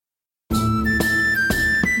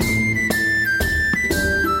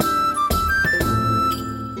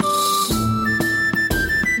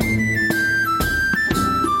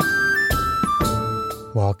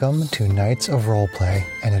Welcome to Knights of Roleplay,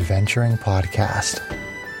 an adventuring podcast.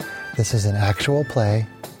 This is an actual play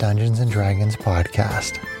Dungeons & Dragons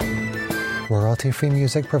podcast. Royalty-free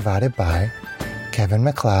music provided by Kevin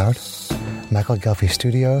MacLeod, Michael Gelfie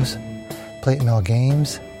Studios, Plate Mill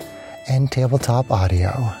Games, and Tabletop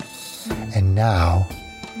Audio. And now,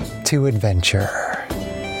 to adventure.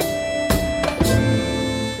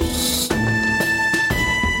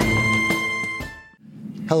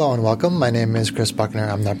 Hello and welcome. My name is Chris Buckner.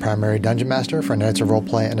 I'm the primary Dungeon Master for Knights of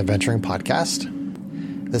Roleplay and Adventuring podcast.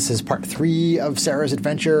 This is part 3 of Sarah's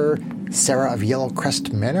adventure, Sarah of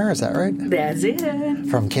Yellowcrest Manor. Is that right? That's it.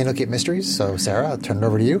 From Candlekeep Mysteries. So, Sarah, I'll turn it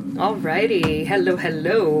over to you. Alrighty.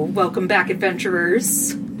 Hello. Welcome back,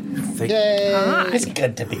 adventurers. Yay! Hi. It's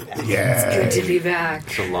good to be back. Yeah. It's good to be back.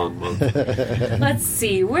 It's a long month. Let's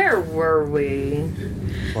see, where were we?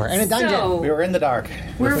 We're in a dungeon. So, We were in the dark.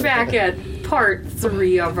 we're back at part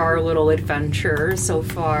 3 of our little adventure so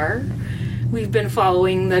far. We've been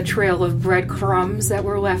following the trail of breadcrumbs that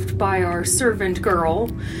were left by our servant girl.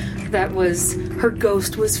 Her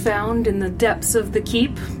ghost was found in the depths of the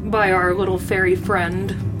keep by our little fairy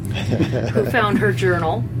friend who found her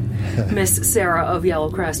journal, Miss Sarah of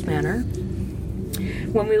Yellowcrest Manor.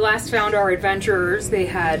 When we last found our adventurers, they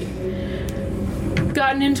had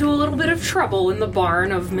gotten into a little bit of trouble in the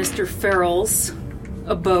barn of Mr. Farrell's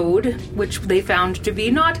abode, which they found to be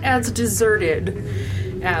not as deserted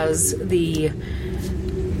as the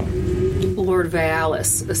Lord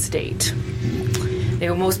Vialis estate. They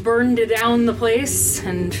almost burned down the place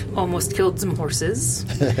and almost killed some horses.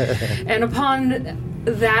 And upon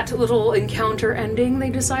that little encounter ending, they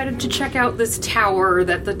decided to check out this tower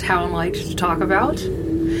that the town liked to talk about.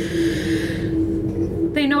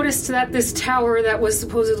 They noticed that this tower that was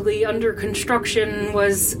supposedly under construction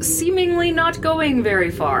was seemingly not going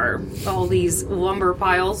very far. All these lumber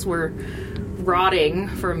piles were rotting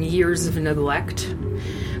from years of neglect.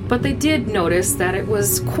 But they did notice that it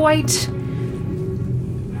was quite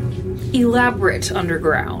elaborate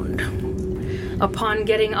underground. Upon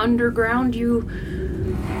getting underground, you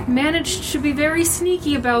managed to be very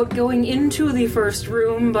sneaky about going into the first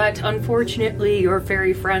room, but unfortunately your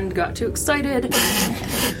fairy friend got too excited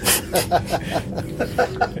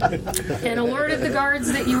and alerted the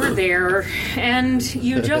guards that you were there, and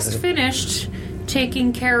you just finished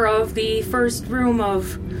taking care of the first room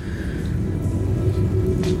of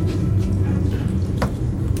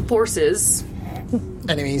forces.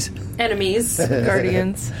 Enemies.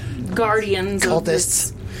 Guardians.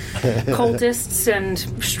 Cultists. Cultists and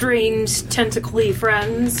strange tentacly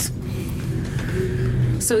friends.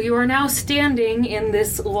 So you are now standing in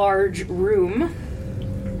this large room,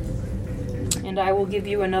 and I will give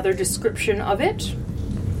you another description of it.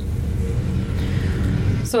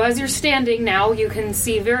 So as you're standing now, you can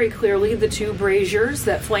see very clearly the 2 braziers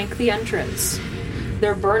that flank the entrance.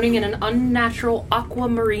 They're burning in an unnatural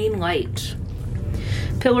aquamarine light.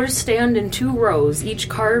 Pillars stand in 2 rows, each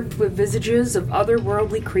carved with visages of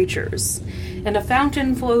otherworldly creatures, and a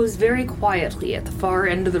fountain flows very quietly at the far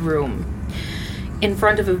end of the room, in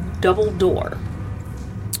front of a double door.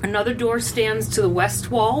 Another door stands to the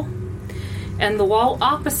west wall, and the wall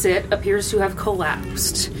opposite appears to have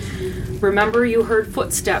collapsed. Remember, you heard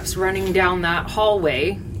footsteps running down that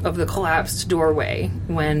hallway of the collapsed doorway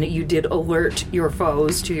when you did alert your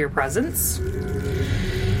foes to your presence.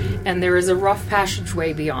 And there is a rough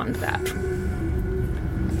passageway beyond that.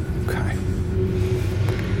 Okay.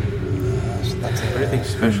 So that's anything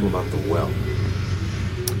special about the well?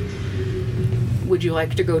 Would you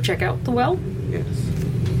like to go check out the well? Yes.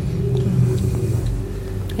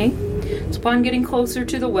 Okay. So upon getting closer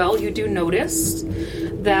to the well, you do notice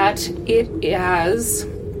that it has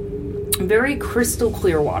very crystal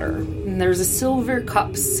clear water. And there's a silver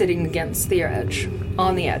cup sitting against the edge,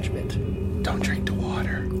 on the edge of it. Don't drink the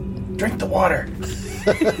water. Drink the water.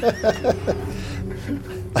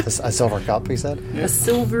 A silver cup, he said? A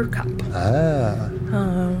silver cup.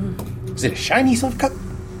 Is it a shiny silver cup?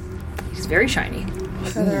 It's very shiny.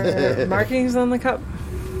 Are there markings on the cup?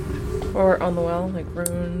 Or on the well, like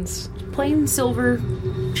runes? Plain silver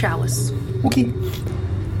chalice. Okay.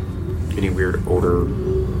 Any weird odor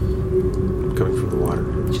coming from the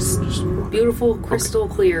water? Just water. Beautiful, crystal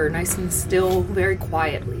clear, nice and still, very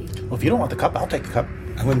quietly. Well, if you don't want the cup, I'll take the cup.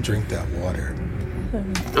 I wouldn't drink that water.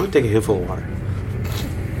 I'm going to take a handful of water.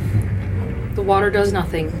 The water does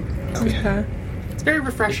nothing. Okay. It's very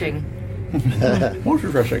refreshing. Most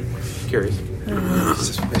refreshing. Curious.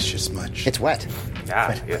 Suspicious much. It's wet.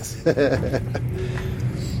 Ah, yes.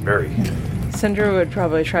 Very. Sindra would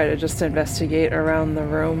probably try to just investigate around the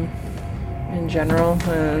room in general,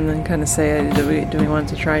 and then kind of say, do we want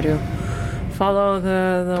to try to follow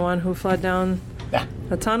the one who fled down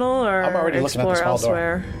the tunnel, or I'm already looking at the explore small door.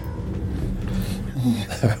 elsewhere?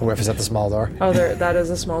 Whoever's at the small door. Oh, that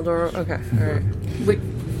is a small door. Okay, all right.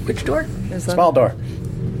 Which door? Is that Small door.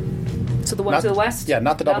 So the one to the west? Yeah,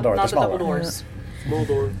 not the double door. Not the the small double door. doors. Small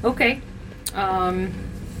door. Okay.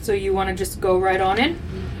 So you want to just go right on in?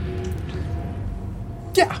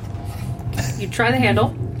 Yeah. You try the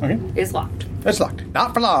handle. Okay. It's locked. It's locked.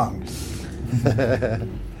 Not for long.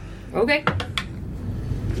 Okay.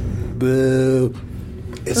 Boo.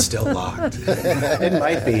 It's still locked. It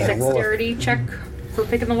might be. Dexterity check for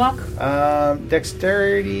picking the lock.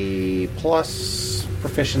 Dexterity plus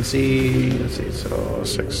proficiency. Let's see. So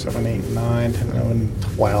 6, 7, 8, 9, 10, 11,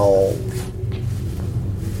 12.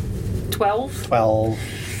 12. 12.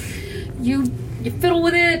 You fiddle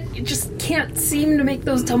with it. You just can't seem to make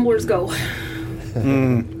those tumblers go.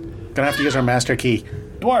 Gonna have to use our master key.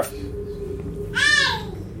 Dwarf.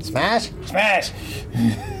 Smash! Smash.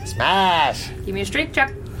 Smash! Give me a strength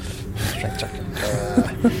check. Strength check.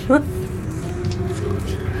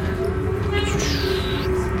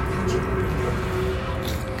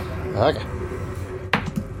 Okay.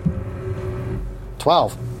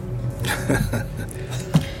 12.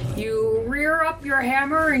 You rear up your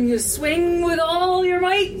hammer and you swing with all your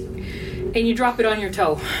might, and you drop it on your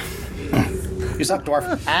toe. You suck,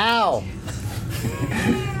 dwarf. Ow!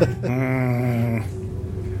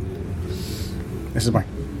 This is mine.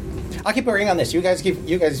 I'll keep working on this. You guys see if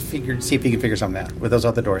you can figure something out with those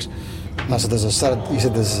other doors. So there's a set of, you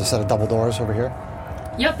said there's a set of double doors over here?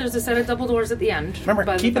 Yep, there's a set of double doors at the end. Remember,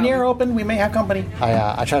 by the keep an fountain. ear open. We may have company.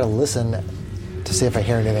 I try to listen to see if I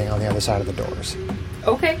hear anything on the other side of the doors.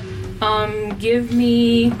 Okay. Give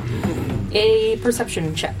me a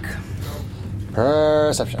perception check.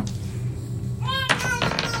 Perception.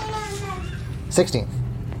 16.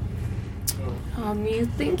 You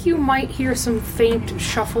think you might hear some faint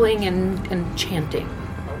shuffling and chanting.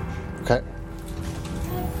 Okay.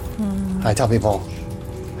 I tell people,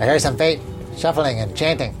 I hear some faint shuffling and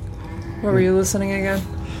chanting Where were you listening again?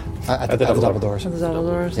 at the double doors. At the double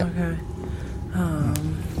doors? Yeah. Okay.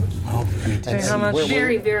 And how much?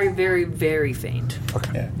 Very, very, very, very faint.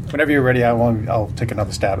 Okay. Yeah. Whenever you're ready, I'll take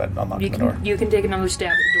another stab at unlocking the door. You can take another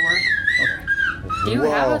stab at the door. Do you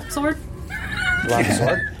have a sword? You want the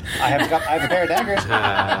sword? I have a pair of daggers.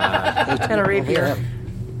 And a rapier.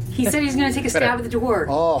 He said he's going to take a stab at the door.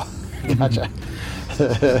 Oh, gotcha.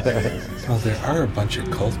 Well, there are a bunch of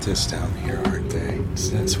cultists down here, aren't they?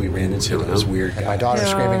 Since we ran into those weird My guys. daughter's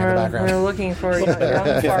screaming in the We're background. looking for young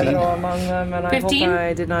Fargo among them, and I 15? hope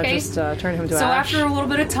I did not Okay. just turn him to So ash. after a little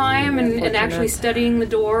bit of time and actually Unfortunate. studying the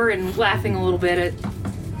door and laughing a little bit at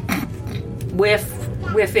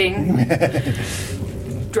whiffing,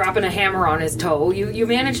 dropping a hammer on his toe, you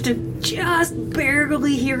manage to just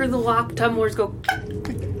barely hear the lock tumblers go,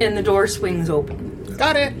 and the door swings open.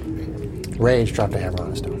 Got it. Rage dropped a hammer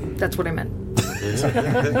on his toe. That's what I meant. That's all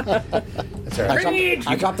right.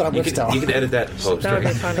 I dropped it on You Rick's can, toe. you can edit that post, That would be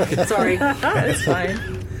right? funny. Sorry. It's fine.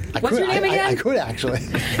 What's your name again? I could actually.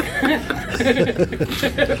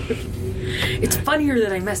 It's funnier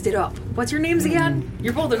that I messed it up. What's your names again?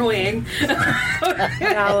 You're both annoying.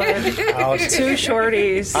 Alan. Two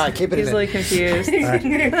shorties. All right, keep it in Easily it. confused.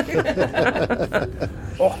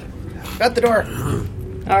 Oh, got the door.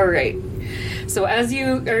 All right. So are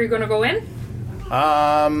you going to go in?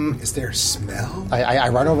 Is there a smell? I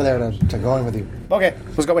run over there to go in with you. Okay,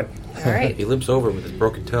 let's go in. All right. He limps over with his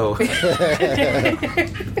broken toe.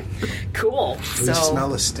 Cool. Do So we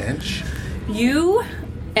smell a stench? you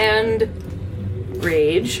and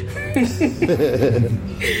Rage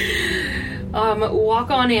walk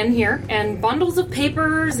on in here, and bundles of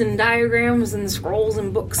papers and diagrams and scrolls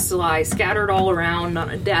and books lie scattered all around on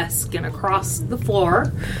a desk and across the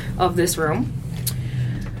floor of this room,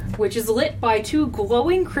 which is lit by two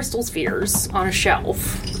glowing crystal spheres on a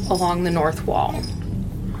shelf along the north wall.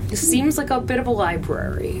 This seems like a bit of a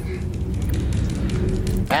library.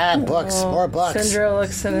 And books, more books. Syndra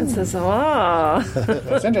looks in and says, "Ah."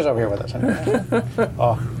 Cinder's over here with us.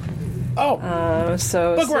 Oh.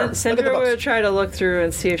 So Bookworm. Look at the Syndra books. would try to look through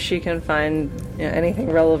and see if she can find anything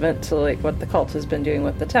relevant to like what the cult has been doing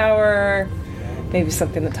with the tower. Maybe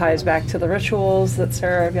something that ties back to the rituals that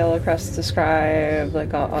Sarah of Yellowcrest described,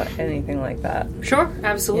 like anything like that. Sure,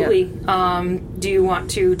 absolutely. Do you want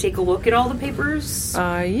to take a look at all the papers?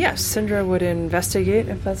 Yes, Syndra would investigate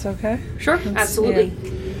if that's okay. Sure, absolutely.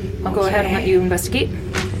 I'll go ahead and let you investigate.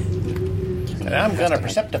 And I'm gonna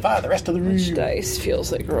perceptify the rest of the room. Which dice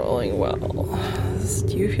feels like rolling well?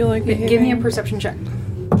 Do you feel like behaving? Give me a perception check.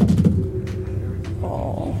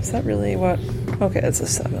 Oh, is that really what? Okay, it's a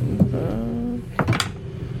 7.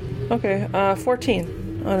 Okay,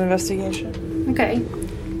 14 on investigation. Okay.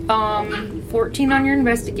 14 on your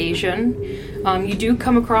investigation. You do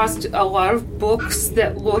come across a lot of books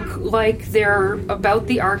that look like they're about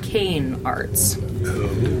the arcane arts.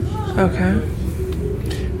 Okay.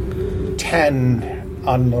 10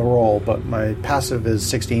 on the roll, but my passive is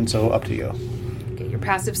 16, so up to you. Okay, your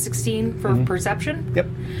passive 16 for perception? Yep.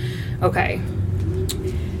 Okay.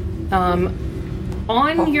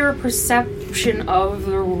 On your perception of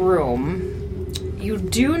the room, you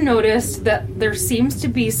do notice that there seems to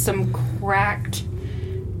be some cracked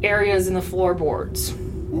areas in the floorboards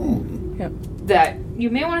Yep. that you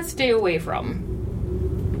may want to stay away from.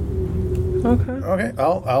 Okay. Okay,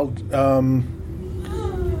 I'll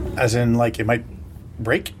as in, like, it might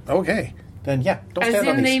break? Okay. Then, yeah, don't As stand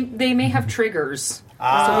on in, these. they may have triggers.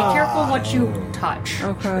 So be careful what you touch.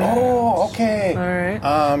 Okay. Oh, okay. All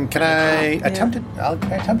right. Can I attempt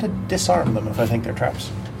to disarm them if I think they're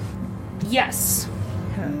traps? Yes.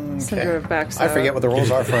 Cinder backs I forget what the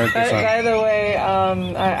rolls are for it. By the way,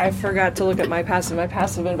 I forgot to look at my passive. My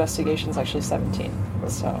passive investigation is actually 17.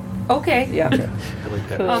 So, Okay. yeah. I like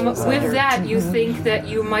that. With that, you think that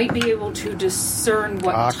you might be able to discern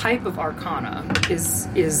what type of arcana is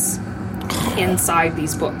inside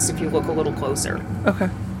these books if you look a little closer. Okay.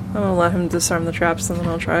 I'm going to let him disarm the traps, and then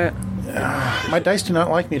I'll try it. My dice do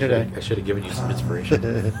not like me today. I should have given you some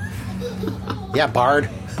inspiration. Yeah, Bard.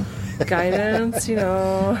 Guidance, you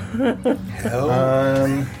know.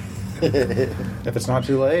 If it's not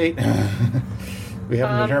too late. We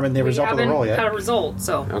haven't determined the result of the roll We yet. haven't had a result,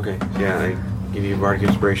 so... Okay, yeah, I give you bardic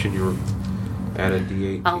inspiration. You add a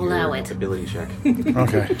D8 to Allow your it. ability check.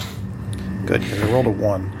 Okay. Good, because I rolled a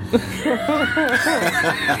 1.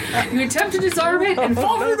 You attempt to disarm it and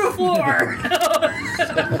fall through the floor!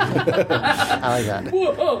 I like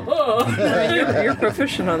that. You're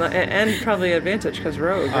proficient on that, and probably advantage because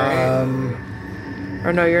rogue, right?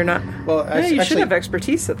 Or no, you're not. Well, Yeah, you should actually, have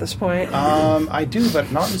expertise at this point. I do,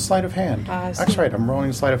 but not in sleight of hand. I see. That's right, I'm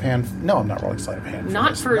rolling sleight of hand. No, I'm not rolling sleight of hand.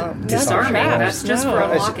 Not this. for No, disarming, not that's just for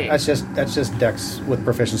No. unlocking. That's just dex with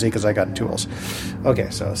proficiency because I got tools. Okay,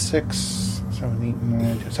 so 6, 7, 8,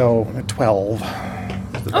 9, so 12.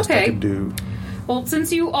 That's the best I Okay. could do. Well,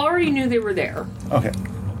 since you already knew they were there, Okay.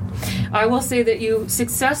 I will say that you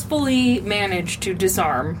successfully managed to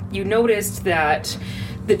disarm. You noticed that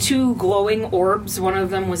the two glowing orbs, one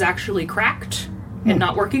of them was actually cracked and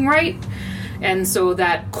not working right. And so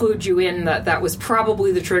that clued you in that that was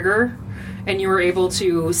probably the trigger. And you were able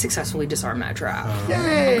to successfully disarm that trap.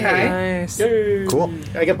 Yay! Okay? Nice. Cool.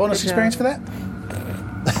 I get bonus Good job. experience for that?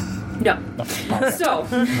 No. So,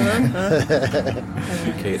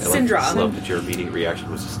 Kate, I Syndra. love that your immediate reaction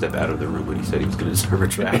was to step out of the room when he said he was going to disarm a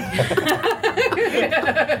trap.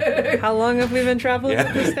 How long have we been traveling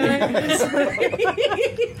Yeah. with this guy?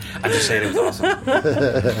 I'm just saying it was awesome.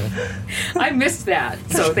 I missed that,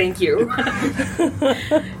 so thank you.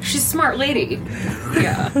 She's a smart lady.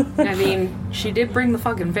 Yeah. I mean, she did bring the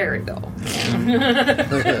fucking fairy, though.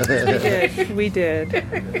 We did.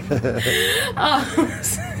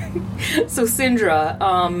 So, Syndra,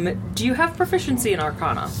 do you have proficiency in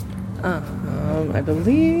Arcana? I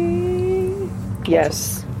believe.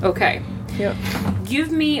 Yes. Okay. Yep.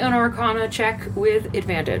 Give me an Arcana check with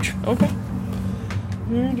advantage. Okay.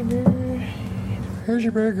 Here's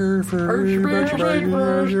your burger for Here's your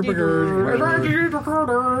here's your burger.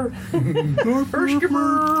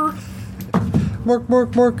 Mork,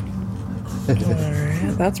 mork, mork.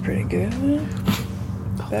 Alright, that's pretty good.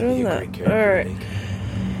 Better than that. Alright.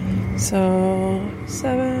 So,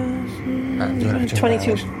 7,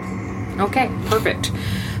 22. Okay, perfect.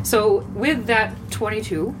 So, with that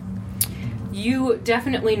 22, you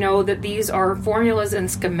definitely know that these are formulas and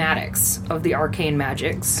schematics of the arcane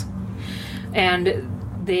magics. And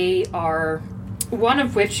they are, one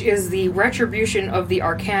of which is the Retribution of the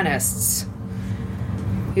Arcanists,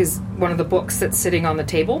 is one of the books that's sitting on the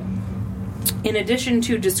table. In addition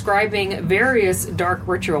to describing various dark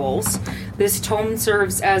rituals, this tome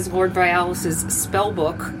serves as Lord Vialis' spell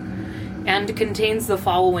book and contains the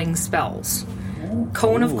following spells: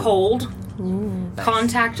 Cone of Cold,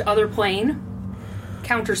 Contact Other Plane,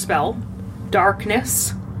 Counterspell,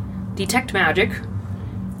 Darkness, Detect Magic,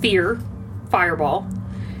 Fear, Fireball,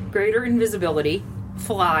 Greater Invisibility,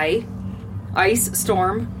 Fly, Ice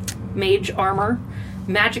Storm, Mage Armor,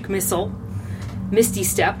 Magic Missile, Misty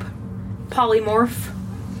Step, Polymorph,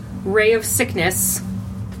 Ray of Sickness,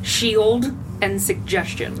 Shield, and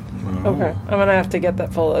suggestion. Okay. I'm going to have to get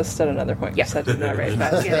that full list at another point. Yeah. Yes, I did not write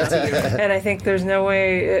that. I'll get it to you. And I think there's no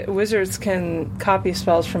way... wizards can copy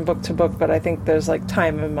spells from book to book, but I think there's like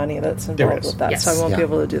time and money that's involved with that. Yes. So I won't be Yeah.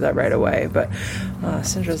 able to do that right away. But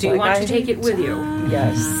Syndra's Do you like... want I to take it with you?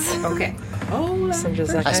 Yes. Okay.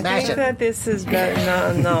 Syndra's like, I I smash think it. that this is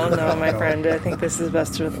better. No, my friend. I think this is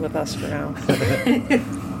best with us for now.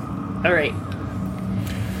 All right.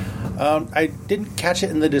 I didn't catch it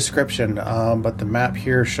in the description, but the map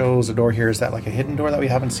here shows a door here. Is that like a hidden door that we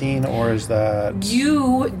haven't seen, or is that...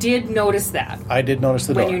 You did notice that I did notice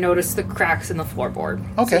the door. when you noticed the cracks in the floorboard.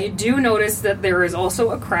 Okay. So you do notice that there is also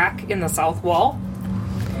a crack in the south wall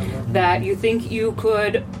that you think you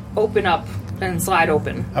could open up and slide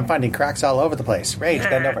open. I'm finding cracks all over the place. Rage,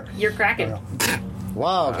 bend over. You're cracking.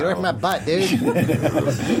 Whoa, get away from my butt, dude.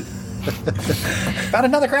 Found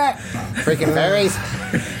another crack! Freaking fairies.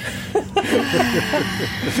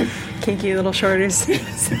 Kinky little shorties.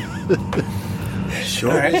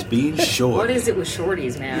 Short is being short. What is it with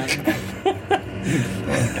shorties, man?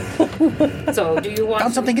 So, do you want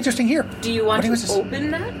Found something interesting here. Do you want What to was this?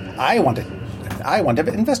 open that? I want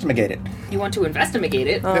to investigate it. You want to investigate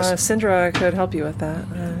it? Yes. Syndra could help you with that.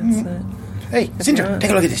 Hey, Cinder,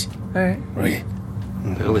 take a look at this. All right. Okay.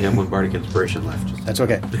 I only have one bardic inspiration left. That's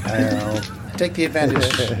okay. I'll take the advantage.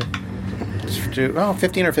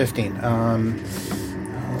 15 or 15.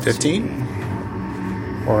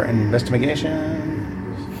 15? Or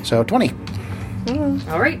investigation. So 20.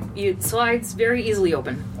 All right. It slides very easily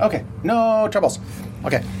open. Okay. No troubles.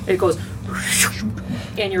 Okay. It goes,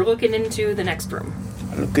 and you're looking into the next room.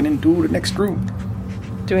 Looking into the next room.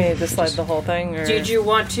 Do we need to slide the whole thing? Or? Did you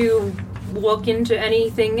want to look into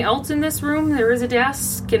anything else in this room? There is a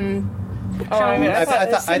desk and Oh, I mean, I thought I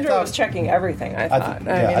Syndra thought- was checking everything. I thought.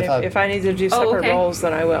 I thought- If I need to do separate okay. roles,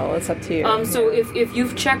 then I will. It's up to you. So if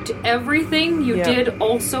you've checked everything, you Yeah. did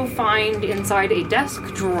also find inside a desk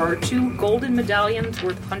drawer 2 golden medallions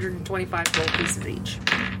worth 125 gold pieces each.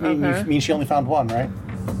 You mean she only found one, right?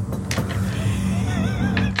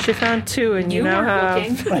 She found 2, and you now were have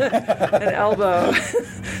looking. an elbow.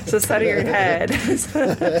 So side of your head.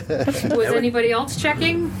 Was anybody else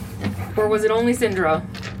checking? Or was it only Syndra?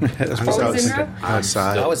 Syndra?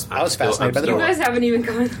 Outside. I was fascinated by the You door. guys haven't even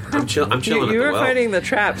come. I'm chilling You at the were well. fighting the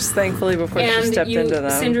traps, thankfully, before she And stepped into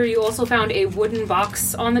them. Syndra, you also found a wooden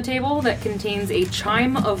box on the table that contains a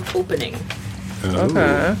chime of opening.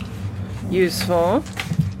 Okay. Useful.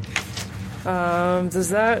 Does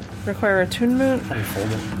that require attunement?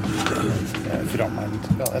 If you don't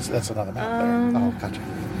mind. No, that's another map there. Oh, gotcha.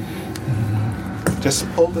 Just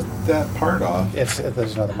pull that part off. There's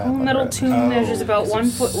another map. Metal under it. tune measures about 1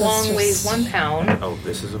 foot long, weighs 1 pound. Oh,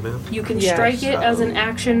 this is a map? You can Yes. strike it as an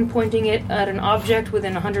action, pointing it at an object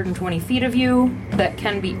within 120 feet of you that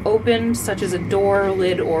can be opened, such as a door,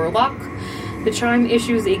 lid, or lock. The chime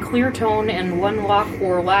issues a clear tone, and one lock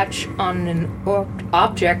or latch on an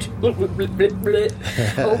object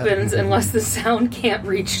opens unless the sound can't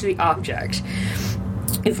reach the object.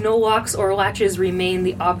 If no locks or latches remain,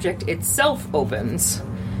 the object itself opens.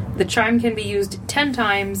 The chime can be used 10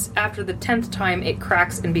 times. After the 10th time, it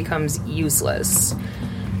cracks and becomes useless.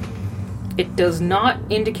 It does not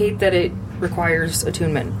indicate that it requires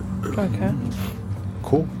attunement. Okay.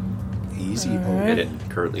 Cool. Easy. And it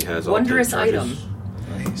currently has all Wondrous 10 charges. item.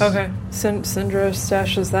 Nice. Okay. Syndra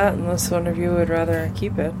stashes that unless one of you would rather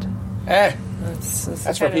keep it. That's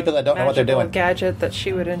That's for people that don't know what they're doing. Gadget that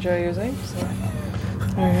she would enjoy using. So.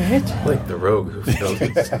 All right. Like the rogue who failed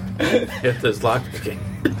hit this lockpicking.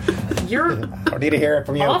 You're I need to hear it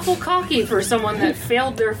from you. awful cocky for someone that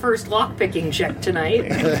failed their first lockpicking check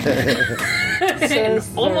tonight. And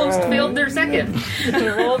almost failed their second.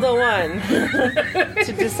 Roll the 1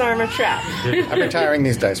 to disarm a trap. I'm retiring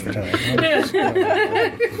these dice for tonight.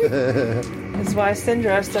 That's why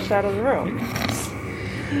Syndra stepped out of the room.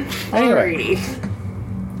 Anyway.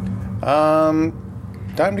 Alrighty.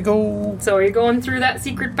 Time to go. So are you going through that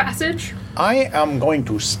secret passage? I am going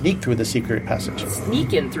to sneak through the secret passage.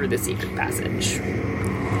 Sneak in through the secret passage.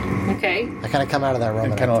 Okay. I kind of come out of that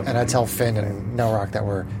room And and I tell Finn and Nelrock that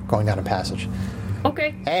we're going down a passage.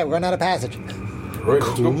 Okay. Hey, we're going down a passage. Right,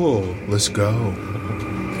 let's go. Cool. Let's go.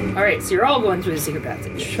 Alright, so you're all going through the secret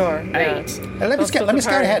passage. Sure. Alright. Hey, let me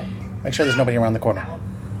scout ahead. Make sure there's nobody around the corner.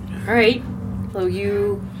 Alright. So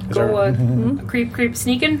you Is go there- creep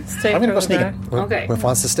sneaking? Stay I'm gonna further go back. sneaking. Okay. Whiff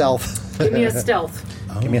wants to stealth. Give me a stealth.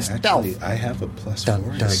 Oh, Give me a actually, stealth. I have a plus Dun,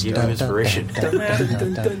 4. dun, Give him dun, inspiration. dun, dun,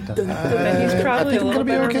 dun, dun, dun, dun. And he's I probably think a I'm little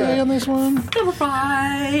going to be bit okay on this one.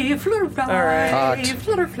 Flutterfly, flutterfly, All right.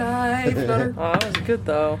 flutterfly, flutter. Oh, that was good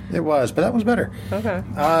though. It was, but that was better. Okay.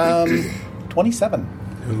 27.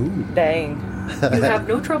 Ooh. Dang. You have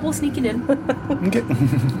no trouble sneaking in. Okay.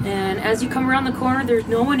 And as you come around the corner, there's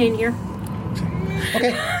no one in here.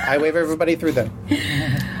 Okay. I wave everybody through then.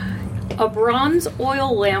 A bronze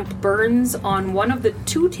oil lamp burns on one of the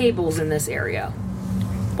 2 tables in this area,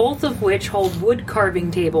 both of which hold wood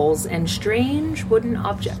carving tables and strange wooden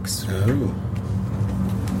objects. Oh.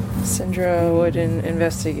 Syndra would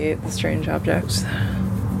investigate the strange objects.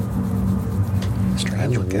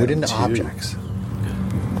 Strange look at wooden them, too. objects.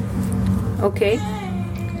 Okay.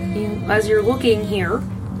 As you're looking here,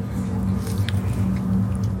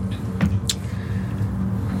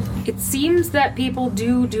 it seems that people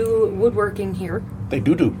do woodworking here. They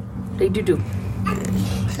do. They do.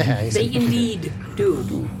 They indeed do.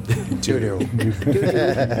 Doo-doo.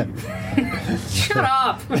 Shut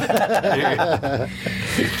up.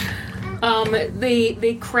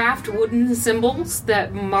 They craft wooden symbols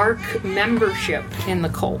that mark membership in the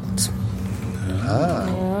cult.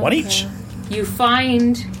 One each. You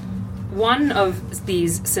find one of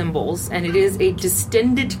these symbols, and it is a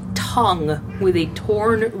distended tongue with a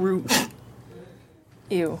torn root.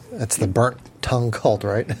 Ew. That's the burnt tongue cult,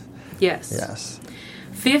 right? Yes. Yes.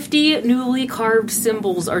 50 newly carved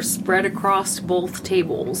symbols are spread across both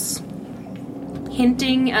tables,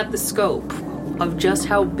 hinting at the scope of just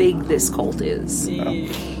how big this cult is.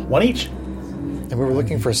 One each. And we were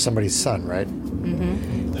looking for somebody's son, right?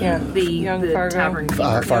 Yeah. The young Fargo. Tavern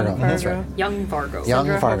keeper. Fargo. That's right. Young Fargo. Young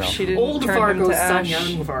Sandra Fargo. hopes she didn't Old turn him Fargo's to son, ash.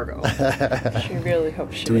 young Fargo. She really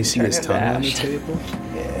hopes she Do we didn't see turn his him to tongue on the ash. table?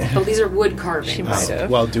 Oh, these are wood carvings. She might have.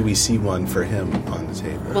 Well, do we see one for him on the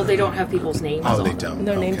table? Well, they don't have people's names Oh, on they them. don't.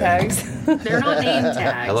 No name Okay. tags. They're not name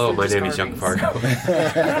tags. Hello, they're my just name is Young carvings. Fargo.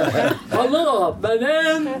 Hello, my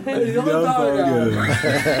name is Young Fargo.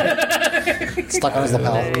 Stuck on his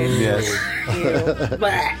lapel. Yes.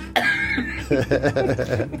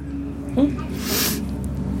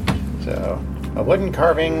 So, a wooden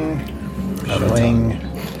carving showing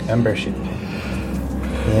membership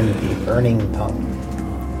in the burning tongue.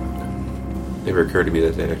 Never occurred to me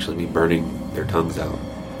that they'd actually be burning their tongues out.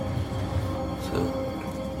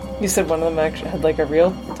 So, You said one of them actually had like a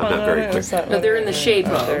real tongue not on very it? quick. Was that No, what they're it in the was? shape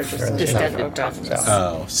Oh, of they're just in the distended shape. Okay. tongues.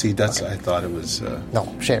 Oh, see, that's. I thought it was.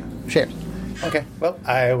 No, shape. Okay, well,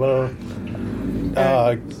 I will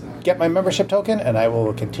get my membership token, and I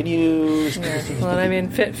will continue. Yeah. Well, I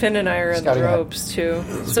mean, Finn and I are in the Scouting ahead. ropes too.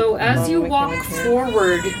 So as you we walk came in here.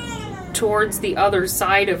 forward towards the other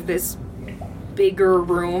side of this bigger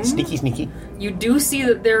room, Sneaky. you do see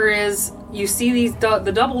that you see these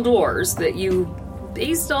the double doors that you,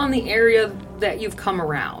 based on the area that you've come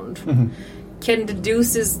around, can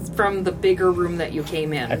deduce is from the bigger room that you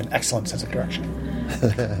came I have in. an excellent sense of direction.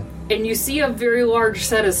 And you see a very large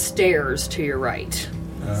set of stairs to your right,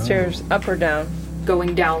 Stairs up or down?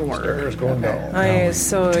 going downward. There's going down.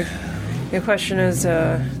 So the question is,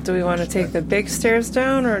 do we want to take the big stairs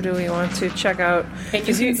down, or do we want to check out? And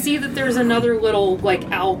you can see that there's another little like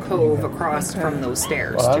alcove across from those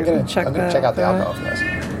stairs. Well, I'm too. going Check to that check out the out. alcove.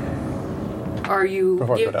 Yes. Are you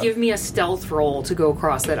Before I go down. give me a stealth roll to go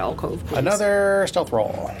across that alcove, please. Another stealth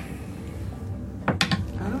roll.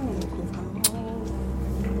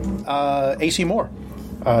 AC more.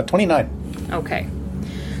 29. Okay.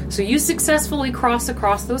 So you successfully cross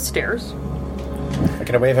across those stairs.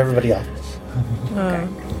 Can I wave everybody off? Okay.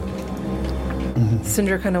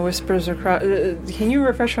 Cinder kind of whispers across. Can you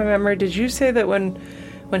refresh my memory? Did you say that when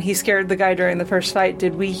he scared the guy during the first fight,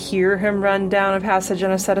 did we hear him run down a passage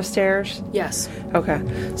and a set of stairs? Yes. Okay.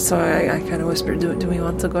 So I kind of whispered, do we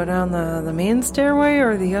want to go down the main stairway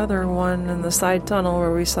or the other one in the side tunnel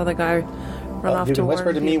where we saw the guy run off You to can warn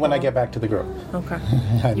whisper to me when I people? get back to the group. Okay.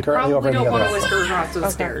 I'm You currently over probably in the don't other want to house. whisper across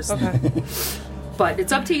those stairs. Okay. But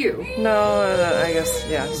it's up to you. No, I guess,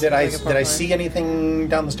 yeah. Did I see anything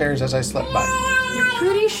down the stairs as I slept by? You're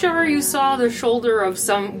pretty sure you saw the shoulder of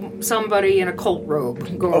somebody in a cult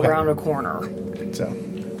robe go Okay. around a corner. So,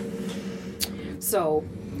 So,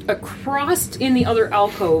 across in the other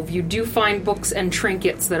alcove, you do find books and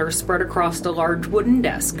trinkets that are spread across a large wooden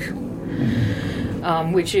desk,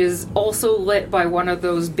 which is also lit by one of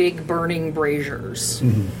those big burning braziers.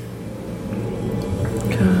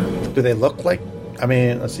 do they look like? I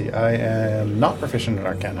mean, let's see. I am not proficient in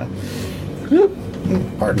Arcana.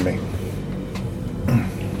 Pardon me.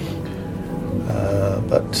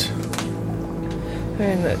 But I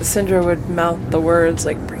mean, Syndra would mouth the words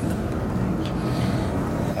like, bring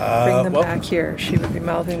them well, back here. She would be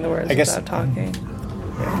mouthing the words I guess- without talking.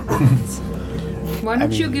 Why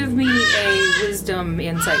don't you give me a wisdom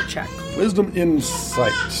insight check? wisdom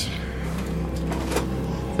insight.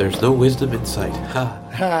 There's no wisdom in sight. Ha.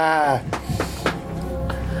 Ah,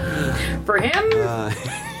 For him,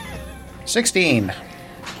 16.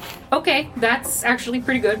 Okay, that's actually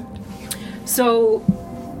pretty good. So,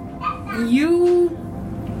 you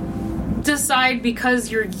decide because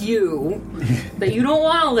you're you that you don't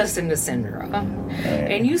want to listen to Syndra.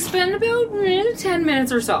 And you spend about 10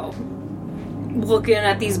 minutes or so looking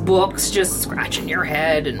at these books, just scratching your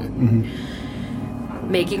head and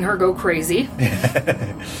making her go crazy.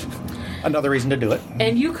 Another reason to do it.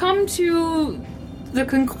 And you come to the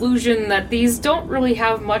conclusion that these don't really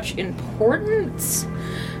have much importance,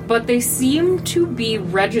 but they seem to be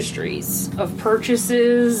registries of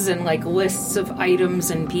purchases and like lists of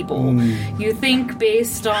items and people. You think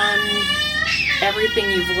based on everything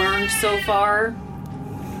you've learned so far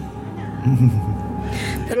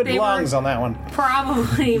Good lungs on that one.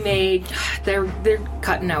 probably made they're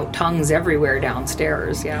cutting out tongues everywhere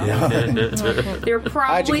downstairs. They're probably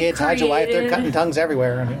Hide your kids, hide your wife. They're cutting tongues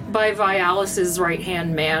everywhere. by Vialis's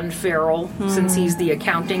right-hand man, Farrell, since he's the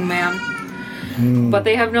accounting man. But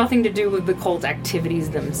they have nothing to do with the cult activities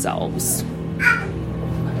themselves.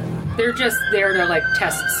 They're just there to, like,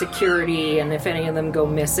 test security, and if any of them go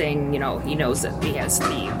missing, he knows that he has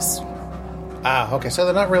thieves. Ah, okay. So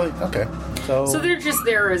they're not really... Okay. So they're just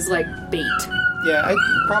there as, like, bait. Yeah, I'd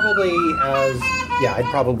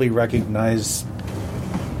probably recognize...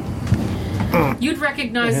 You'd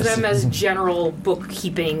recognize them as general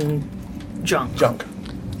bookkeeping junk.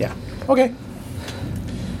 Yeah. Okay.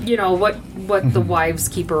 What the wives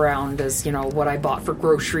keep around as, what I bought for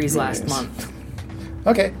groceries last month.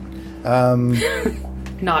 Okay.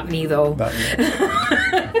 Not me, though.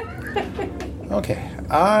 Okay.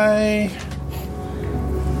 I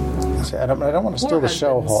don't want to steal the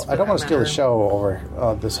show. I don't want to steal the show over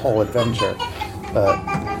this whole adventure. But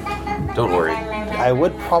Don't worry. I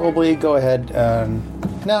would probably go ahead and...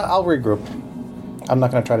 No, I'll regroup. I'm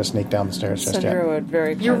not going to try to sneak down the stairs just yet. Sandra would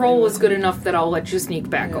very Your roll was good enough that I'll let you sneak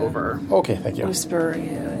back over. Okay, thank you. Whisper,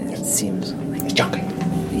 it seems like... It's junk.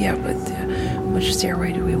 Yeah, but which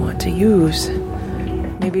stairway do we want to use?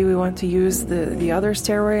 Maybe we want to use the other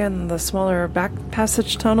stairway and the smaller back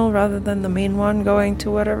passage tunnel rather than the main one going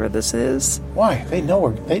to whatever this is? Why? They know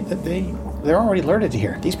they're already alerted to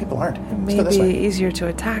here. These people aren't. Let's go this Maybe way. easier to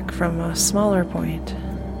attack from a smaller point.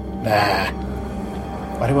 Nah.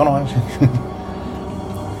 Why do we want to...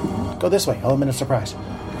 Go this way. Element of surprise.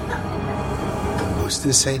 Who's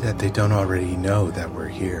to say that they don't already know that we're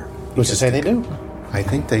here? Who's to say they do? I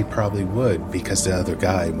think they probably would, because the other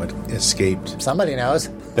guy escaped. Somebody knows.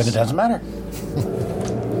 Then it doesn't matter.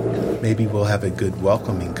 Maybe we'll have a good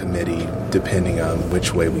welcoming committee, depending on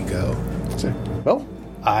which way we go. So, well,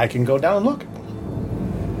 I can go down and look.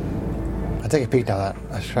 I take a peek down that.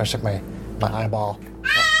 I shook my eyeball.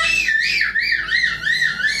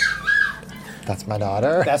 That's my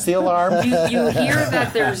daughter. That's the alarm. You hear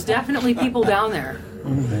that there's definitely people down there.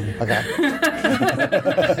 Okay.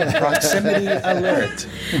 Proximity alert.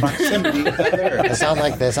 Proximity alert. They sound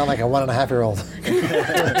like a 1.5-year-old.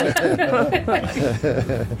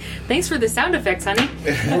 Thanks for the sound effects, honey.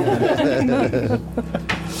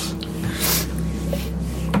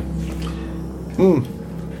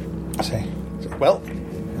 See. Well,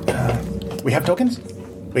 we have tokens.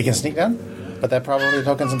 We can sneak down, but the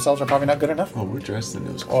tokens themselves are probably not good enough. Well, we're dressed in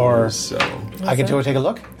those Or- clothes, so... I can go take a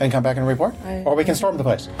look and come back and report, or we can storm the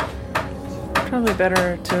place. Probably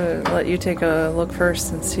better to let you take a look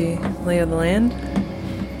first and see lay of the land.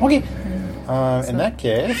 Okay. In that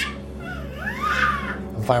case,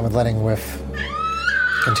 I'm fine with letting Whiff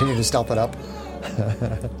continue to stealth it up.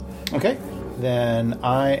 okay. Then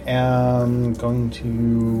I am going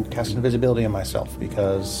to cast invisibility on myself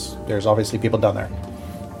because there's obviously people down there.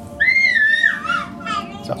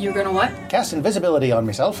 So, You're gonna what? cast invisibility on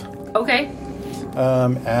myself, Okay.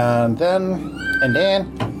 and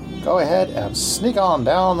then go ahead and sneak on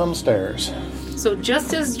down them stairs. So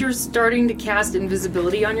just as you're starting to cast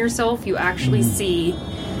invisibility on yourself, you actually see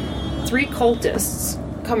 3 cultists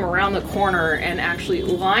come around the corner and actually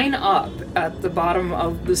line up at the bottom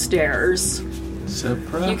of the stairs.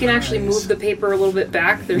 Surprise. You can actually move the paper a little bit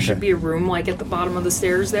back. There should be a room like at the bottom of the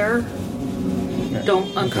stairs there.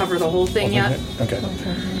 Don't uncover the whole thing yet. Okay.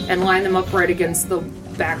 And line them up right against the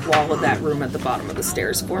back wall of that room at the bottom of the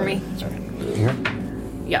stairs for me. Sorry. Here?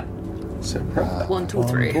 Yep. Surprise. 1, 2,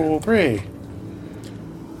 3. 1, 2, 3.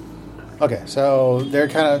 Okay, so they're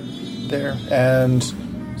kind of there, and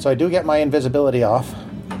so I do get my invisibility off.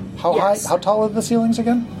 How Yes. high? How tall are the ceilings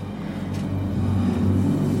again?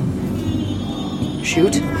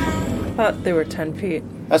 Shoot. I thought they were 10 feet.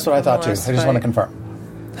 That's what I thought too. I Last just want to fight. confirm.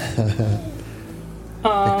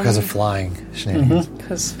 Because of flying shenanigans.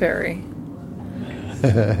 Because fairy.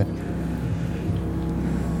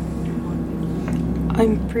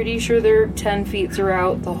 I'm pretty sure they're 10 feet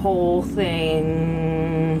throughout the whole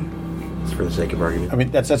thing. Just for the sake of argument. I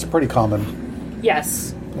mean, that's pretty common.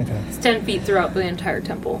 Yes. Okay. It's 10 feet throughout the entire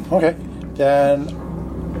temple. Okay. Then,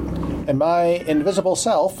 in my invisible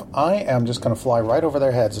self, I am just going to fly right over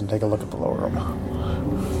their heads and take a look at the lower room.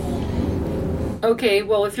 Okay,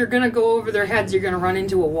 well, if you're going to go over their heads, you're going to run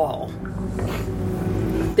into a wall.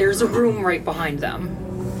 There's a room right behind them.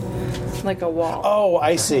 Like a wall. Oh,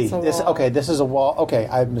 I see. It's a This wall. okay. This is a wall. Okay,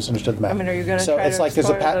 I misunderstood the map. I mean, are you going to So try it's to like there's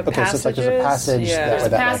a explore the okay. So it's like there's a passages? passage. Yeah. That There's way, a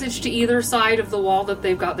that way. passage to either side of the wall that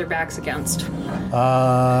they've got their backs against.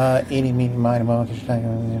 Eeny, meeny, miny, mo.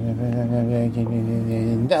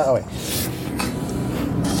 No, wait.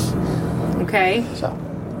 Okay? So,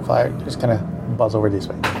 fly. Just kind of buzz over this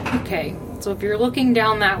way. Okay. So if you're looking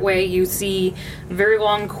down that way, you see a very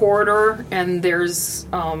long corridor, and there's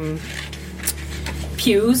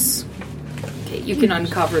pews. Okay, you can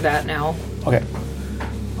uncover that now. Okay.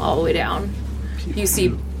 All the way down. You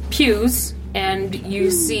see pews, and you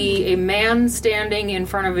see a man standing in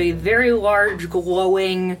front of a very large,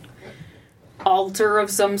 glowing altar of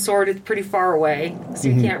some sort. It's pretty far away, so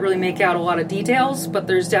you can't really make out a lot of details, but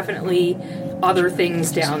there's definitely other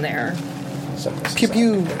things down there. Set this Pew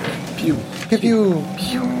aside. pew. Pew pew.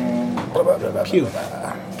 Pew.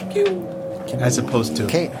 Pew. As opposed to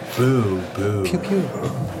Kate. boo, boo, Pew pew. boo,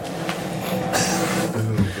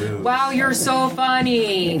 boo. Wow, you're so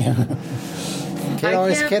funny! Kate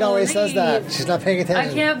always says that. She's not paying I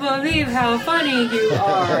attention. can't believe how funny you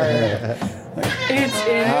are. It's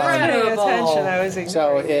Paying incredible. attention. I was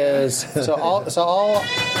ignoring.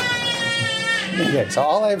 So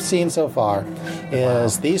all I've seen so far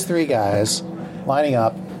is these three guys lining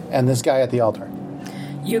up and this guy at the altar.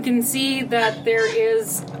 You can see that there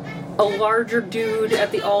is a larger dude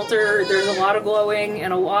at the altar. There's a lot of glowing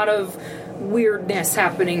and a lot of weirdness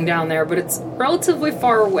happening down there, but it's relatively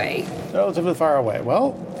far away. Relatively far away.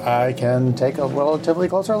 Well, I can take a relatively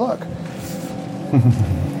closer look.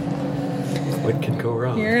 What could go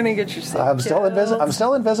wrong? You're going to get yourself I'm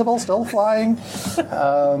still invisible, still flying,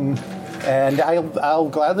 and I'll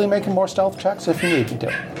gladly make more stealth checks if you need me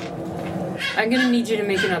to. I'm going to need you to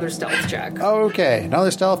make another stealth check. Okay,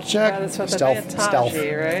 another stealth check. Yeah, that's what the stealth,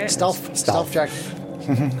 Vantaji, right? Stealth check.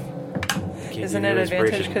 Can't Isn't give it you advantage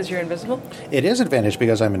inspiration. because you're invisible? It is advantage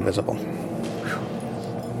because I'm invisible.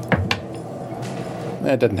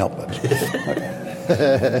 That didn't help much.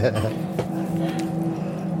 Okay.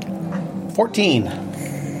 14.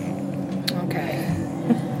 Okay.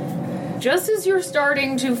 Just as you're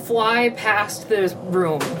starting to fly past the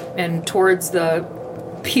room and towards the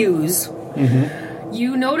pews,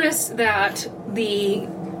 you notice that the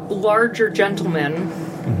larger gentleman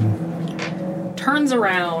turns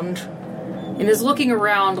around and is looking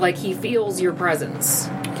around like he feels your presence.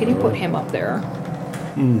 Can you put him up there?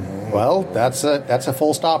 Well, that's a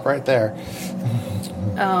full stop right there.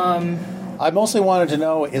 I mostly wanted to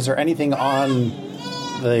know: is there anything on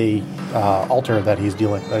the altar that he's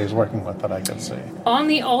working with that I could see? On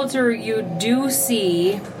the altar, you do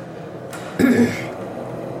see,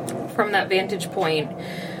 from that vantage point,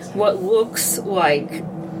 what looks like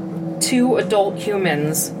two adult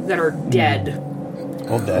humans that are dead.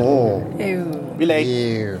 Oh, dead. Oh. Ew. Relay.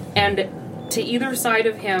 Yeah. And to either side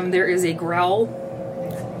of him, there is a growl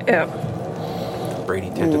Ew. Brainy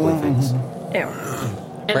tentacle things. Ew.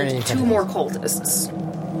 Brainy and two tentacles. more cultists.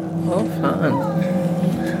 Oh, fun.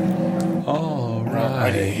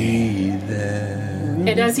 Alrighty then.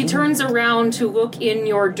 And as he turns around to look in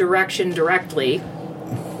your direction directly,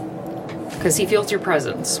 because he feels your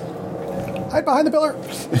presence, Hide behind the pillar.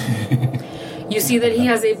 you see that he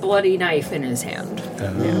has a bloody knife in his hand.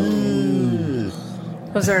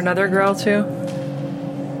 Was there another girl too?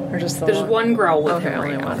 Or just the There's one growl with Okay, him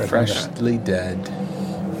only right one. now. Freshly dead.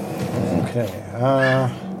 Okay.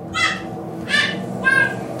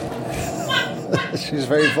 She's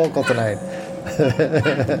very vocal tonight.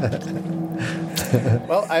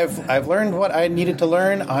 Well, I've learned what I needed to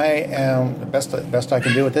learn. I am the best I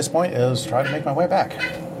can do at this point is try to make my way back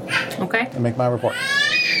Okay. and make my report.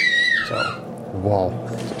 So, Whoa.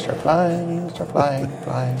 start flying.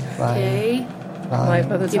 Okay.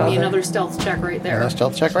 Life of the Give me toddler. another stealth check right there. Another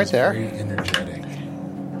stealth check right there. Very energetic.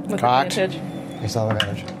 With Cocked. advantage. You still have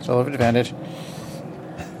advantage. So of advantage.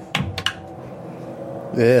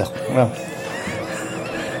 Ugh. Well,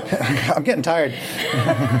 I'm getting tired.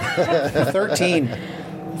 13.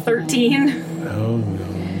 13. Oh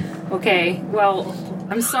no. Okay, well,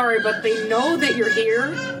 I'm sorry, but they know that you're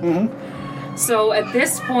here. So at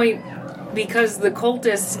this point, because the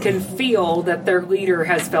cultists can feel that their leader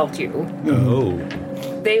has felt you, Oh.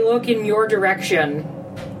 they look in your direction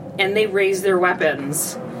and they raise their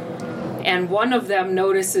weapons. And one of them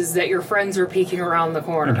notices that your friends are peeking around the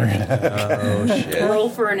corner. Oh, shit. Roll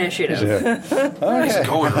for initiative. Nice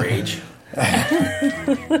going, Rage.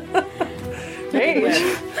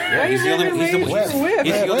 Yeah, he's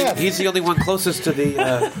the only one closest to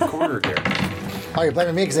the corner there. Oh, you're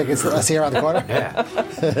blaming me because I can see around the corner? Yeah.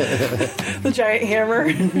 The giant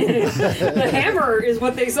hammer. The hammer is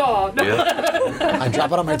what they saw. Yeah. I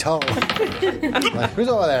drop it on my toe. Like, who's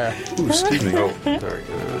over there? Ooh, excuse me. Oh, sorry.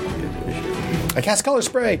 I cast color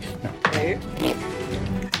spray. No. Okay,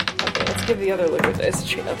 let's give the other liquid dice a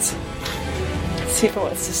chance. Let's see if it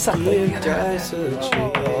wants to suck like the other.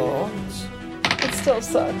 Oh, it still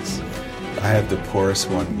sucks. I have the poorest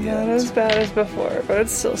one Not yet. as bad as before, but it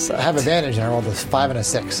still sucks. I have advantage, and I rolled a 5 and a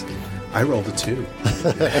 6. I rolled a 2.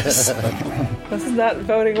 This is not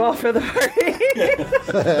voting well for the party.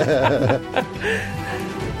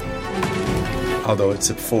 Although it's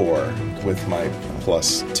a 4 with my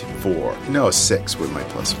plus 4. No, a 6 with my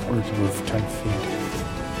plus 4. Or to move 10 feet.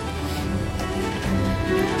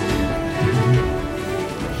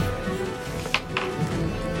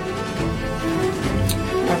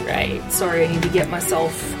 Alright, sorry, I need to get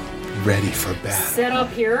myself Ready for battle. set up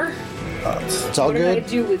here. It's all What did I good.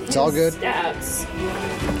 do with It's his all good. stats?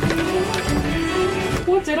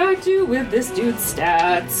 What did I do with this dude's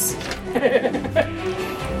stats? I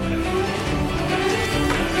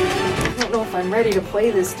don't know if I'm ready to play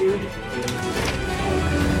this dude.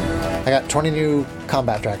 I got 20 new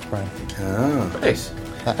combat tracks, Brian. Oh. Nice.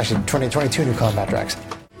 Actually, 22 new combat tracks.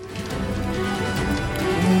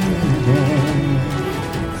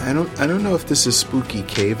 I don't know if this is spooky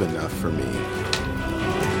cave enough for me.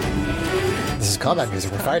 This is combat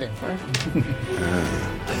music. We're fighting.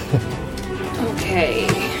 Okay.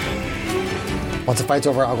 Once the fight's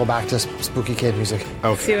over, I'll go back to spooky cave music.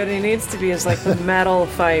 See, what he needs to be is like the metal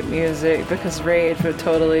fight music, because Rage would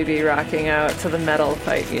totally be rocking out to the metal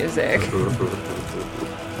fight music.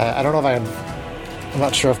 I don't know if I'm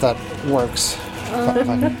not sure if that works. If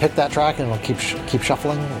I can pick that track and it'll keep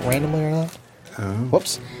shuffling randomly or not.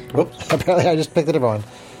 Whoops. Whoops. Apparently, I just picked a different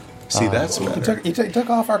one. See, that's better. You took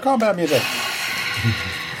off our combat music.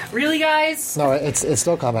 Really, guys? No, it's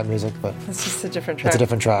still combat music, but It's just a different track. it's a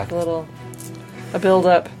different track. A build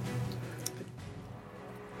up.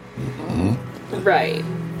 Right.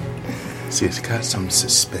 See, it's got some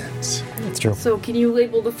suspense. It's true. So, can you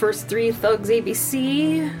label the first three thugs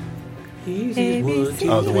ABC? Easy one,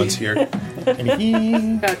 two, Oh, the ones here.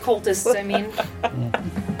 Cultists, I mean.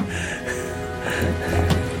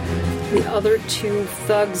 The other two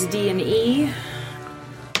thugs, D and E.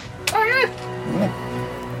 Ah!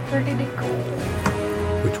 Where did it go?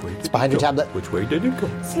 Which way? It's behind your tablet. Which way did it go?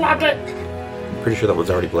 Slapped it! Pretty sure that one's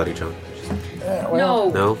already bloody, John. No.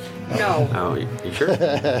 No? No. Oh, you sure?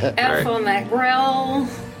 F on that grill.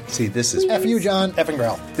 See, this is F you, John. Effing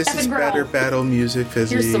growl. this is Effing better growl. battle music.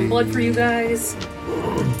 Fizzy. Here's some blood for you guys.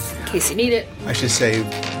 In case you need it. I should say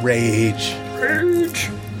rage. Rage.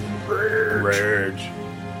 Rage.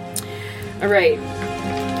 Alright.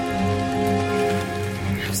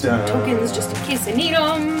 Have some tokens just in case I need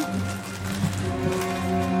them.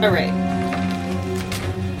 Alright.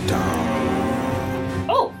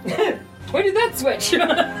 Oh! Where did that switch?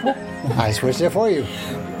 I switched it for you.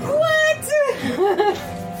 What?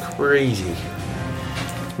 Crazy.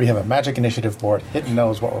 We have a magic initiative board. It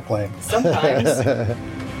knows what we're playing. Sometimes.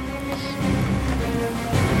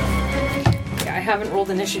 Yeah, I haven't rolled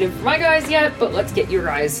initiative for my guys yet, but let's get your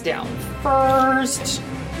guys down first.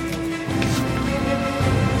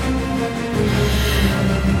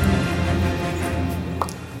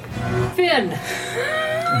 Finn.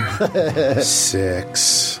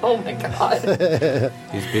 6. Oh my god.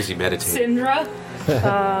 He's busy meditating. Syndra.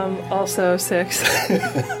 Also 6.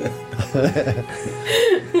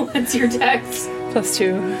 What's your dex?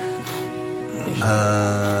 +2.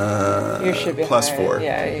 You should be plus higher. 4.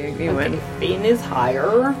 Yeah, you win. Finn is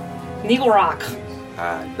higher. Needle Rock.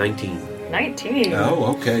 19. 19.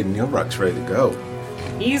 Oh, okay. Neil Rock's ready to go.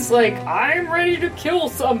 He's like, I'm ready to kill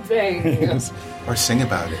something. Or sing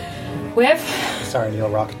about it. Whiff. Sorry, Neil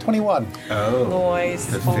Rock. 21. Oh. Noise.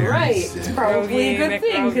 The All fairy right. sing. It's probably a good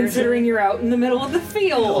thing McRogerson. considering you're out in the middle of the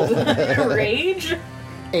field. Rage.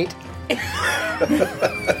 8.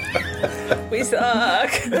 We suck.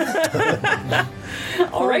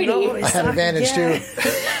 Alrighty. Oh, no, we I have suck advantage again.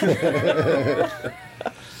 too.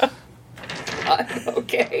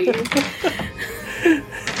 Okay.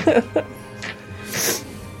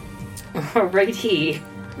 Alrighty.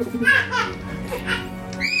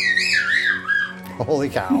 Holy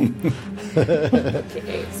cow.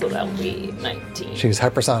 Okay, so that'll be 19. She's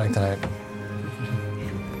hypersonic tonight.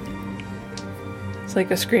 It's like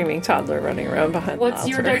a screaming toddler running around behind What's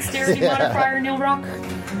the your altar. dexterity modifier, Neil Rock? +1.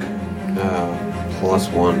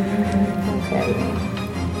 Okay.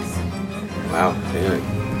 Wow,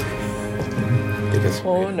 damn. They got some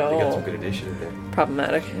Oh, good, no. They got some good initiative there.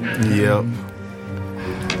 Problematic. Yep.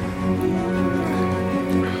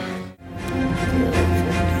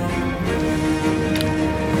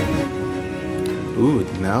 Ooh,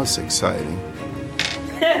 now it's exciting.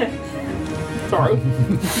 Sorry.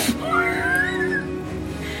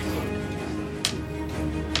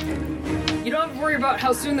 You don't have to worry about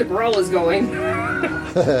how soon the growl is going.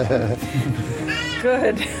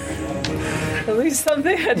 Good. At least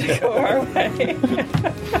something had to go our way.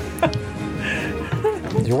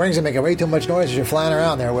 Your wings are making way too much noise as you're flying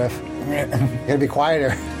around there, Whiff. You gotta be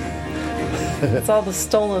quieter. It's all the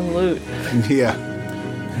stolen loot. Yeah.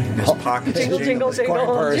 His pockets Jingle, jingle, jingle, coin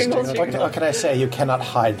purse, jingle, jingle, jingle. What can I say? You cannot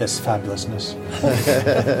hide this fabulousness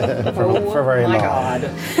for very my long. God.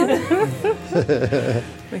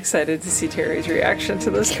 I'm excited to see Terry's reaction to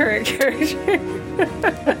this current character.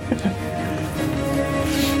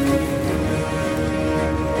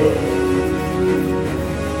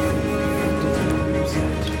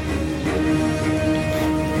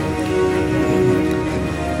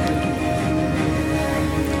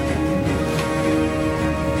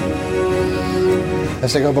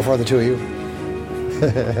 Let's go before the two of you.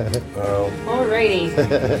 Alrighty.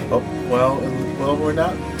 Well, we're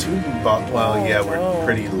not too. Well, yeah, we're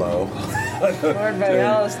pretty low. Lord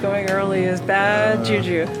Vialis going early is bad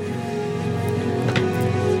juju.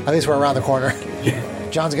 At least we're around the corner.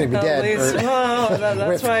 John's gonna be At dead. least, that's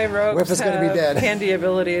Whiff- why rogues Whiff is have gonna be dead. handy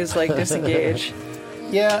abilities like disengage.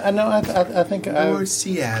 Yeah, I know. I think Lord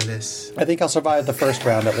Cialis. I think I'll survive the first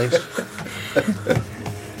round at least.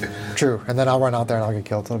 True, and then I'll run out there and I'll get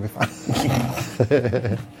killed, so it'll be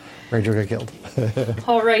fine. Ranger will get killed.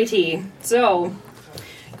 Alrighty. So,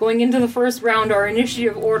 going into the first round, our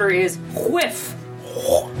initiative order is Whiff.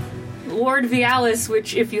 Lord Vialis,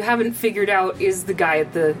 which, if you haven't figured out, is the guy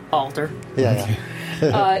at the altar.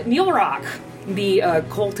 Yeah. Neil Rock, the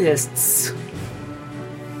occultists.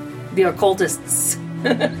 The occultists.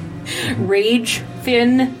 Rage,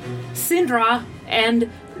 Finn, Sindra, and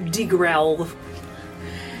Degrel.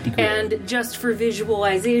 And just for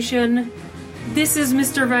visualization, this is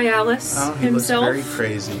Mr. Vialis Oh, he himself. looks very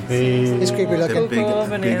crazy. He's creepy The looking. big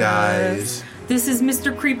Bananas. eyes. This is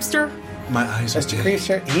Mr. Creepster. My eyes are Mr. big.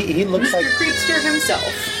 Creepster, he looks Mr. like Creepster himself.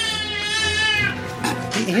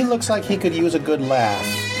 he looks like he could use a good laugh.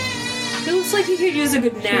 He looks like he could use a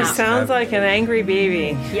good He nap. sounds like an angry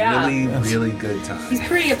baby. Yeah. Really, really good time. He's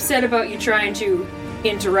pretty upset about you trying to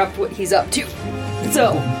interrupt what he's up to.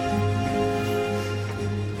 So,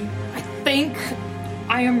 I think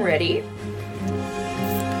I am ready.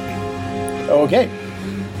 Okay,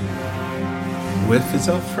 Whiff is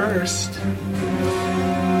up first.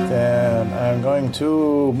 then I'm going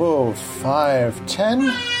to move 5, 10.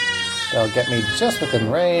 That'll get me just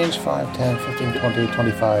within range. 5, 10, 15, 20,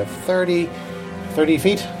 25, 30. 30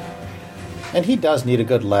 feet. And he does need a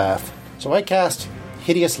good laugh. So I cast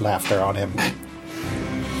Hideous Laughter on him.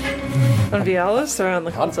 On Vialis or on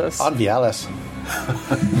the cultist? On Vialis.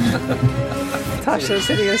 Tasha's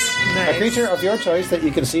hideous. A Nice. creature of your choice that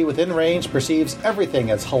you can see within range perceives everything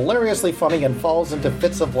as hilariously funny and falls into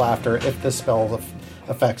fits of laughter if this spell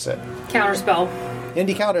affects it. Counterspell.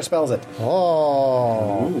 Indie counter spells it.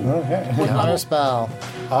 Oh, Okay. counter spell.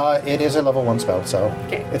 It is a level 1 spell, so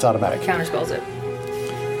Okay. it's automatic. Counterspells it.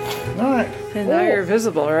 All right. And now you're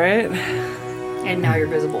visible, right? And now you're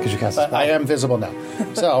visible. Because you cast a spell. I am visible now.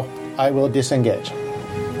 So I will disengage.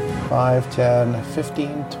 5, 10,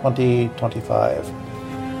 15, 20, 25,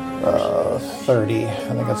 30. I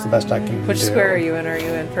think that's the best I can Which do. square are you in? Are you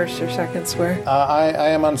in first or second square? I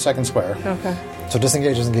am on second square. Okay. So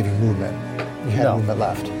disengage doesn't give you movement. You have No. movement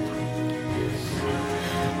left.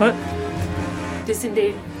 What?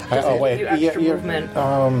 Disengage. Oh, wait. You extra You're- movement.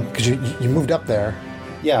 Because you moved up there.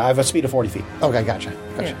 Yeah, I have a speed of 40 feet. Okay, gotcha.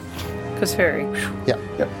 Yeah. Because fairy. Yeah.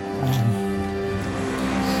 Yep.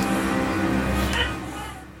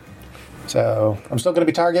 So I'm still going to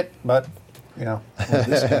be target, but Well,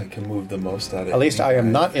 this guy can move the most out of at least I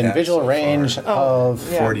am not in visual range of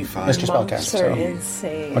yeah. 45. Mr. Spellcast. Monsters are So.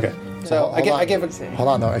 insane. Okay. So Hold on. I give it. Hold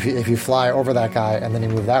on though. If you fly over that guy and then you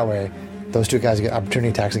move that way, those two guys get opportunity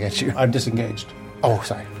attacks against you. I'm disengaged. Oh,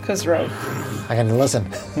 sorry. Because rogue. I gotta listen.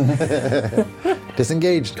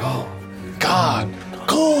 Disengaged. God.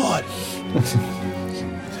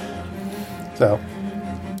 So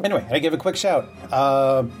anyway, I give a quick shout.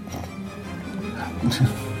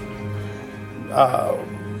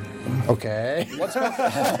 Okay.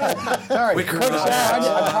 Sorry. Quicker,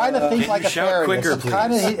 I'm trying to think like a shout fairy. quicker, It's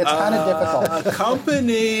kind of difficult.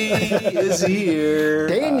 Company is here.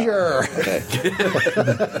 Danger!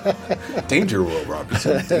 Danger, Will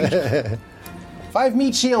Robinson. Danger. 5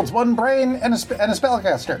 meat shields, 1 brain, and a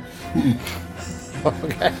spellcaster.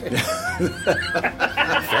 Okay.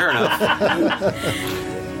 Fair enough.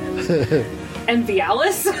 And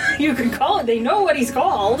Vialis? You could call it. They know what he's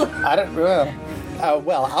called. I don't.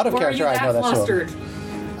 Well, out of Or are you character, I know that that's flustered?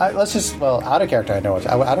 out of character, I know it.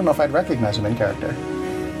 I don't know if I'd recognize him in character.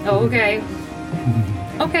 Oh, okay.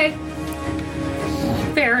 Okay.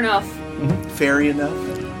 Fair enough. Fair enough.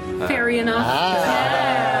 Fair enough.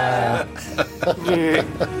 Okay.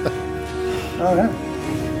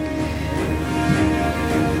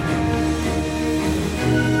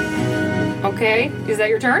 Okay. Is that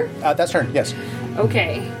your turn? That's turn. Yes.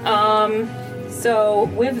 Okay. So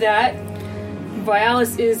with that,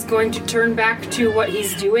 Vialis is going to turn back to what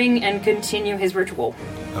he's doing and continue his ritual.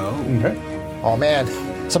 Oh. Okay. Oh, man.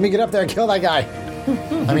 Somebody get up there and kill that guy.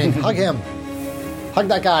 I mean, hug him. Hug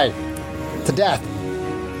that guy. To death.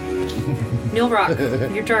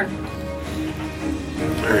 Nilrock, your turn.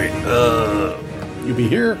 Alright, You be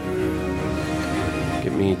here.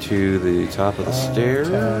 get me to the top of the stairs.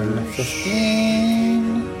 10,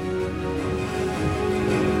 15.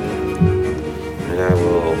 And I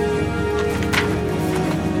will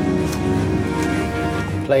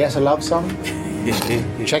Play us a love song.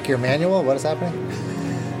 Check your manual. What is happening?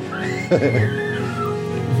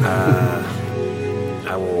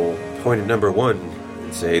 I will point at number 1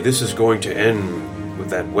 and say, "This is going to end with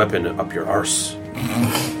that weapon up your arse."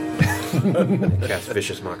 Cast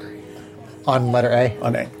vicious mockery. On letter A.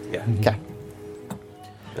 On A. Yeah, Okay.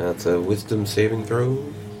 that's a wisdom saving throw.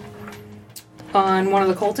 On one of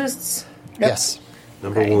the cultists. Yes.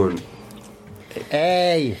 Number Okay. 1.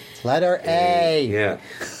 A. Letter A. Yeah.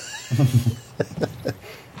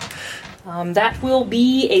 That will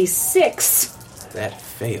be a 6. That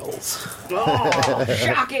fails. Oh,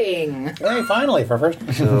 shocking. Hey, finally, for first.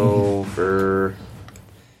 So for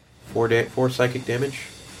 4 psychic damage.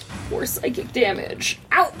 4 psychic damage.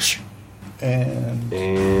 Ouch. And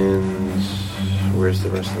And where's the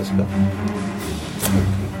rest of the spell?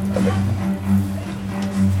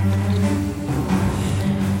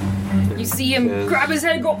 You see him Says- grab his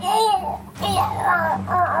head and go, oh!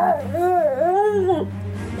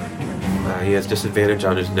 He has disadvantage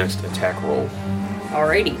on his next attack roll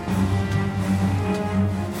Alrighty.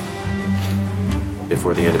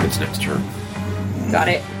 before the end of its next turn. Got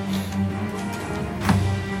it.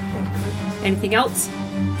 Anything else?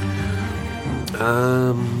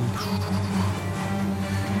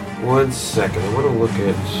 One second. I want to look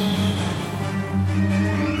at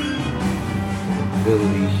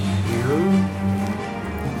ability here.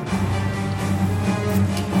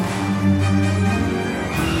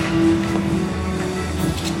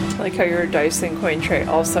 I like how your dice and coin tray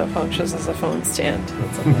also functions as a phone stand.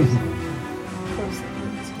 That's amazing.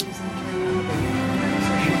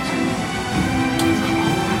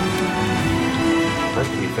 That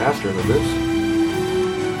could be faster than this.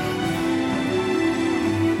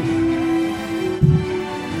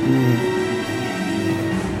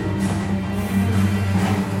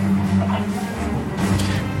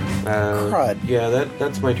 Crud. Yeah,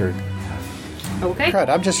 that's my turn. Okay. Crud,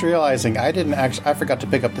 I'm just realizing I forgot to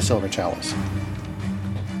pick up the silver chalice.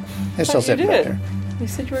 It's still You sitting back did. there. You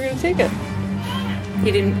said you were going to take it.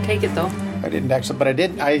 He didn't take it though. I didn't actually, but I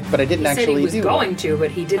didn't He said actually he was do going it. to, but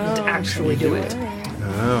he didn't actually do it.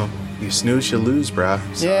 Oh, you snooze, you lose, brah.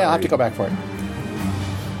 Yeah, I'll have to go back for it.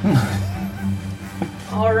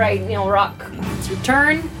 All right, Neil Rock, it's your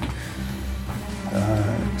turn.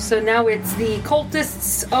 So now it's the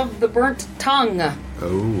cultists of the burnt tongue.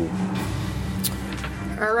 Oh.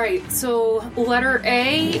 All right, so letter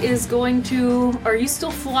A is going to. Are you still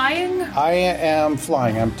flying? I am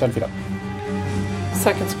flying. I'm 10 feet up.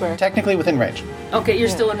 Second square. Technically within range. Okay, you're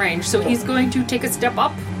still in range. So he's going to take a step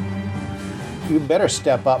up, You better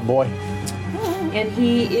step up, boy. and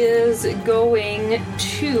he is going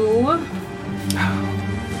to.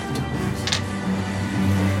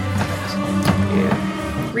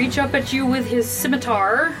 Yeah. Reach up at you with his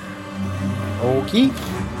scimitar. Okay.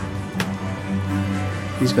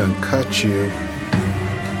 He's gonna cut you.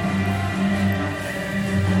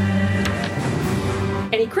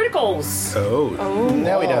 And he criticals. Oh.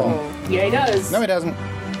 No, he doesn't. Yeah, he does. No, he doesn't.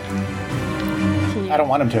 I don't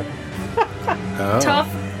want him to. Oh. Tough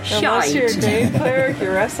Unless you're a shite. game player,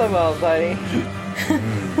 you're SML, buddy.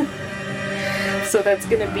 So that's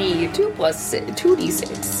going to be 2 plus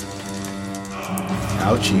 2d6.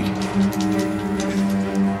 Ouchie.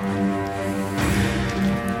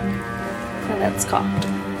 That's cocked.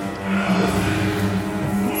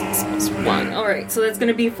 6 + 1. Alright, so that's going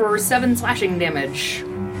to be for 7 slashing damage.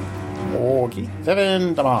 Okay.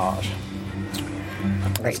 7 damage.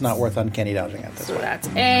 That's not worth uncanny dodging at this So point. that's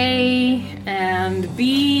A, and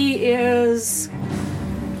B is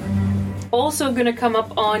also going to come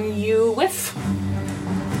up on you, Whiff,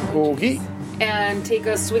 Okay. and take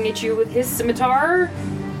a swing at you with his scimitar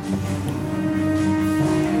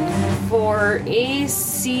for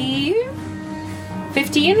AC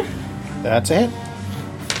 15 That's a hit.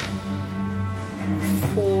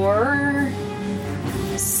 for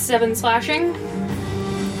 7 slashing.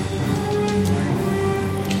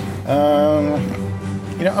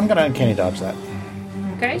 I'm gonna uncanny dodge that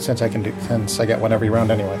Okay. since I get one every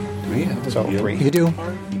round anyway. Do we have So the 3. You do.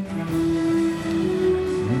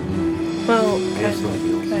 Well, Yes, no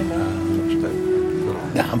heals. kind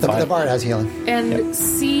of. Yeah, I'm The fine. bard has healing. And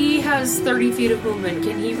C has 30 feet of movement.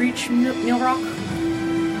 Can he reach Neil Rock?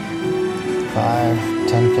 5,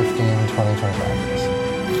 10, 15, 20, 25.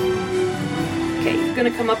 Okay, he's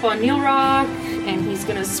gonna come up on Neil Rock, and he's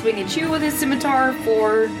gonna swing at you with his scimitar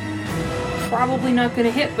for probably not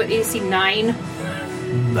gonna hit, but AC 9.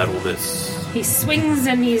 That will miss. He swings,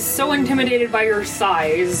 and he's so intimidated by your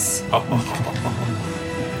size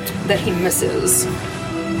that he misses.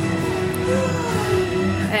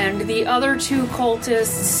 And the other 2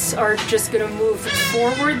 cultists are just gonna move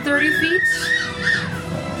forward 30 feet.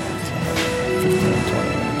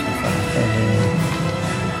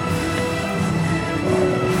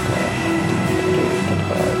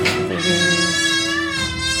 15,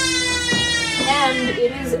 And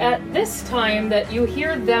it is at this time that you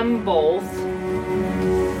hear them both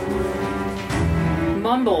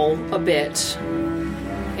mumble a bit,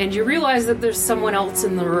 and you realize that there's someone else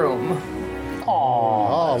in the room.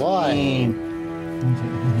 Oh, boy.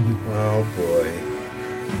 Oh boy.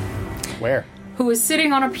 Where? Who is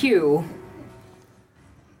sitting on a pew,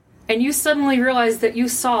 and you suddenly realize that you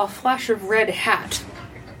saw a flash of red hat.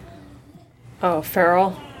 Oh,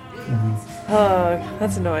 Farrell. Oh,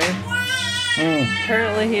 that's annoying.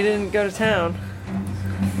 Apparently he didn't go to town.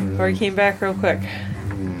 Or he came back real quick.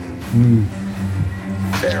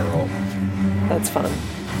 Barrel. That's fun.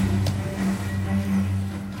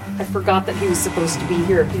 I forgot that he was supposed to be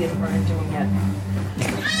here if he didn't run into him yet.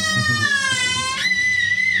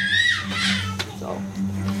 So,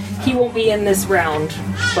 he won't be in this round,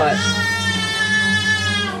 but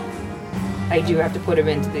I do have to put him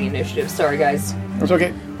into the initiative. Sorry, guys. It's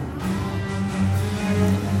okay.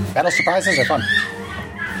 Battle surprises are fun.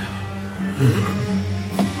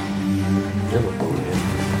 I'm a bonehead.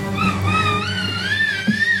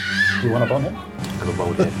 Do you want a bonehead? I'm a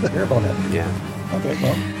bonehead. You're a bonehead. Yeah. Okay,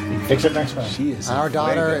 well, fix it next round. She is Our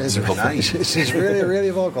daughter is she's really, really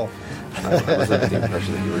vocal. I was under the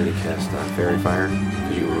impression that you were going to cast Fairy Fire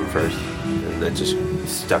because you were first, and that just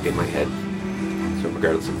stuck in my head. So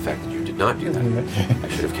regardless of the fact that you did not do that, I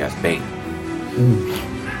should have cast Bane.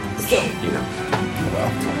 Which, you know.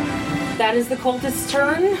 Well, That is the cultist's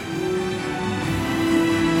turn.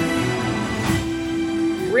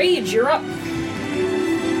 Rage, you're up.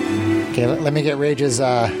 Okay, let me get Rage's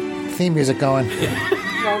theme music going.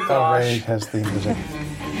 Oh, oh, Ray gosh. has theme music.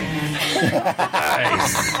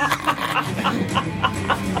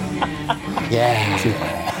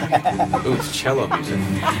 Yeah. Ooh, it's cello music.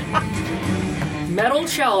 Metal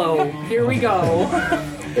cello. Here we go.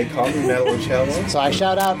 They call me Metallicello. So I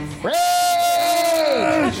shout out, Rage!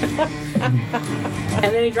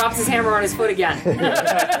 And then he drops his hammer on his foot again.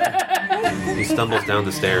 He stumbles down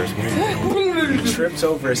the stairs. He trips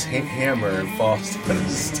over his hammer and falls down the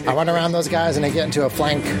stairs. I run around those guys and I get into a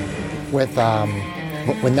flank with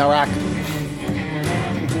Norak.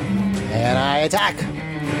 And I attack.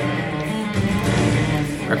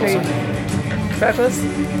 Reckless?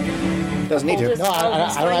 Doesn't need to. No,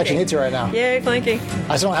 I don't actually need to right now. Yay, flanking.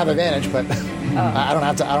 I still don't have advantage, but I don't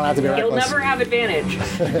have to. I don't have to be You'll reckless. never have advantage.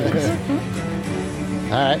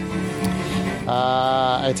 All right.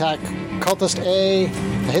 I attack cultist A. I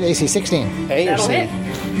hit AC 16. A or That'll C? hit.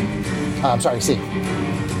 I'm sorry, C.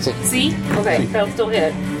 C. See? Okay, that'll still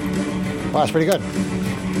hit. Wow, that's pretty good.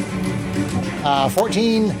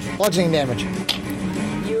 14 bludgeoning damage.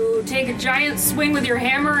 You take a giant swing with your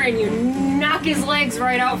hammer and you knock his legs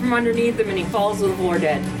right out from underneath him and he falls to the floor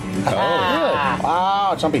dead. Oh, good.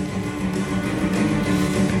 Wow, jumpy.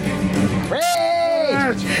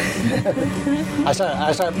 Rage! I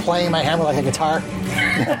start playing my hammer like a guitar.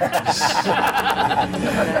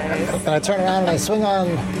 And I turn around and I swing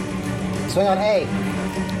on A.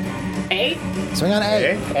 A? Swing on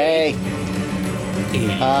A. A.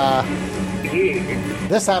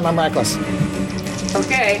 This time I'm reckless.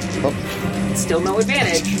 Okay. Oh. Still no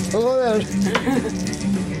advantage.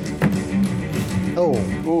 Oh,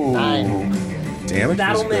 Ooh. 9. Damage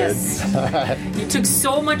That'll was good. miss. You took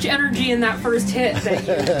so much energy in that first hit that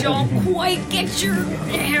you don't quite get your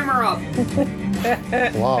hammer up.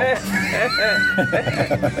 Wow.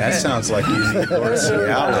 That sounds like using Lord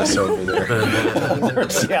Cialis over there.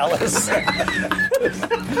 Cialis.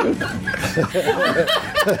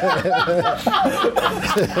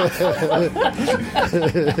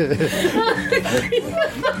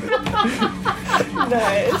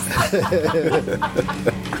 Nice.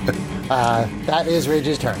 That is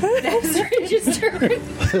Rage's turn. That's Rage's turn.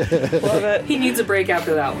 Love it. He needs a break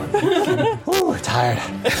after that one. Ooh, tired.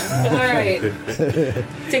 All right.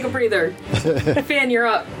 Take a breather. Finn, you're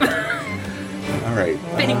up. All right.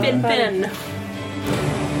 Finny, Finn.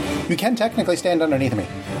 You can technically stand underneath me.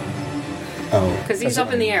 Oh. Because he's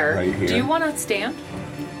up in the air. Right here. Do you want to stand?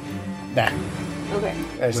 Nah. Okay.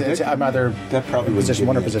 I'm either That probably was position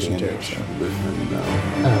 1 or position 2. So.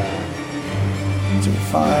 No.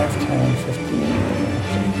 5, 10,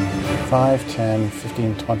 15, 5, 10,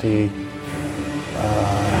 15, 20,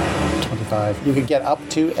 25. You could get up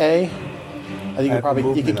to A. I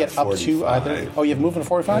think you could get up to either. Oh, you have movement of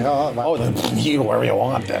 45? Oh, then you go wherever you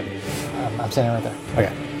want then. I'm standing right there.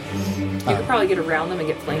 Okay. You could probably get around them and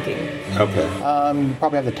get flanking. Okay. You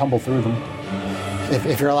probably have to tumble through them.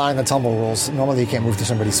 If you're allowing the tumble rules, normally you can't move through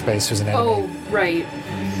somebody's space who's an enemy. Oh, right.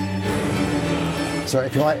 So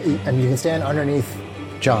if you want, and you can stand underneath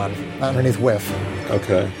John, not underneath Whiff,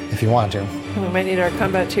 Okay. if you want to. We might need our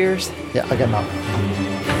combat tiers. Yeah, I'll get him up.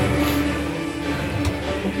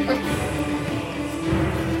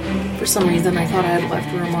 For some reason, I thought I had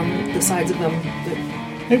left room on the sides of them.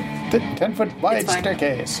 But 10-foot wide It's fine.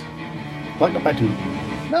 staircase. Plugged up by 2.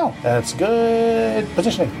 No, that's good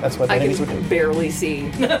positioning. That's what I enemies would can do. barely see.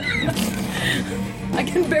 I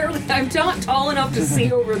can barely. I'm not tall enough to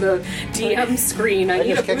see over the DM screen. I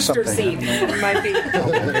need a just kicked booster something. seat. It might be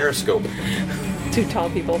Periscope. 2 tall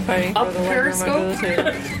people fighting Up for the Periscope?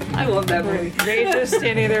 I love that movie. Rage is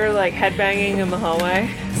standing there like headbanging in the hallway.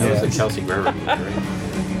 That was a Kelsey Grammer movie, right?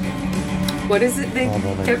 What is it they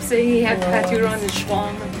kept saying he had tattooed on his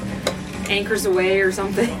schlong? Anchors away or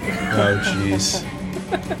something. Oh, jeez.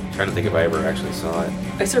 Trying to think if I ever actually saw it.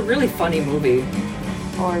 It's a really funny movie.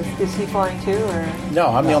 Or is he flying too? Or No,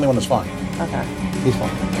 I'm the only one that's flying. okay. He's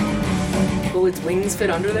flying. Will its wings fit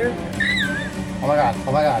under there? Oh my god,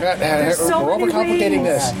 oh my god. There's so We're many overcomplicating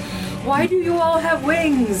wings. this. Why do you all have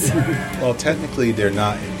wings? Well, technically, they're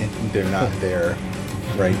not there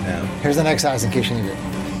right now. Here's the next size in case you need it.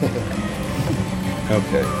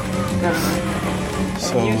 Okay.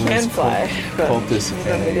 So You can fly, but Cultist you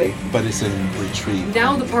don't need A, it. but it's in retreat.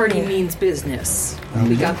 Now the party means business.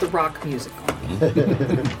 We got the rock music on.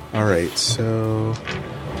 All right, so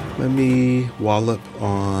let me wallop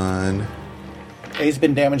on A's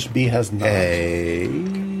been damaged, B has not. A.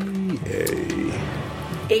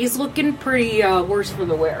 A's looking pretty worse for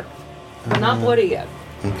the wear. But not bloody yet.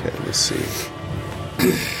 Okay, let's see.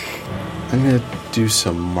 I'm gonna do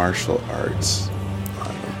some martial arts.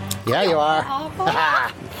 Yeah, you are.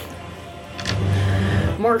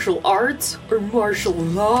 Martial arts or martial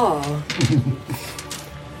law?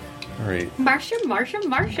 All right. Marsha.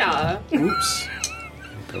 Oops.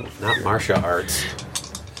 Not Marsha Arts.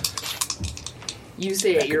 You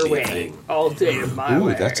say it your could be a way. thing. All day my Ooh,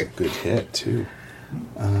 way. that's a good hit too.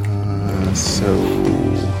 So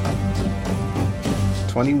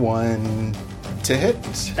 21 to hit,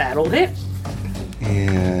 That'll hit.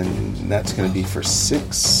 and that's going to be for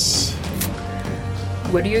 6.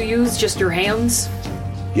 What do you use? Just your hands?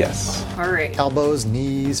 Yes. All right. Elbows,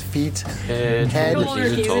 knees, feet. Head, Head.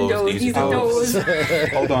 shoulders, knees and toes, knees and toes. toes.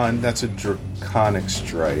 Hold on, that's a draconic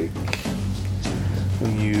strike.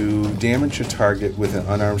 When you damage a target with an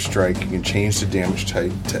unarmed strike, you can change the damage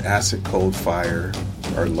type to acid, cold, fire,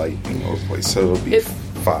 or lightning or poison. So it'll be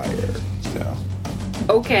fire. No.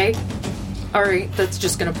 Okay. All right. That's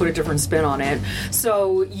just going to put a different spin on it.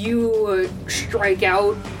 So you strike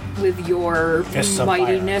out with your Fists of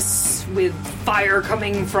mightiness, with fire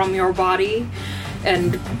coming from your body,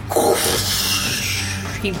 and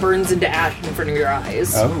he burns into ash in front of your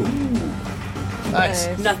eyes. Oh. Nice.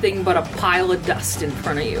 Nothing but a pile of dust in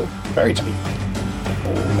front of you. Very tight.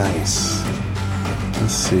 Nice.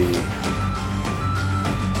 Let's see.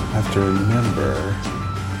 I have to remember.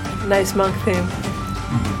 Nice monk theme.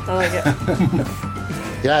 I like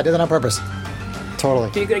it. Yeah, I did that on purpose. Totally.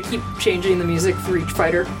 Are you going to keep changing the music for each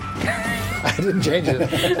fighter? I didn't change it.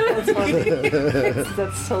 That's funny.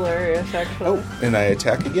 That's hilarious, actually. Oh, and I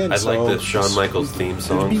attack again. I'd so like the Shawn Michaels theme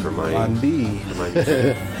song for my... on B. for my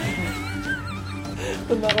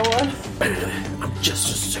Another one. I'm just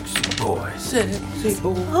a sexy boy. Sexy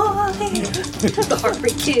boy.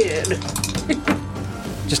 Sorry, kid.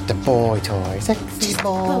 Just a boy toy. Sexy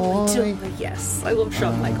boy. Yes, I love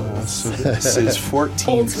Shawn Michaels. So this is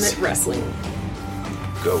 14. Ultimate wrestling.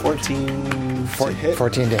 Go. 14 to hit.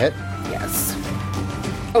 14 to hit. Yes.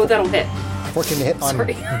 Oh, that'll hit. 14 to hit on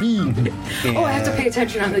Sorry. B. Oh, I have to pay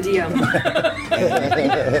attention on the DM.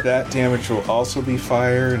 That damage will also be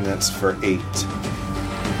fire, and that's for 8.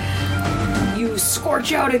 You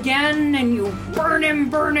scorch out again, and you burn him,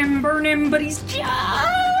 but he's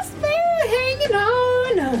just there hanging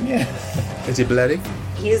on. Is he bloody?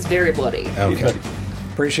 He is very bloody. Okay.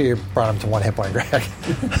 Pretty sure you brought him to 1 hit point, Greg. All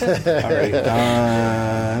right.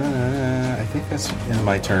 I think that's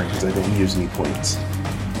my turn because I didn't use any points.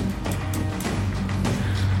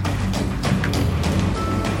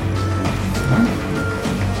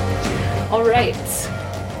 All right.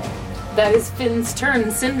 That is Finn's turn.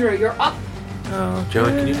 Syndra, you're up. Oh, John,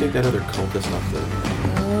 can you take that other cultist off the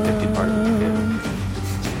empty part of the pit?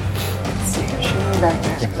 let's see. She's back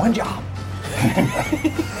there. In one job.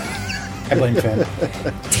 I blame Finn.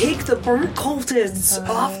 Take the burnt cultists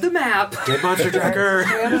off the map. Dead monster tracker!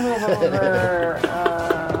 I'm gonna move over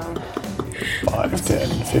 5,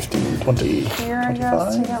 10, 15, 20, here, I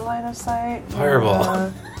guess, to 25. get line of sight.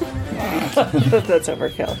 Fireball. That's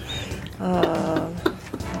overkill.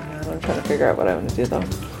 I'm trying to figure out what I want to do, though.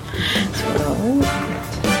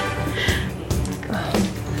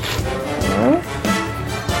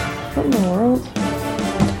 What in the world?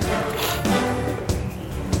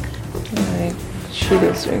 My sheet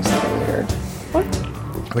is doing something weird. What?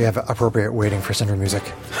 We have appropriate waiting for Syndra music.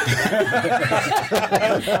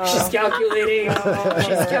 She's calculating.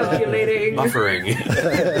 She's calculating. Buffering.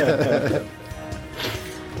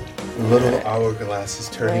 Little hourglass is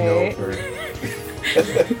turning Right. over.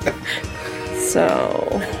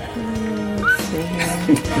 So, let's see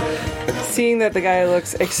here. Seeing that the guy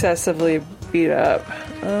looks excessively beat up,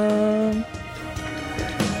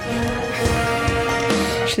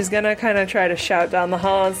 she's gonna kind of try to shout down the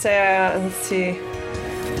hall and say, let's see.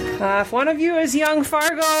 If one of you is young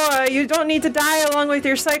Fargo, you don't need to die along with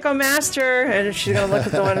your psycho master. And she's going to look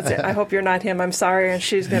at the one and say, I hope you're not him, I'm sorry. And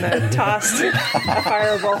she's going to toss a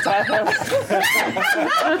firebolt at him.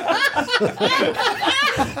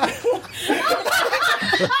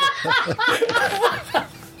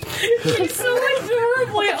 She's so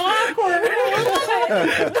adorably awkward.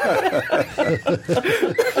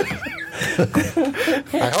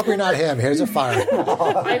 I hope you're not him. Here's a fire.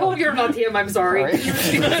 I hope you're not him, I'm sorry.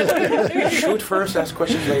 Shoot first, ask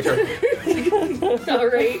questions later. All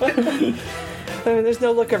right. I mean, there's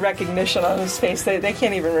no look of recognition on his face. They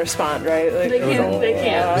can't even respond, right? Like, They can't.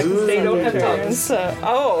 They don't have tongues.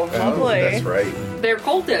 Oh, lovely. That's right. They're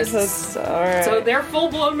cultists. That's all right. So they're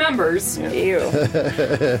full-blown members. Ew.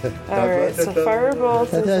 Alright, so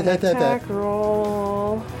Firebolt is an attack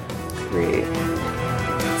roll. Great.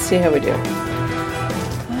 Let's see how we do.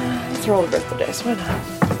 Let's roll the birthday dice. Why not?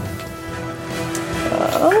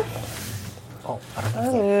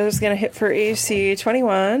 That is going to hit for AC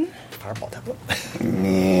 21. Fireball template.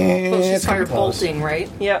 Well, she's firebolting, right?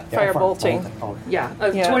 Yep, firebolting. Oh, Yeah.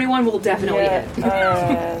 Yeah. 21 will definitely Yeah, hit.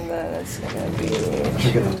 and then it's going to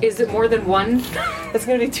be... Is it more than one? It's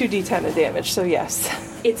going to be 2d10 of damage, so yes.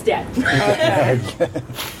 It's dead. Okay.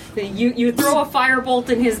 You throw a firebolt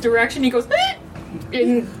in his direction, he goes,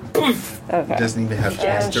 and poof. Okay. Doesn't even have a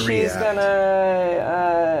chance And to she's react.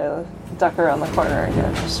 gonna duck around the corner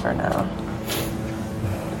again, just for now.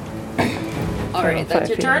 All right, that's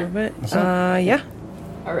your turn. Yeah.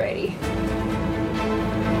 Alrighty.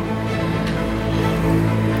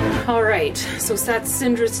 All right, so that's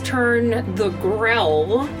Syndra's turn. The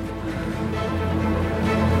Grell,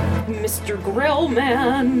 Mr.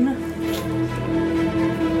 Grellman,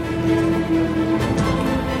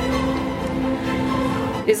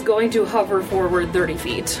 is going to hover forward 30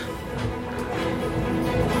 feet.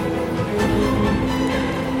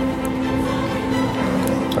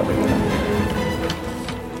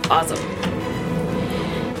 Awesome.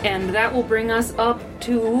 And that will bring us up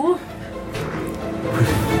to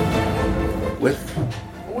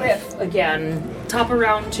Whiff again. Top of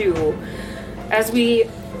round 2. As we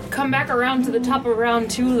come back around to the top of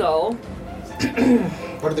round 2, though,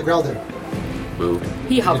 what did the Grell do? Moved.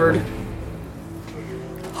 he hovered.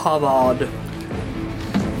 Hovered.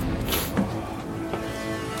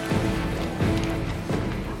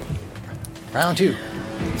 Round 2.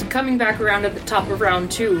 Coming back around at the top of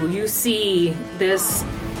round 2, you see this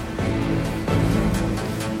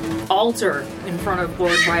altar in front of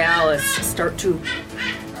Lord Vialis start to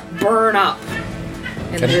burn up.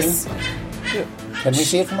 And this Can we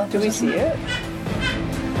see it from up? Do we see it?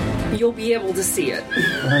 You'll be able to see it.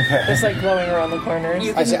 Okay. It's like glowing around the corners.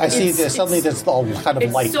 You I see. it's- There's suddenly this all kind of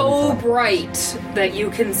It's light. so coming from it. bright that you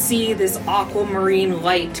can see this aquamarine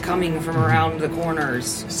light coming from around the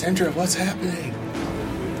corners. Sandra, what's happening?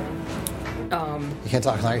 You can't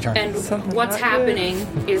talk now. Your turn. And Something what's not happening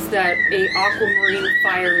is that a aquamarine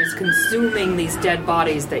fire is consuming these dead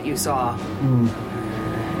bodies that you saw.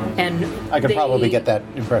 And I could they- probably get that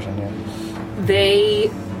impression. Yeah. They,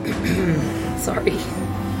 sorry,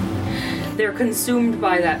 they're consumed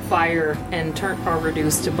by that fire and are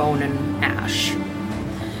reduced to bone and ash.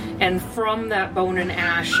 And from that bone and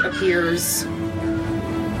ash appears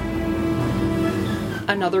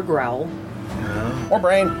another growl. More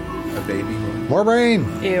brain. A baby one. More brain.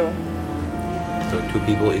 Ew. So 2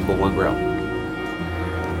 people equal 1 growl.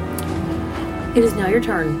 It is now your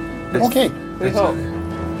turn. Okay. We hope.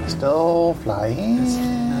 Still flying.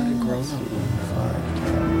 Not a grown up.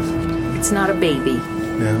 It's not a baby.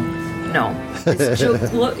 No. No.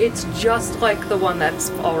 It's just like the one that's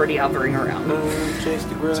already hovering around. Chase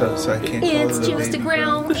the growl. So I can't call It's it a just a baby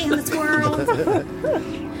growl in the squirrel.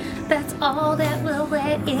 That's all that will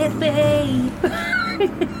let it be.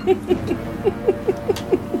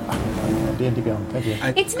 D&D Beyond. Thank you.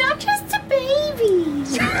 It's not just a baby.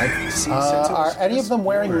 I see. Are any of them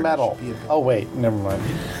wearing metal? Oh wait, never mind.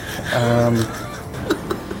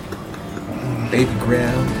 Baby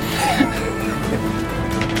ground.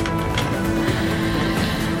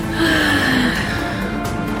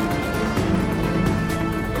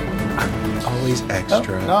 Always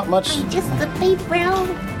extra. Oh, not much. Just the baby growl.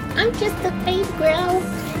 I'm just the baby growl.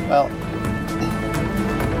 Well,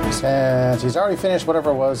 since he's already finished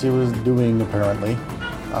whatever it was he was doing, apparently.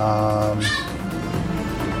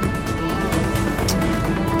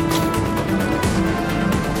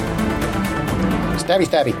 Stabby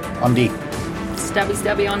stabby on D. Stabby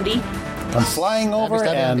stabby on D. I'm flying over stabby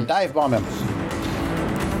on and D. dive bomb him.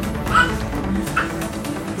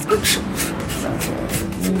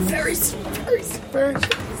 Very, very, Very.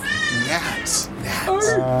 Yes.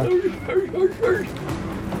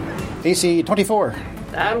 AC 24.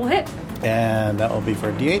 That'll hit. And that will be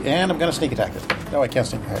for D8. And I'm going to sneak attack it. No, I can't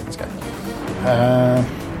sneak attack this guy.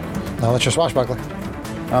 No, that's your swashbuckler.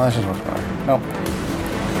 Oh, that's just what's wrong. No.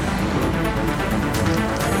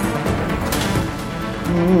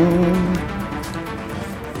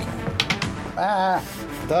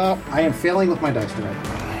 I am failing with my dice tonight.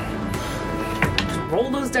 Roll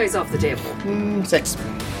those dice off the table. 6.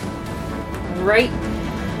 Right.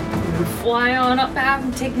 You fly on up, have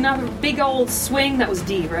him take another big old swing. That was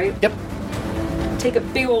D, right? Yep. Take a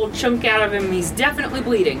big old chunk out of him. He's definitely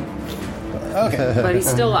bleeding, Okay. but he's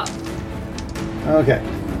still up. Okay.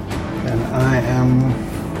 And I am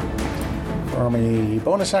from a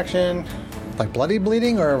bonus action. Like bloody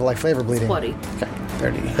bleeding or like flavor bleeding? Bloody. Okay,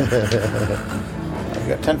 30. I've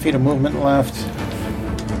got 10 feet of movement left.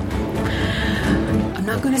 I'm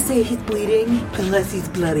not going to say he's bleeding unless he's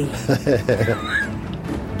bloody.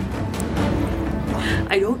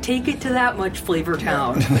 I don't take it to that much, Flavor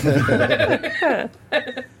Town.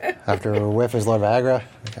 After a whiff is Lord Viagra.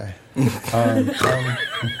 Okay.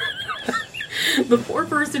 The poor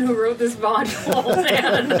person who wrote this module,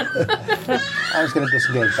 man. I was going to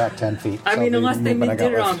disengage back 10 feet. I so mean, the unless they movement I did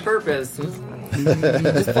got it on left. purpose.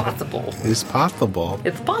 It's possible. It's possible.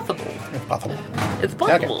 It's possible. It's possible. It's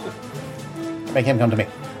possible. Make him come to me.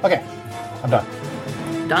 Okay. I'm done.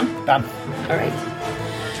 Done? Done. All right.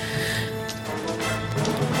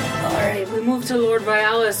 All right, we move to Lord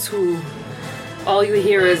Vialis, who all you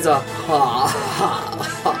hear is a ha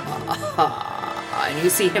ha ha ha. And you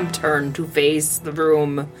see him turn to face the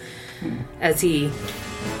room as he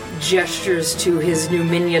gestures to his new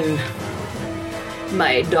minion,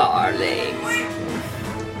 my darling.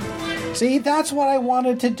 See, that's what I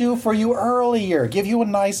wanted to do for you earlier. Give you a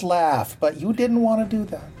nice laugh, but you didn't want to do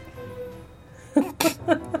that.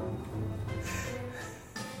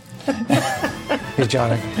 He's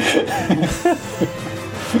Johnny.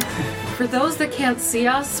 For those that can't see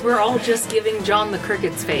us, we're all just giving John the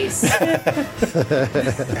cricket's face.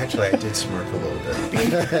 Actually, I did smirk a little bit.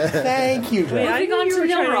 Thank you, Wait, Greg. I Moving knew on you to were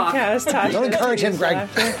trying Yellowrock. to cast Tasha Don't encourage him, Greg.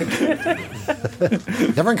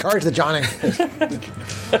 Never encourage the Johnny.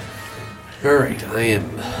 All right, I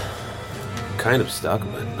am kind of stuck,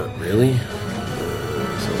 but not really.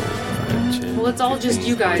 So 5, 10, Well, it's all just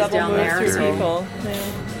you guys Double down move there. through So. people. Yeah.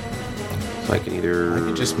 so I can either. I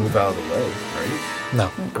could just move out of the way, right? No.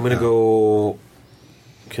 I'm gonna go.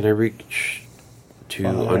 Can I reach to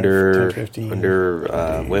 5, under 10, 15,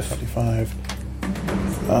 under whiff? 25.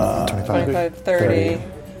 25. 25, 30.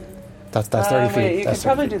 That's 30 feet. Wait, you That's could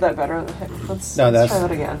probably 30 do that better. Let's No, try that's-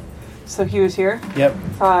 that again. So he was here? Yep.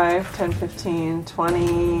 5, 10, 15,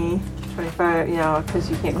 20, 25, because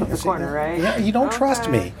you can't get the corner, right? Yeah, you don't trust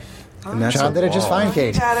Okay. me. And that's John a did it just wall. fine,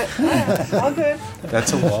 Kate. Got it. Yeah, all good.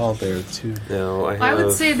 That's a wall there too. No, I have. I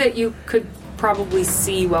would say that you could probably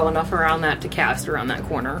see well enough around that to cast around that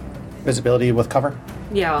corner. Visibility with cover.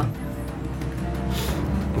 Yeah.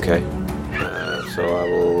 Okay. So I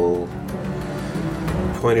will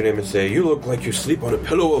point at him and say, "You look like you sleep on a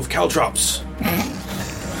pillow of caltrops."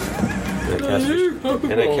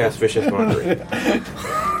 And I cast Vicious Mockery.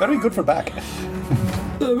 That'd be good for back.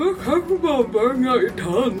 Burn out your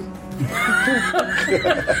tongue.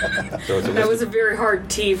 So it's a That was a very hard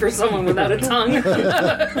T for someone without a tongue.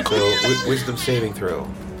 wisdom saving throw.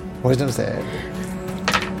 Wisdom save.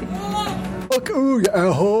 Look, ooh, you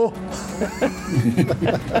asshole.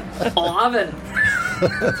 11.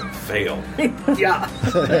 Fail. Yeah.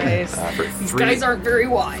 Nice. For These 3, guys aren't very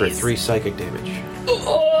wise. for 3 psychic damage.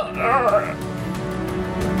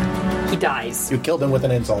 He dies. You killed him with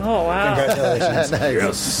an insult. Oh, wow. Congratulations. Nice.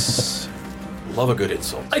 Yes. Love a good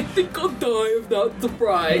insult. I think I'll die of that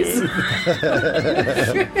surprise.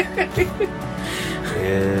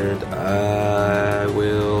 And I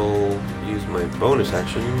will use my bonus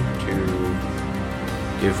action to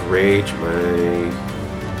give Rage my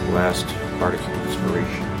last Bardic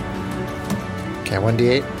Inspiration. Okay,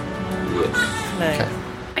 1d8. Yes. Nice.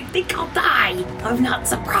 I think I'll die of not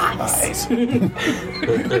surprise. Nice.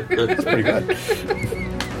 That's pretty good.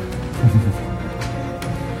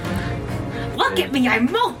 Look at me,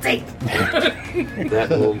 I'm molting. That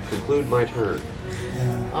will conclude my turn.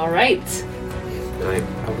 All right. And I'm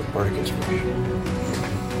out of Bardic Inspiration.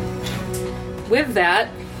 With that,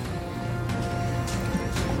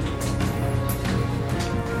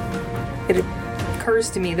 it occurs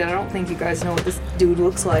to me that I don't think you guys know what this dude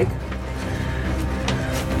looks like.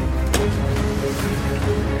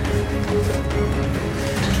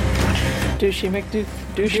 Douchey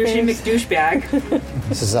Douchey McDouchebag.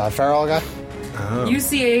 This is Feral guy. You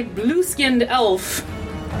see a blue-skinned elf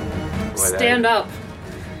stand up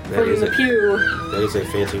That from is the a- pew That is a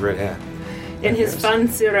fancy red hat. in his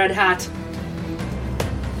fancy red hat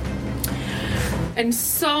and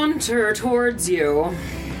saunter towards you.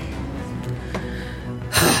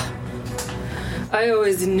 I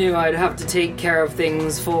always knew I'd have to take care of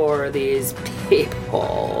things for these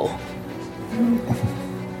people.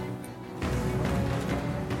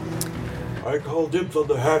 I call dibs on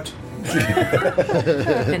the hat.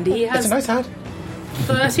 And he That's has a nice hat.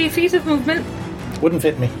 30 feet of movement. Wouldn't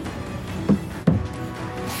fit me.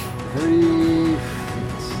 3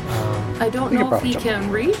 I don't You know can if he probably can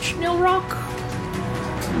reach Nilrock.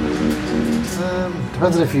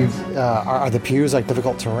 Depends on if you are the pews like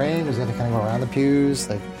difficult terrain. Does he have to kind of go around the pews?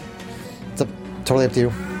 Like, it's totally up to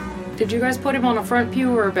you. Did you guys put him on a front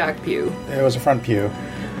pew or a back pew? It was a front pew.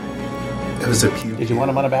 It was a pew. Did you want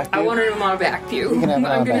him on a back pew? I wanted him on a back pew. can have him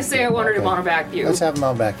on I'm a going to back say pew. I wanted him Okay. on a back pew. Let's have him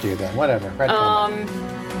on back pew then. Whatever. Right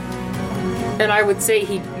And I would say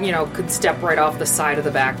he, could step right off the side of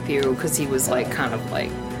the back pew because he was kind of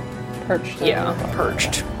Perched.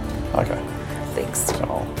 perched. Okay. Thanks.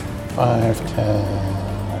 So 5,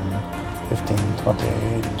 10, 15,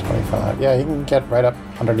 20, 25. Yeah, he can get right up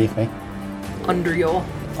underneath me. Under you.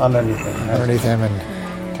 Underneath me. Underneath him, and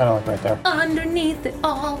Kind of like right there. Underneath it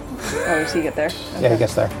all. Oh, does he get there? Yeah, he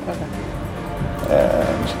gets there. Okay.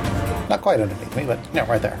 And not quite underneath me, but yeah,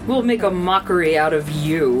 right there. We'll make a mockery out of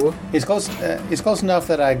you. He's close. He's close enough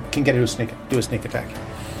that I can get him to do a sneak attack.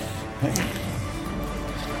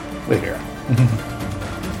 Wait here.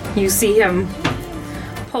 You see him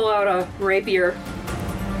pull out a rapier,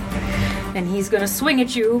 and he's gonna swing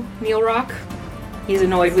at you, Neilrock. He's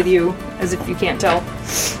annoyed with you, as if you can't tell.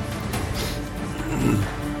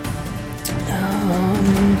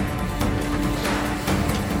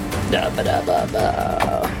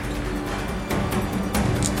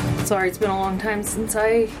 Sorry, it's been a long time since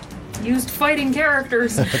I used fighting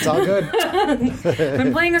characters. it's all good.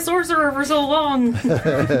 Been playing a sorcerer for so long.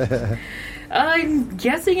 I'm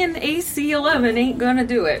guessing an AC 11 ain't gonna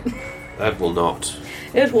do it. That will not.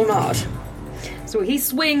 It will not. So he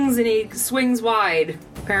swings and he swings wide.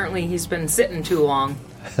 Apparently he's been sitting too long.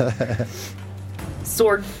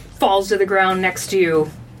 Sword falls to the ground next to you.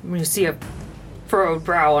 You see a furrowed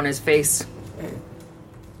brow on his face.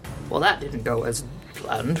 Well, that didn't go as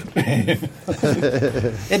planned.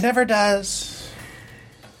 It never does.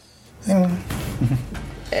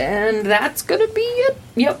 And that's gonna be it.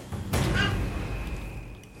 Yep.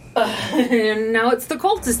 And now it's the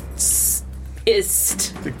cultist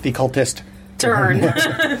The cultist. turn.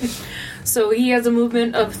 So he has a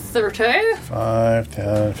movement of 30. 5,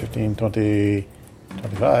 10, 15, 20,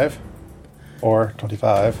 25. Or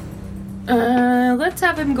 25. Let's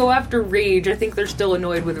have him go after Rage. I think they're still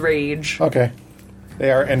annoyed with Rage. Okay.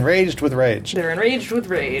 They are enraged with rage. They're enraged with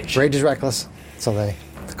Rage. Rage is reckless, so the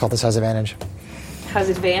cultist has advantage. Has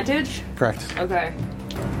advantage? Correct. Okay.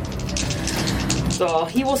 So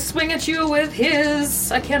he will swing at you with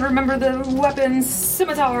his, I can't remember the weapon,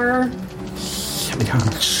 scimitar. Scimitar.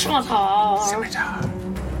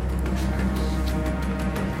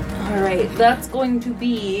 Alright, that's going to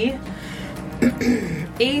be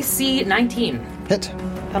AC 19. Hit.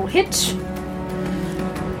 That'll hit.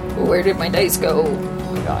 Where did my dice go?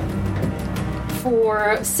 Oh my god.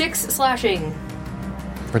 For 6 slashing.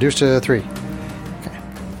 Reduced to 3. Okay.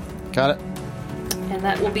 Got it. And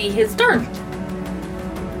that will be his turn.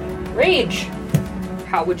 Rage.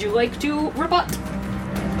 How would you like to rebut?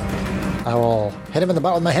 I will hit him in the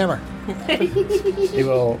butt with my hammer. He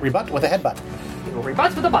will rebut with a headbutt. He will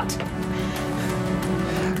rebut with a butt.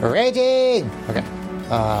 Raging! Okay.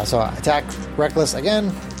 So attack reckless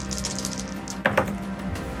again.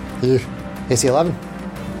 AC 11.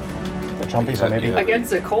 The chumpies, so maybe.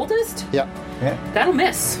 Against a cultist? Yep. Yeah. That'll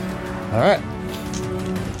miss. All right.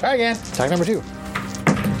 Try again. Attack number 2.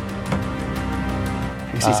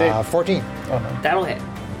 DC save. 14. Oh, no. That'll hit.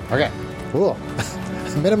 Okay. Cool.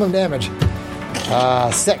 Minimum damage.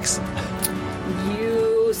 6.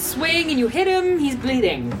 You swing and you hit him, he's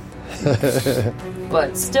bleeding.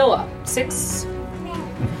 But still up. 6.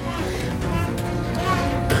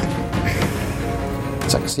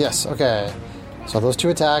 6. Yes. Okay. So those 2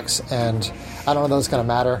 attacks, and I don't know if that's going to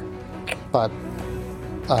matter, but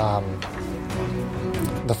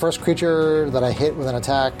the first creature that I hit with an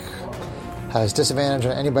attack has disadvantage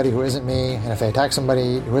on anybody who isn't me, and if they attack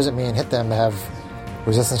somebody who isn't me and hit them, they have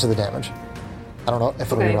resistance to the damage. I don't know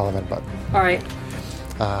if it'll be relevant, but Alright.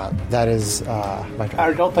 that is my turn.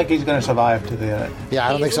 I don't think he's going to survive to the... Yeah, I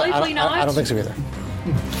don't think He's so. likely not. I don't think so either.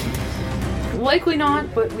 Likely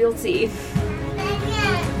not, but we'll see.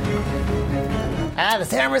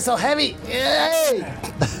 This hammer's so heavy! Yay!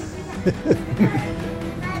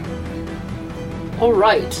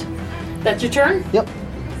 Alright. That's your turn? Yep.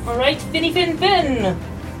 Alright, Finny Fin Fin. All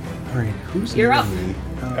right, who's You're near up. me?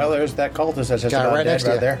 Well, there's that cultist that's just Guy about right dead next to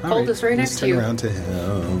right you. there. All Cultist right next let's to turn you. around to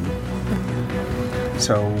him.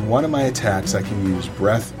 So one of my attacks, I can use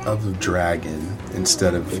Breath of the Dragon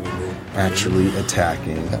instead of actually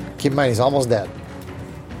attacking. Keep in mind, he's almost dead.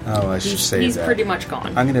 Oh, I should say He's that. pretty much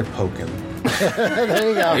gone. I'm going to poke him. There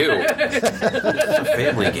you go. Ew. It's a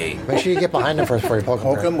family game. Make sure you get behind him first before you poke him.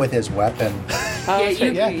 Poke him with his weapon.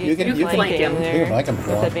 Yeah, you can flank him. You can flank him if you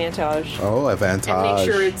with want. advantage. Oh, advantage. And make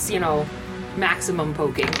sure it's, maximum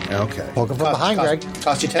poking. Okay. Poke him from behind, Greg.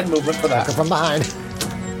 Cost you 10 movement for that. Poke him from behind.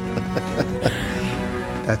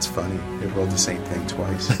 That's funny. It rolled the same thing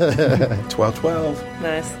twice. 12-12,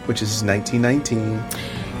 Nice. which is 19-19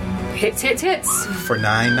 Hits. for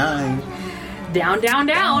 9-9. Down.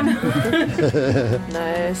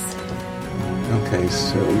 Nice. Okay,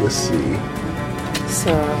 so let's see.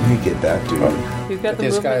 So Let me get that dude. you've got the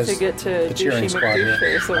This movement guy's to get to the cheering Douchey squad here.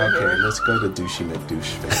 McDoucheface over Okay, here. let's go to Douchey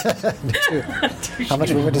McDoucheface. How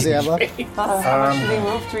much movement does he have left? How much did he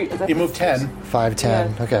move? 3? Is that You moved 10. 5,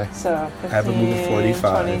 10. Yeah. Okay. So 15, Have a move of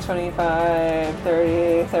 45. 20, 25,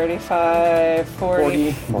 30, 35,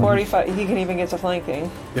 40, 45. He can even get to flanking.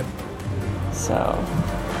 Yep. So,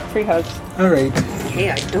 free hugs. All right. Hey,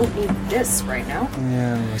 I don't need this right now.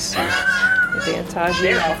 Yeah, let's see. Advantage.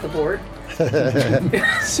 They're off the board.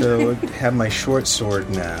 So I have my short sword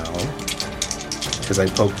now because I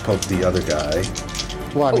poked the other guy.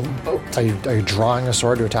 Well, I mean, Oh. are you drawing a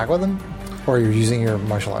sword to attack with him? Or are you using your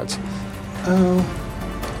martial arts? Oh,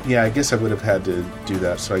 yeah. I guess I would have had to do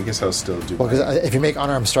that. So I guess I'll still do. Well, my- because if you make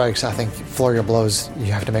unarmed strikes, I think flurry of blows,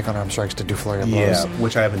 you have to make unarmed strikes to do flurry of blows. yeah,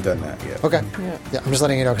 which I haven't done that yet. Okay. Yeah. Yeah, I'm just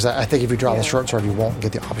letting you know because I think if you draw the Yeah. short sword, you won't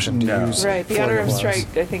get the option to No. use Right, the flurry of unarmed blows.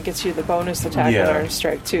 strike, I think, gets you the bonus attack Yeah. unarmed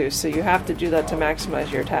strike, too. So you have to do that to maximize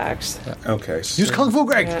your attacks. Okay. So Use Kung Fu,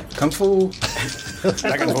 Greg! Yeah. Kung Fu. That's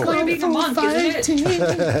like being a monk, isn't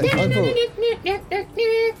it? Kung Fu.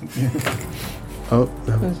 Oh,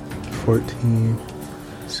 that was 14.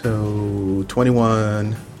 So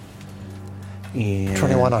 21. And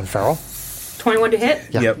 21 on Feral. 21 to hit?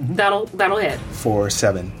 Yeah. Yep. That'll hit. For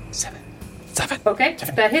 7. 7. Okay,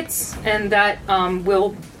 that hits, and that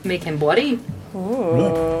will make him bloody.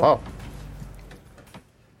 Oh.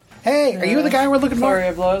 Hey, are you the guy we're looking Flurry for?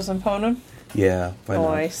 of blows and Ponum? Yeah. Why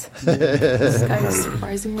not? Nice. This guy is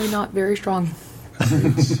surprisingly not very strong.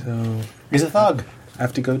 So He's a thug. I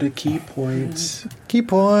have to go to key points. Key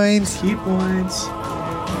points. Key points.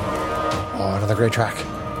 Oh, another great track.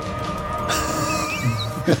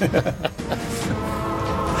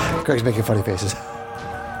 Greg's making funny faces.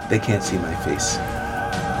 They can't see my face.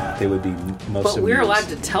 They would be most But we're amused. allowed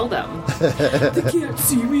to tell them. They can't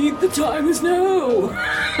see me. The time is now.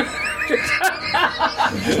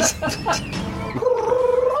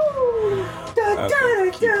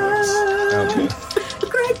 Okay.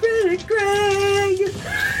 Greg.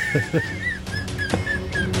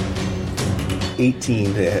 18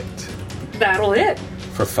 to hit That'll hit.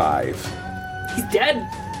 for 5. He's dead.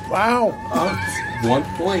 Wow. Oh, 1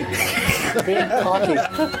 point. Being cocky.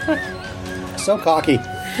 So cocky.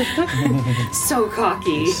 So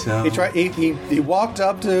cocky. So, He walked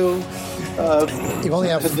up to You only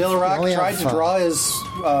have Dilrock, you only tried have, to draw his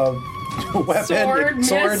weapon. Sword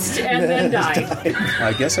missed and then died.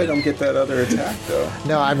 I guess I don't get that other attack though.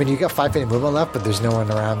 No, I mean you got 5 feet of movement left, but there's no one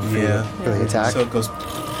around for Yeah. you to really attack. So it goes.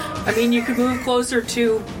 I mean, you could move closer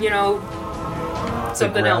to,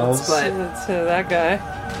 something else, growls. but To that guy.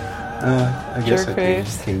 I guess Jerk I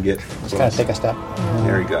face. can get. Just kind of take a step.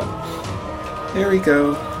 There we go. There we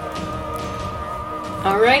go.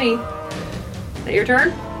 alrighty. Is that your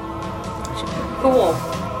turn? Cool.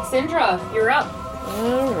 Syndra, you're up.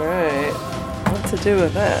 All right. What to do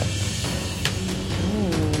with that?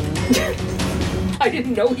 I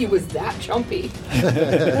didn't know he was that chumpy.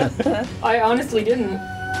 I honestly didn't.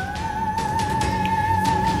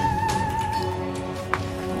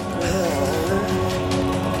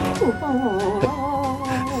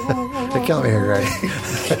 You're killing me here, Greg.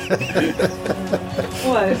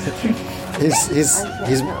 What?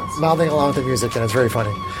 He's mouthing along with the music, and it's very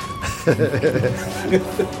funny.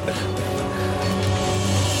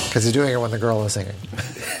 Because he's doing it when the girl is singing.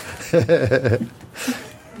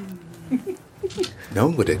 No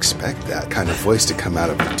one would expect that kind of voice to come out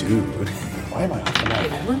of a dude. Why am I off the I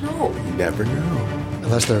mic? never know. You never know.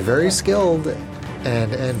 Unless they're very skilled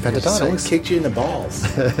and Someone pentatonics. kicked you in the balls.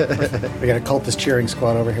 We got a cultist cheering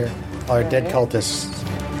squad over here. Our dead cultists.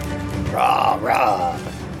 Rah, rah.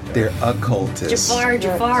 They're occultists.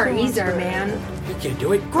 Jafar, he's our man. He can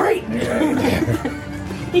do it great.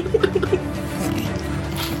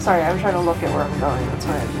 Sorry, I'm trying to look at where I'm going. That's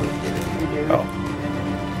why I moved it. Oh.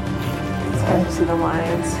 It's hard to see the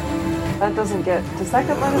lines. That doesn't get. Does that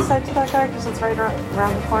get line of sight to that guy because it's right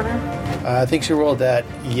around the corner? I think she rolled that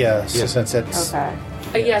yes, Yes. since it's... Okay.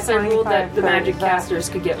 Yes, I ruled that the 25, magic that- casters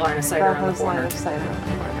could get line of sight That around the has line corner. of sight around the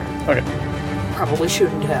corner. Okay. Probably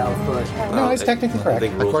shouldn't have, but No, it's technically I correct.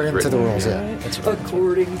 think rules According to the written. rules, yeah. That's right.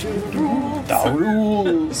 according to the rules. The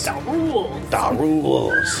rules. The rules. The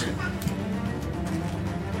rules.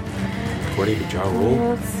 According to Ja Rule.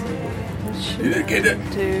 Let's see. What should I Get it.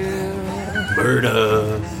 do?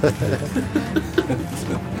 Murder.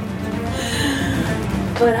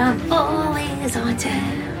 But I'm always on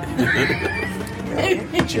time.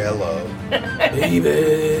 Jello.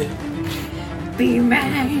 Baby. Be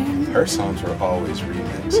mine. Her songs were always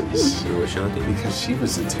remixes You Ashanti. because she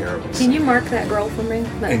was a terrible Can singer. you mark that girl for me?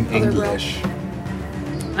 That In other English. girl?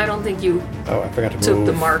 I don't think you Oh, I forgot to took move.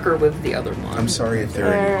 the marker with the other one. I'm sorry if there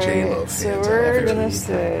are any J-Lo Alright, fans. so out we're there. gonna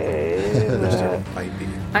say There that might be.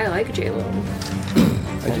 I like J-Lo.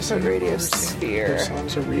 I just a radio Her sphere.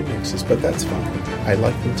 songs are remixes, but that's fine. I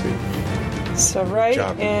like them too. So right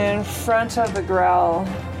Job. in front of the growl,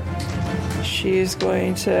 she's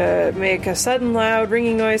going to make a sudden, loud,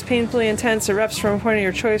 ringing noise, painfully intense, erupts from a point of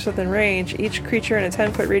your choice within range. Each creature in a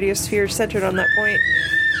 10-foot radius sphere centered on that point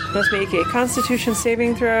must make a Constitution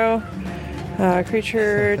saving throw.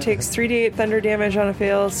 Creature takes 3d8 thunder damage on a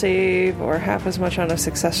failed save, or half as much on a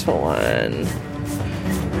successful one.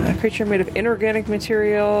 A creature made of inorganic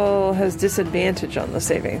material has disadvantage on the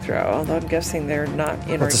saving throw, although I'm guessing they're not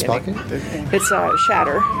inorganic. What's the spell again? It's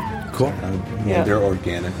shatter. Cool. Yeah. They're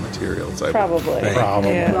organic materials. I would Probably. think. Probably.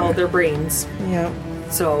 Yeah. Well, their brains. Yeah.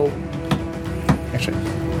 So Actually,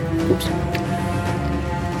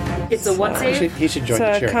 it's a what save? he should join It's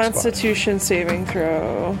the a cheering squad. Constitution saving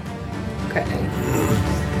throw. Okay.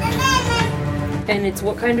 And it's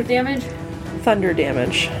what kind of damage? Thunder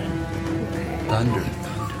damage. Thunder.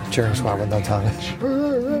 Cheering squad with no tongue.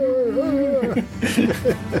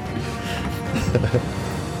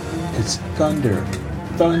 It's thunder.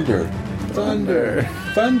 Thunder. Thunder.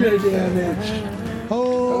 Thunder damage.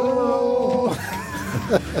 Oh!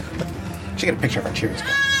 Should get a picture of our cheering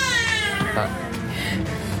squad.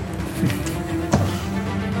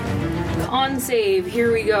 On save,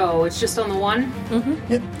 here we go. It's just on the one?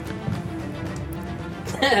 Yep.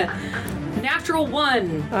 Natural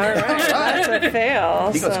 1. All right, that's a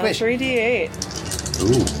fail. You go So squish. 3d8.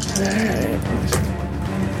 Ooh.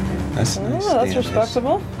 That's nice. Oh, that's damage.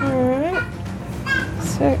 respectable. All right.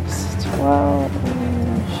 6, 12,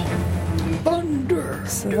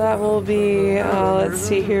 So that will be, let's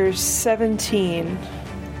see here, 17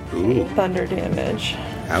 Ooh. thunder damage.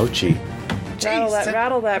 Ouchie.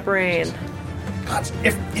 Rattle that brain. God,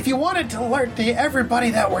 if you wanted to alert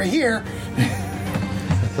everybody that we're here,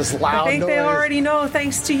 this loud I think noise. they already know,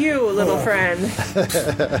 thanks to you, little friend.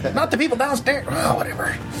 Not the people downstairs. Oh, whatever.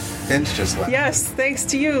 Finn's just laughed. Yes, thanks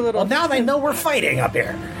to you, little. Well, now they know we're fighting up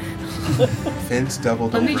here. Finn's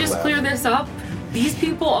doubled Let over me just laughing. clear this up. These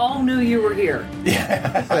people all knew you were here.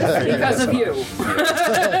 Yeah. Because of you.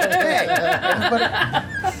 Hey, everybody.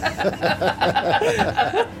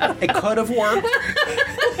 It could have worked.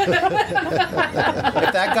 If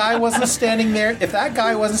that guy wasn't standing there, if that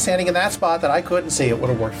guy wasn't standing in that spot that I couldn't see, it would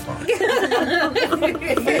have worked fine.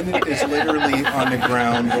 Finn is literally on the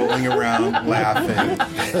ground, rolling around, laughing.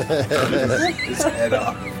 His head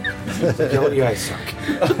off. Yo, you guys suck.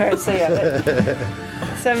 Alright, so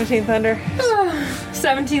yeah. 17 thunder.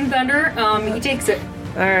 17 thunder. He takes it.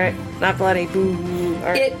 Alright, not bloody. Boo.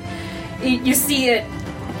 Alright. You see it.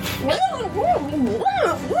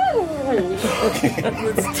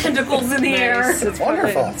 Its tentacles in the air. It's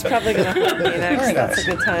Wonderful. It's probably going to hurt me next. Very That's nice.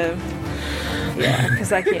 a good time. Yeah,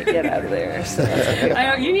 because I can't get out of there. So that's a good I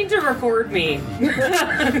know, you need to record me.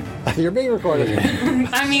 You're being recorded.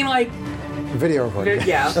 I mean, like, Video recording.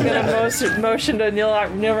 yeah. I'm gonna motion to Neil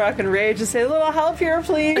Rock and Rage and say, "A little help here,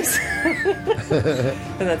 please."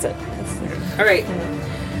 And that's it. All right.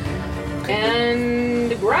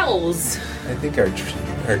 And growls. I think our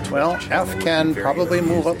Well, F can probably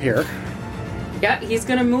move up here. Yeah, he's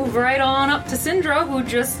gonna move right on up to Syndra, who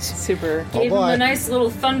just Super. gave him boy. a nice little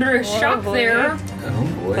thunderous shock boy. there. Oh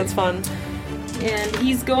boy. That's fun. And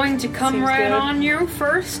he's going to come Seems right good. on you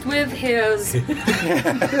first with his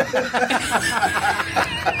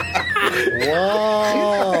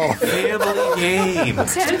Whoa! Family game.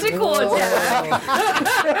 tentacle attack.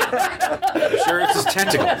 I'm sure it's his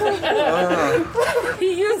tentacle.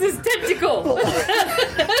 He uses tentacle.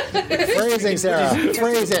 Phrasing, Sarah.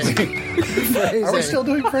 Phrasing. Phrasing. Are we still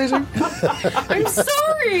doing phrasing? I'm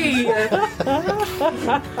sorry.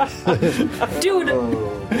 Dude,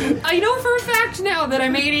 I know for a fact now that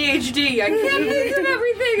I'm ADHD. I can't think of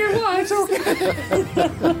everything at once.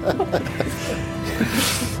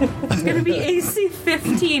 It's gonna be AC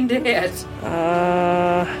 15 to hit.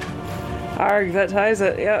 Arg, that ties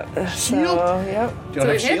it. Yep. Shield? So, yep. Do you want to have So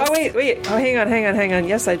it shield? Oh wait. Oh, hang on.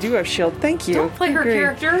 Yes, I do have shield. Thank you. Don't play her Great.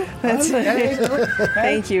 character. That's Okay.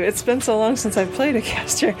 Thank you. It's been so long since I've played a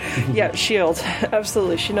caster. Yeah, shield.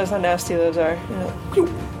 Absolutely. She knows how nasty those are. Yeah.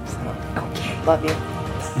 Okay. Love you.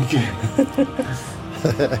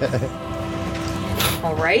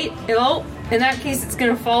 All right. Well, in that case, it's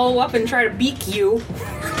gonna follow up and try to beak you.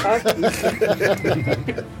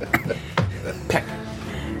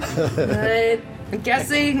 I'm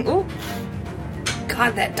guessing. Oh,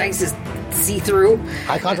 God, that dice is see-through.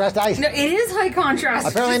 High contrast dice. No, it is high contrast.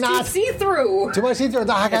 Apparently It's not. See-through. Too much see-through.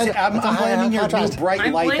 I'm blaming your new bright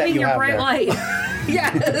I'm light that blaming you your have bright there. light.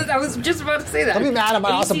 Yeah, I was just about to say that. Don't be mad at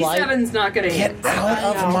my awesome light. AC7's not gonna hit. Get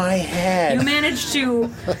out of my head. You managed to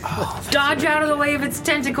dodge out of the way of its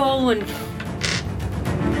tentacle and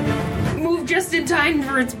move just in time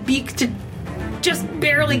for its beak to just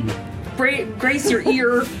barely grace your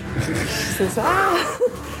ear. Says,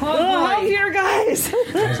 oh help boy. here, guys.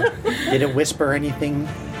 Did it whisper anything?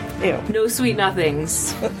 Ew. No sweet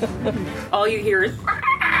nothings. All you hear is.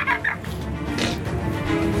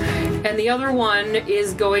 And the other one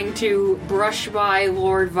is going to brush by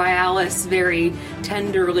Lord Vialis very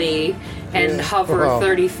tenderly and hover Oh.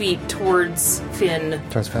 30 feet towards Finn.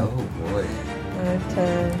 Towards Finn. Oh boy. 5,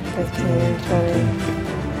 10, 15,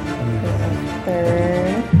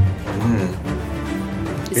 20,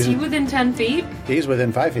 30. Is he within 10 feet? He's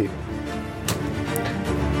within 5 feet.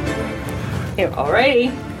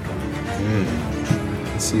 Alrighty.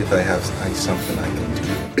 Let's see if I have something I can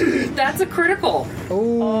do. That's a critical.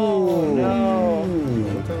 Oh no.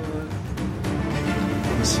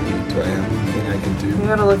 Let's see. Do I have anything I can You do?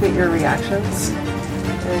 gotta look at your reactions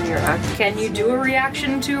and your actions. Can you do a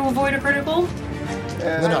reaction to avoid a critical?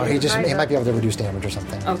 No, he might be able to reduce damage or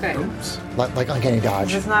something. Okay. Oops. Like uncanny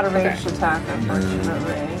dodge. It's not a ranged attack,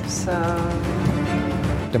 unfortunately. So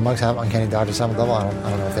Do monks have uncanny dodge at some level? I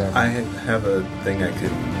don't know if they're. I have a thing I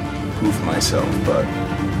could poof myself, but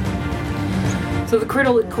So the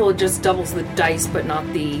critical just doubles the dice, but not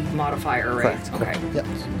the modifier, right? Correct. Okay. Yep.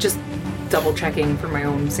 Just double checking for my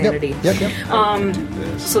own sanity. Yep. I can do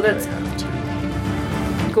this. so if that's- I have to.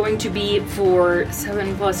 Going to be for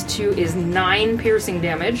 7 plus 2 is 9 piercing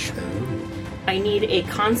damage. I need a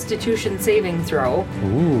Constitution saving throw.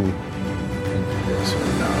 Ooh. This or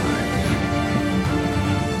 9.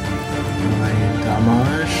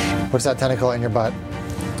 Fromage. What's that tentacle in your butt?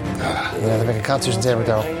 You have to make a Constitution saving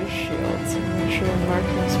throw. Fire shields. I'm sure mark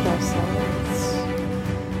no spell slots.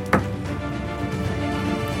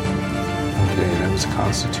 Okay, that was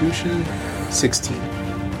Constitution. 16.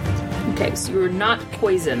 Okay, so you're not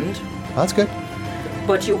poisoned, That's good.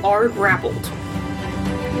 but you are grappled.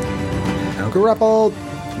 Grappled.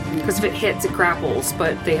 Because if it hits, it grapples,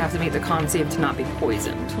 but they have to make the con save to not be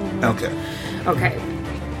poisoned. Okay. Okay.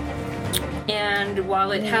 And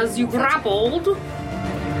while it has you grappled,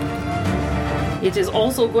 it is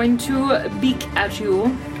also going to beak at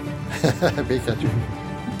you, Pikachu.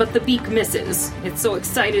 but the beak misses. It's so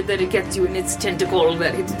excited that it gets you in its tentacle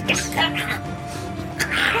that it's...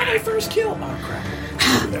 My first kill. Oh, crap.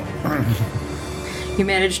 You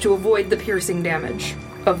manage to avoid the piercing damage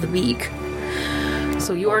of the beak.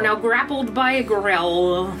 So you are now grappled by a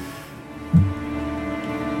grell.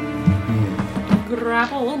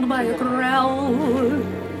 Grappled by a grell.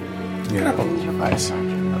 Yeah. Nice.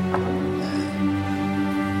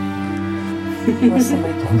 Unless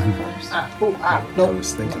somebody told me first. I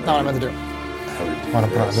was thinking. No, I meant to do it. I want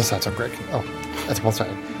to put it on this side so great. Oh, that's both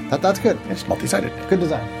sided. That's good. It's multi-sided. Good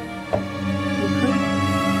design.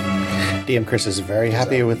 DM Chris is very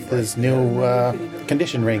happy with his new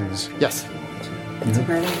condition rings. Yes.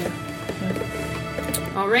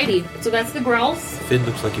 Alrighty, so that's the growls. Finn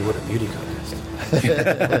looks like he won a beauty contest.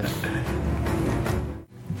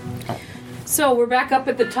 So we're back up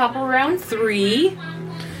at the top of round 3.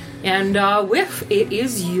 And Whiff, it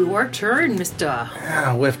is your turn,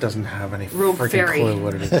 Mr. Whiff doesn't have any Rogue freaking Fairy. clue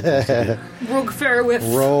what it is. Rogue Fairy Whiff.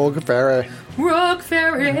 Rogue Fairy. Rogue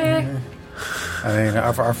Fairy. I mean,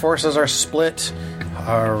 our forces are split.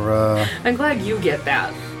 Our I'm glad you get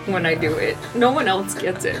that when I do it. No one else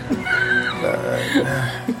gets it.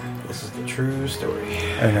 This is the true story.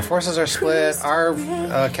 our forces are split. Our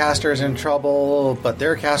caster's in trouble, but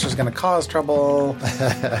their caster's going to cause trouble.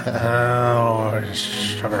 Oh,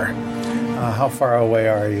 sugar. How far away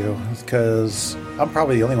are you? Because I'm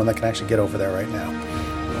probably the only one that can actually get over there right now.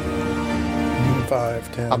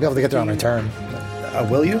 5, 10. I'll be able to get there on return.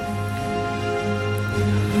 Will you?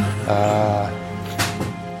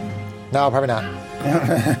 No, probably not.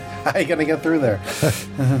 How are you going to get through there?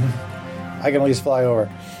 I can always fly over.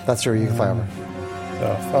 That's true. You can fly over.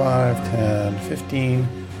 So 5, 10, 15,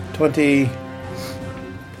 20,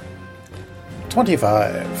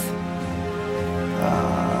 25.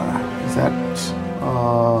 Is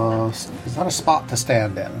that a spot to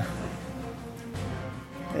stand in?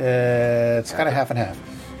 It's kind of half and half.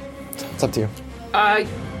 It's up to you.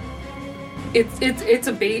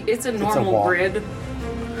 It's a normal wall. grid.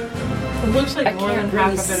 It looks like I more than can't half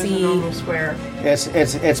really of it is a see. normal square. It's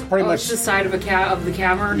pretty Oh, much it's the side of the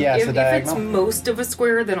cavern. Yeah, it's if the it's diagonal. most of a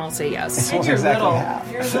square, then I'll say yes. almost exactly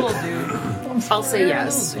half. You're a little dude. I'll say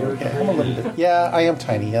yes. Okay, I'm a little bit. Yeah, I am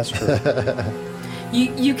tiny. That's true.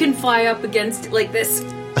 You can fly up against it like this,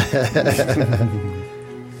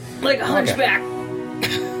 like a hunchback,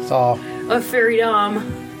 So a fairy dom,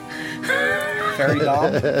 fairy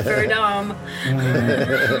dom. fairy dom.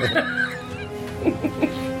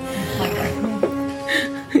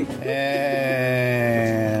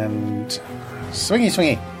 And swingy,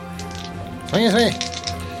 swingy. Swing it, swing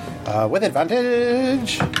it. With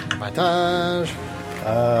advantage. Advantage.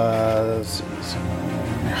 Let's see.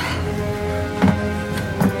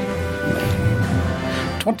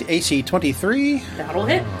 20 AC 23, That'll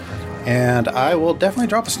hit. and I will definitely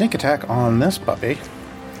drop a sneak attack on this puppy.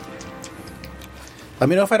 Let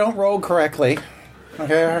me know if I don't roll correctly.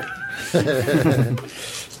 Okay.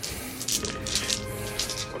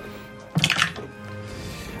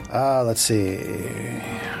 Let's see.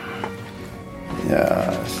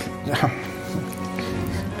 Yeah.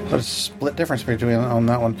 What's split difference between on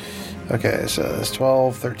that one? Okay, so it's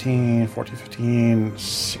 12, 13, 14, 15,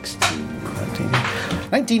 16,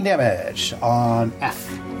 19 damage on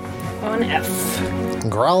F. On F.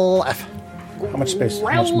 Growl F. How much space,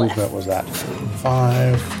 how much movement was that?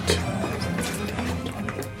 5, 10, 15,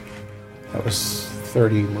 20. That was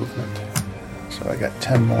 30 movement. So I got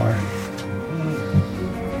 10 more.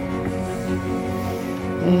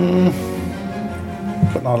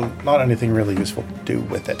 But not anything really useful to do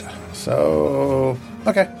with it. So,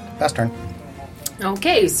 okay, last turn.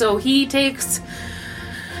 Okay, so he takes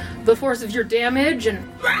the force of your damage and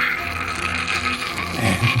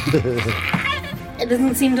it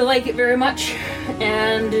doesn't seem to like it very much.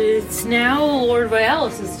 And it's now Lord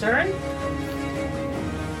Vialis' turn.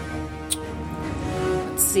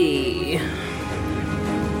 Let's see.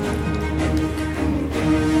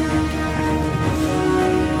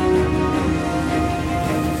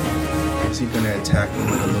 Is he going to attack me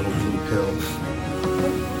with a little blue pill?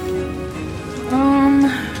 You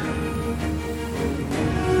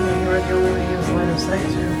were the only one who has line of sight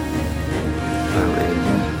too.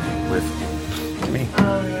 With Me.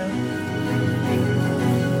 Oh, yeah.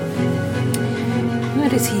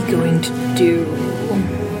 What is he going to do?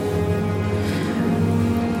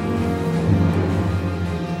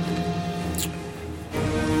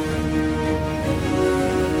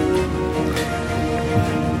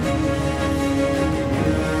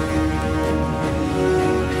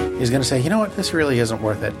 He's going to say, you know what, this really isn't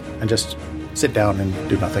worth it, and just sit down and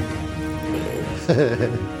do nothing.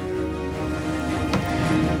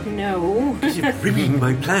 No. you've ruined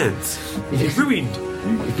my plans. You've ruined.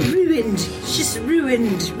 Ruined. Just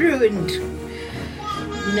ruined.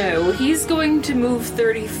 No, he's going to move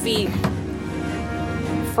 30 feet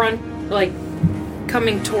front, like,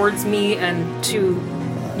 coming towards me and to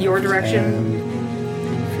your direction.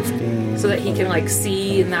 15. So that he can, like,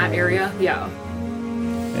 see in that area. Yeah.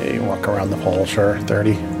 Yeah, you can walk around the pole, sure.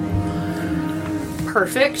 30.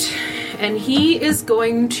 Perfect. And he is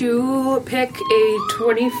going to pick a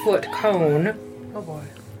 20-foot cone. Oh boy.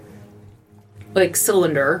 Like,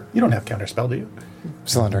 cylinder. You don't have counterspell, do you?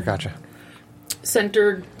 Cylinder, gotcha.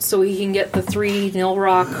 Centered so he can get the 3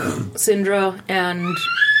 Nilrock, Syndra, and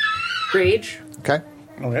Rage. Okay.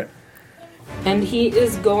 Okay. And he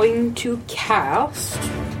is going to cast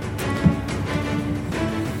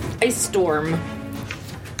Ice Storm.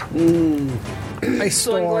 Ice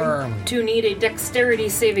So I'm storm. going to need a dexterity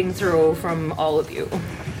saving throw from all of you.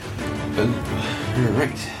 You're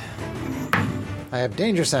right. I have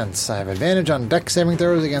danger sense. I have advantage on dex saving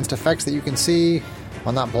throws against effects that you can see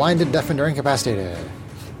while not blinded, deafened, or incapacitated.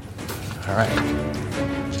 All right.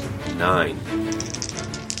 9.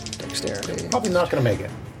 Dexterity. Probably not going to make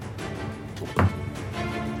it.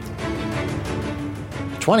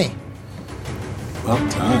 20. Well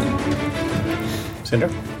done. Cinder?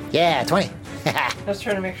 Yeah, 20. I was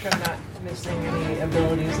trying to make sure I'm not missing any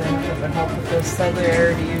abilities that would help with this. Sadly, I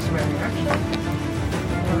already used my reaction.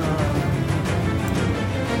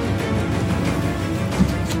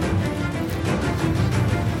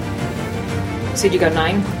 So you got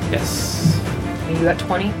 9? Yes. And you got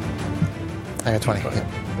 20? I got 20. Yeah.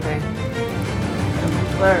 Okay.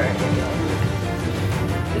 Alright.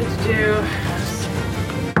 Let's do.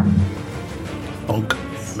 Bonk.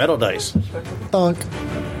 Metal dice. Thunk.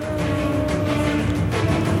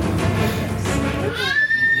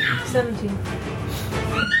 17.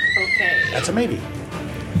 Okay. That's a maybe.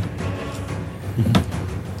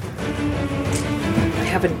 I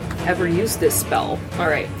haven't ever used this spell.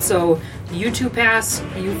 Alright, so you 2 pass,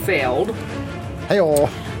 you failed. Hey-oh.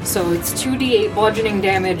 So it's 2d8 bludgeoning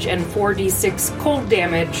damage and 4d6 cold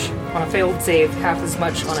damage on a failed save, half as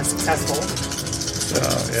much on a successful.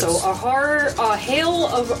 So a hail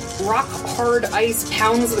of rock-hard ice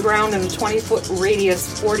pounds the ground in a 20-foot radius,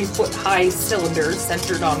 40-foot high cylinder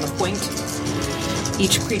centered on the point.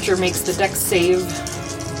 Each creature makes the dex save,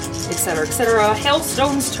 etc., etc.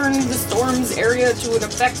 Hailstones turn the storm's area to an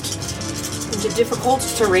effect into difficult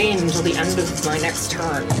terrain until the end of my next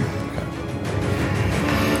turn. Do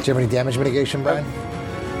you have any damage mitigation, Brian?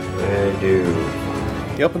 I do.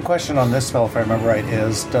 The open question on this spell, if I remember right,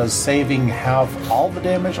 is does saving have all the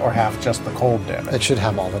damage or half just the cold damage? It should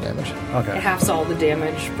have all the damage. Okay. It halves all the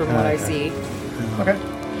damage from what I see. Okay.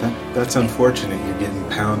 That's unfortunate. You're getting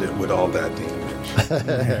pounded with all that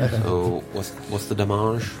damage. So what's the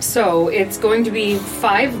damage? So it's going to be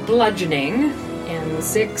 5 bludgeoning and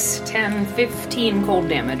 6, 10, 15 cold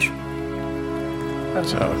damage.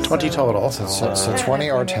 So 20 total. So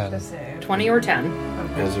 20 or 10. 20 or 10.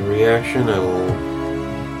 As a reaction, I will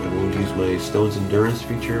use my Stone's Endurance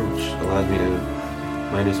feature, which allows me to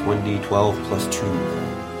minus 1d12 plus 2.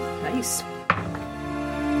 Nice.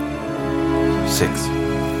 6.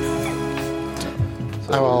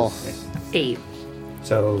 I will... 8.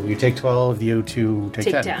 So you take 12, you two take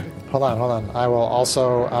 10. Hold on. I will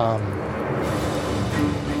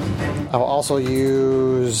also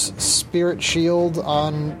use Spirit Shield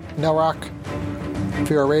on Nelrock. If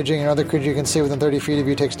you are raging and other creature you can see within 30 feet of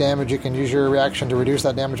you takes damage, you can use your reaction to reduce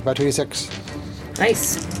that damage by 2d6.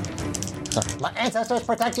 Nice. My ancestors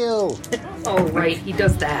protect you! Oh, right, he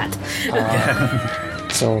does that.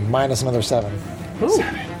 So minus another 7. Ooh,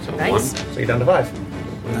 So nice. 1. So you're down to 5.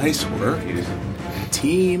 Nice work,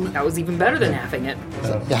 team. That was even better than halving it.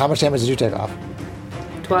 Yeah, how much damage did you take off?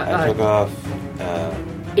 I took off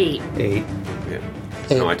 8. 8. yeah.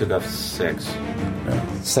 8. No, I took off 6.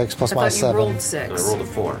 6 plus I my thought you 7. rolled And I 6. rolled a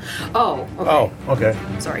 4. Oh, okay. Oh, okay.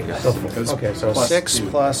 Sorry. Okay, so Plus 6 2.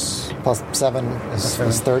 plus Plus 7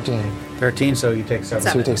 is 13. 13, so you take 7.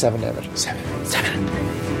 So you take 7 damage.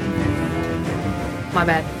 My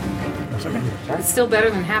bad. It's still better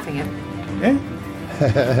than halving it. Yeah.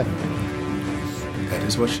 That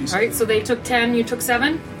is what she said. All right, so they took 10, you took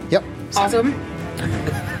 7? Yep. Awesome.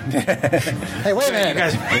 Hey, wait a minute.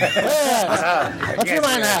 Wait a minute. Let's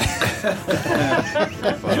rewind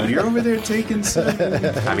that. Well, you're over there taking some.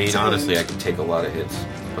 I mean, honestly, I can take a lot of hits,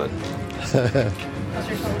 but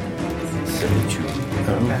 72.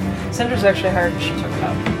 Cinder's actually higher than she took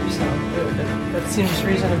up, so that seems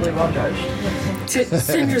reasonably well judged.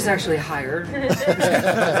 Cinder's actually higher.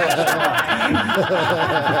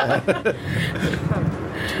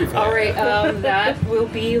 All right, that will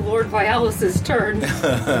be Lord Vialis' turn.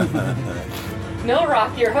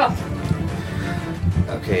 Milrock, you're up.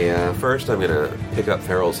 Okay, first I'm going to pick up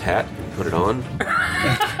Farrell's hat and put it on.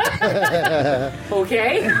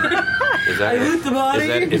 Okay. Is that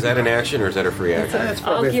an action or is that a free action?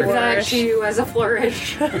 I'll give that to you as a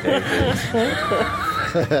flourish.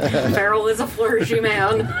 Farrell is a flourishy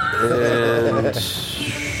man.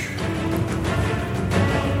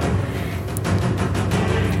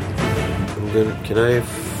 And can I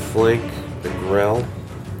flank the Grell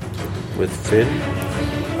with Finn?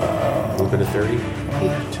 Moving to 30?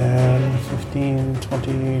 10, 15,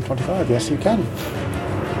 20, 25. Yes, you can.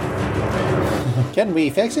 Can we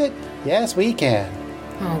fix it? Yes, we can.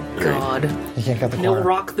 Oh, God. You can't cut the corner.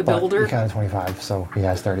 Milrock the but Builder. He counted 25, so he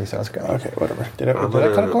has 30, so that's good. Okay, whatever. Did I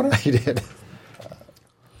cut a corner? He did.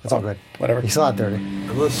 It's all good. Whatever. He still had 30. I'm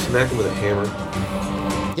going to smack him with a hammer.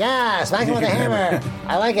 Yeah, smack him with a hammer.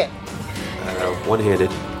 I like it. One-handed.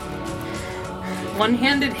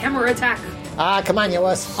 One-handed hammer attack Ah, come on, you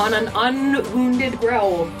wuss. on an unwounded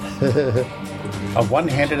Grell. A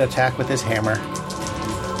one-handed attack with his hammer.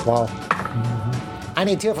 Wow. I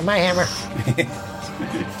need 2 for my hammer.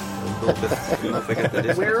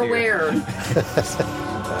 We're aware.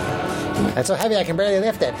 It's so heavy I can barely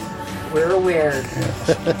lift it. We're aware.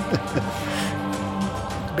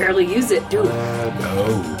 Barely use it, dude.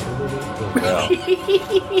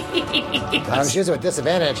 I was using it with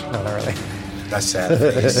disadvantage. No, not really. That's sad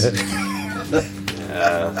face.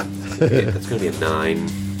 That's going to be a 9.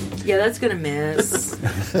 Yeah, that's gonna miss.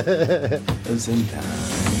 It's in down.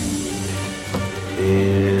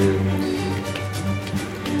 And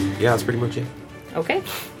yeah, that's pretty much it. Okay.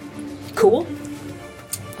 Cool.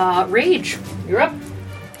 Rage, you're up.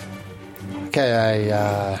 Okay,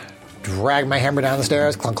 I drag my hammer down the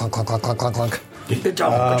stairs. Clunk, clunk, clunk, clunk, clunk, clunk, clunk.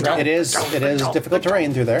 It is difficult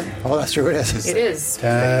terrain through there. Oh, that's true. It is. It is.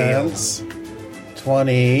 10,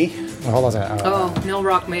 20. Oh, hold on a second. Oh,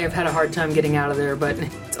 Milrock may have had a hard time getting out of there, but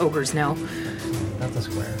it's ogres now. That's the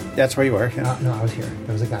square. That's where you were. Yeah. No, I was here.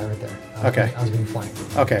 There was a guy right there. Okay. I was being flanked.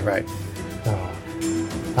 Okay, right. So,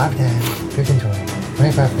 5, 10, 15, 20,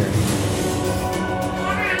 25, 30,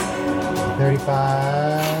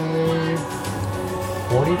 35,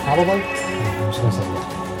 40, probably. I'm just going to say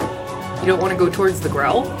that. You don't want to go towards the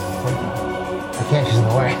Grell? I can't, she's in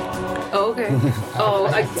the way. Oh, okay. Oh,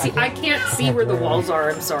 I can't see where the walls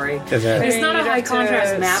are. I'm sorry. Is it? It's not a You'd high have to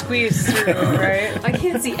contrast map. Squeeze through, right? I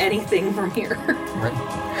can't see anything from here. Right.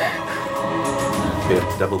 You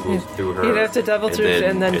have to double move through her. You'd have to double through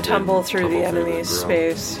and then tumble through the tumble enemy's girl.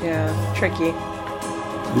 space. Yeah, tricky.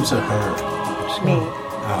 Who's a her? Me.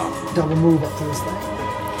 Oh. Double move up to this thing.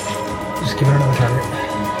 Just give it another target.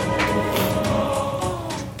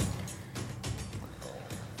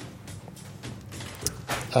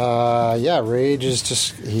 Yeah, Rage is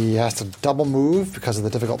just, he has to double move because of the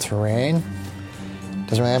difficult terrain.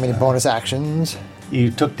 Doesn't really have any bonus actions.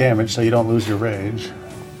 You took damage, so you don't lose your rage.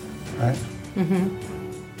 Right?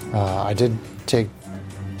 I did take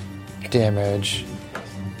damage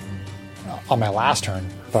on my last turn,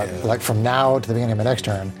 but like from now to the beginning of my next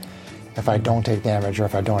turn, if I don't take damage or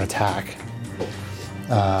if I don't attack.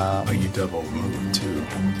 Oh, you double move too.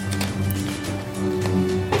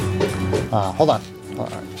 Hold on.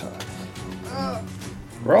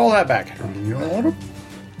 Roll that back.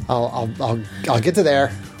 I'll get to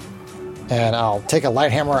there, and I'll take a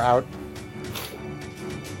light hammer out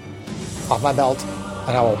off my belt,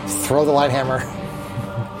 and I will throw the light hammer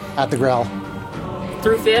at the Grell.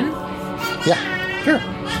 Through Finn? Yeah, sure.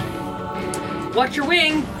 Watch your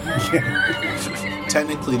wing.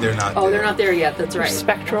 Technically, they're not. Oh, there. they're not there yet. That's right.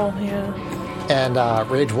 Spectral, yeah. And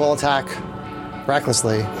Rage will attack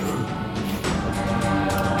recklessly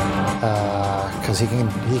because he can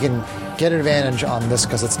get advantage on this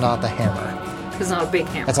because it's not the hammer. It's not a big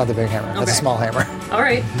hammer. That's not the big hammer. That's a Okay. small hammer. All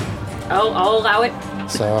right. I'll allow it.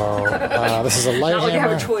 So this is a light Not like I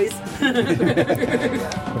hammer, have a choice.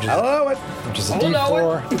 which is a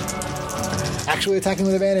D4. Actually attacking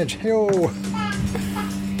with advantage. Yo.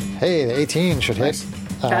 Hey, the 18 should hit.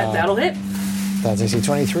 That'll hit. That's AC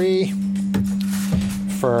 23.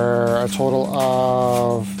 for a total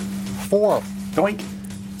of 4. Doink.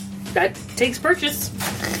 That takes purchase.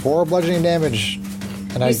 4 bludgeoning damage.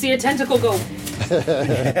 And You see a tentacle go.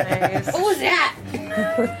 Nice. What was that?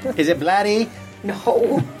 Is it Vladdy?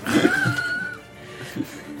 No.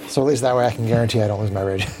 So at least that way I can guarantee I don't lose my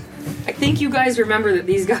rage. I think you guys remember that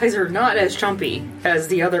these guys are not as chumpy as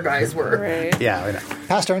the other guys were. Right. Yeah, I know.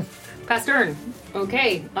 Pass turn. Past turn.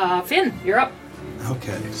 Okay. Finn, you're up.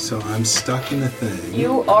 Okay, so I'm stuck in the thing.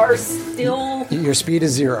 You are still... Your speed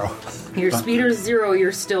is 0. Your speed is 0.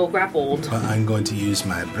 You're still grappled. But I'm going to use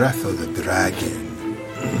my Breath of the Dragon.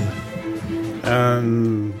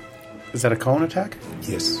 Is that a cone attack?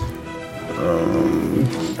 Yes.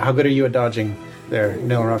 How good are you at dodging there,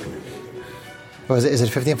 Nilrock? Is it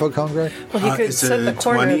 15-foot cone, Greg? Well, he could it's set a the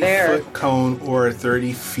corner there. 20-foot cone or a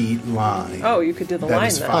 30-feet line. Oh, you could do the That line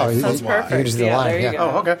is then. 5 you That's foot wide. perfect. You could just do the line, there you yeah. go.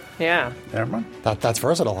 Oh, okay. Yeah. Never mind. That's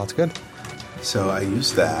versatile. That's good. So I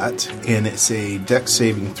use that, and it's a dex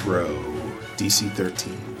saving throw, DC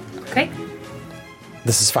 13. Okay.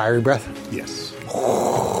 This is fiery breath. Yes.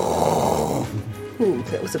 Ooh,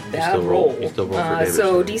 that was a bad still roll. roll for damage.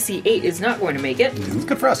 So DC 8 is not going to make it. It's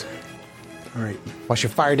good for us. All right. What's your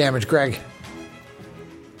fire damage, Greg?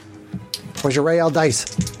 Where's your Rael dice?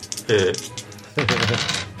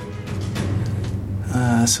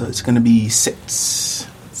 So it's going to be 6.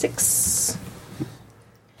 6.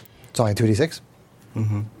 It's only 2d6?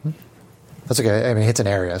 Mm-hmm. That's okay. I mean, it hits an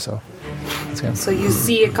area, so that's good. So you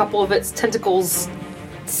see a couple of its tentacles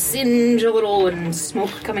singe a little and smoke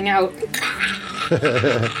coming out. Does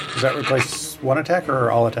that replace one attack or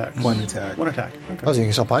all attacks? One attack. One attack. Okay. Oh, so you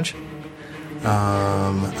can still punch?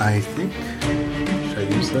 I think... Should I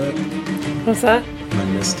use that? What's that? My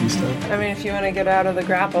Misty stuff? I mean, if you want to get out of the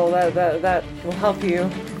grapple, that will help you.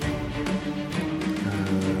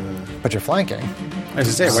 But you're flanking. As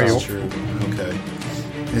I say, where That's you... true. Okay.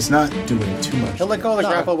 It's not doing too much. He'll let go of the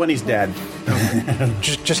grapple when he's dead.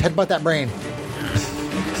 Just headbutt that brain.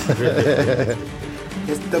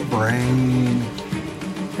 It's the brain.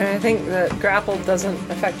 And I think that grapple doesn't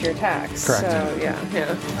affect your attacks. Correct. So, yeah.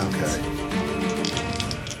 Okay.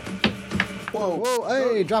 Whoa,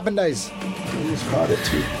 hey, dropping dice. I almost caught it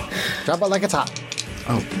too. Drop it like it's hot.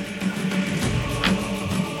 Oh.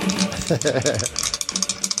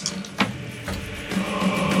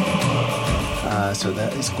 So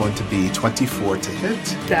that is going to be 24 to hit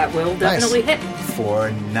That will definitely hit.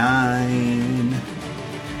 for 9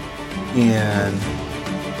 and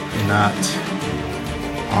not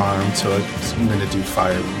armed. So I'm going to do more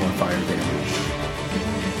fire damage.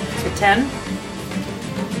 So 10.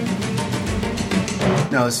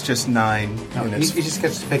 No, it's just 9. No, and he it's, just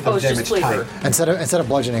gets to pick Oh, the it's just damage flavor. type. Instead of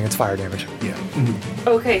bludgeoning, it's fire damage. yeah.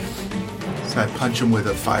 Okay. So I punch him with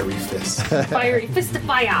a fiery fist. Fiery fist of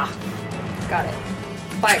fire. Got it.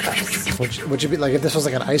 Fire cups. Which would you be like if this was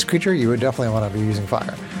like an ice creature? You would definitely want to be using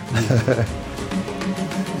fire. I'm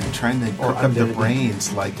trying to cook up the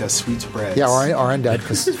brains like a sweet spread. Yeah, or undead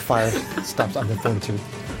because fire stops undead fortitude.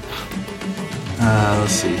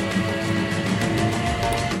 Let's see.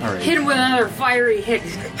 All right. Hit him with another fiery hit.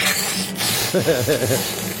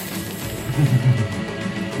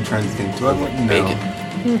 I'm trying to think. Do I want no?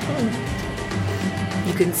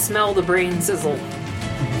 You can smell the brain sizzle.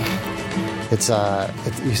 It's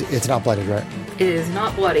not blooded, right? It is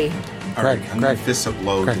not bloody. All right, Greg, I'm going Greg. to fist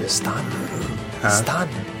upload Greg, it. stun. Huh? Stun.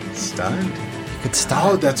 Stunned? You could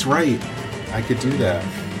stun. Oh, that's right. I could do that.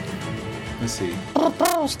 Let's see.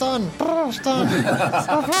 Stun. Stun.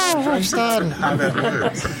 Stun. How that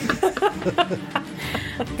works.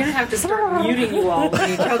 I'm gonna have to start muting you all on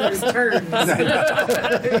each other's turns.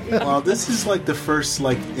 Well, this is like the first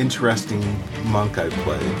interesting monk I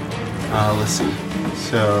played. Let's see.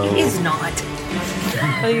 So He's not.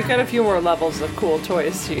 Well, you've got a few more levels of cool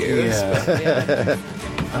toys to use. Yeah. But, yeah.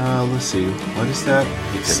 Let's see. What is that?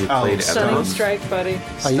 Because he played Stunning strike, buddy. You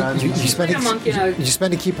spend Like a monk in a- you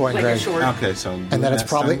spend a key point, Like a Greg, short. Okay, so I'm and doing then it's that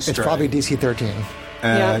probably stunning strike. DC 13.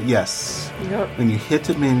 Yeah. Yes. Yep. When you hit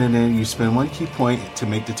the minion, you spend 1 key point to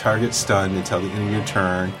make the target stunned until the end of your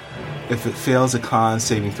turn. If it fails a con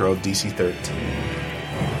saving throw of DC 13,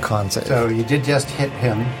 Con save. So you did just hit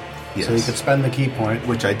him. Yes. So you could spend the key point,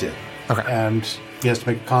 which I did. Okay. and he has to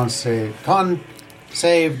make a con save. Con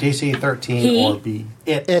save DC 13 He? or be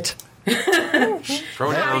it. It.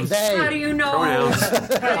 Pronouns. How do you know? Pronouns.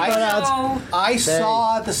 No. I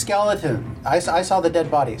saw the skeleton. I saw the dead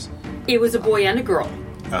bodies. It was a boy and a girl.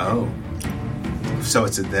 Oh. So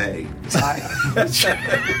it's a they. I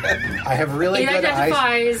have really It good eyes.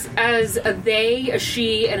 identifies as a they, a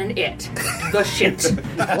she, and an it. The shit.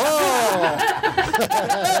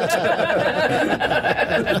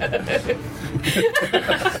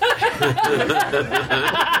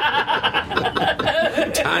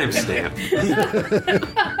 Timestamp.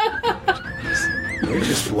 You're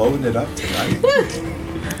just blowing it up tonight.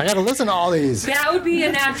 I gotta listen to all these. That would be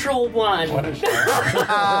a natural one.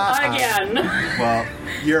 Again. Well,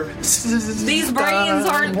 you're. These brains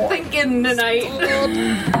aren't thinking tonight.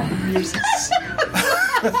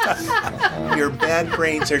 Your bad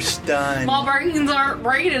brains are stunned. My brains aren't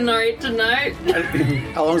brain night tonight.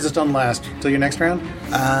 How long does this stun last? Till your next round?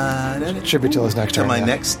 Should be till his next To turn. my yeah.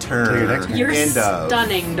 next turn. To your next turn. You're End of.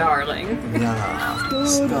 stunning, darling. Yeah.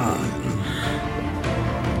 Stun.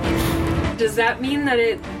 Does that mean that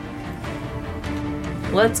it...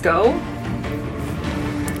 Let's go?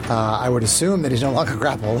 I would assume that he's no longer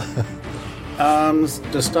grappled. Is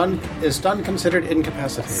stun considered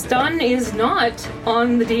incapacitated? Stun is not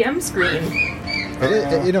on the DM screen.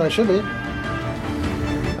 It should be.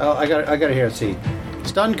 Oh, I got it here. See,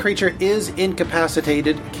 stunned creature is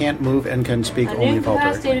incapacitated, can't move, and can speak An only falter.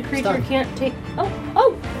 incapacitated creature Stun. can't take...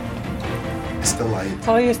 Oh! It's the light.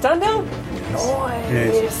 Oh, you stunned now?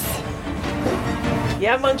 Yes.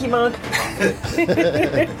 Yeah, monkey monk.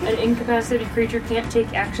 An incapacitated creature can't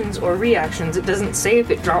take actions or reactions. It doesn't say if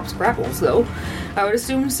it drops grapples, though. I would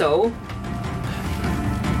assume so.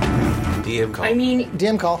 DM call. I mean,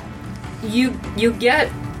 DM call. you get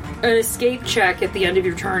an escape check at the end of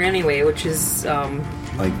your turn anyway, which is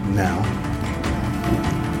Like now.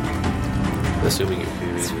 Assuming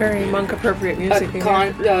you're It's very monk appropriate music. a in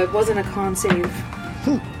con. here. It wasn't a con save.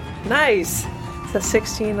 Nice. It's a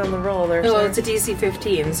 16 on the roll there. No, sir. it's a DC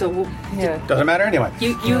 15. So Yeah. Doesn't matter anyway.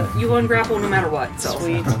 you ungrapple no matter what. So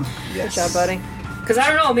Sweet. Good job, buddy. because I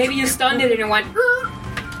don't know, maybe you stunned it and it went.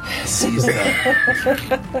 Sees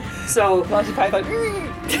that. So Monty Python.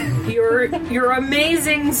 your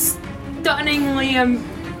amazing, stunningly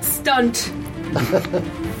stunt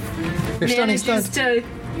You're stunning manages stunt. to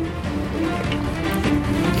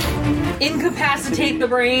incapacitate the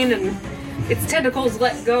brain and its tentacles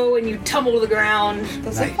let go and you tumble to the ground.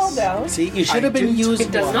 Does it fall down? See, you should have been didn't- using.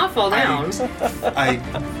 It does not fall down. I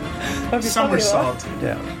somersault.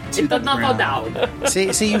 Yeah. It does not fall down.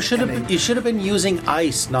 See, you should have been using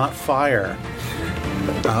ice, not fire.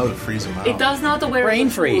 Oh, to freeze them out. It does not the way Brain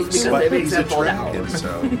of the tools freeze. because But it makes he's a them fall down. dragon,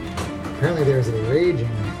 so Apparently there's a raging.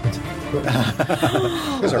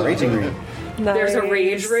 There's a raging ring. There's a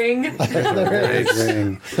rage ring.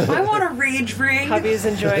 Ring. I want a rage ring. Hubby's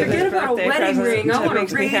enjoying Forget his about a birthday wedding present. ring. I That want a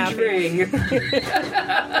makes me rage happy. ring.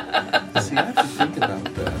 see, I have to think about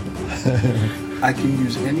that. I can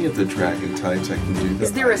use any of the dragon types. I can do. The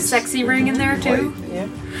Is there a ice, sexy ring in there, too? lightning. Yeah.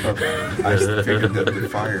 Okay. I just figured that the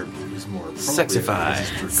fire is more appropriate. Sexify.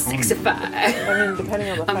 because it's draconian. Sexify. I mean, depending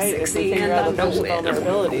on the I'm fight, if sexy we figure and out I that there's know it.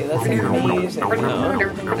 vulnerability, that's amazing.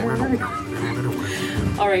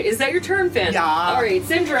 All right, is that your turn, Finn? Yeah. All right,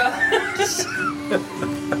 Syndra.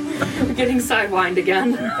 We're getting sidewinded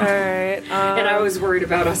again. All right. And I was worried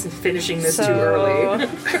about us finishing this too early.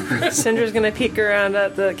 Cinder's gonna peek around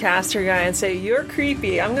at the caster guy and say, "You're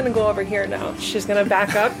creepy. I'm gonna go over here now." She's gonna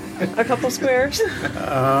back up a couple squares.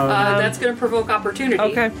 That's going to provoke opportunity.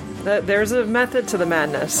 Okay. There's a method to the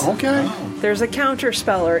madness. Okay. There's a counter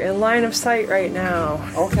speller in line of sight right now.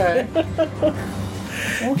 Okay.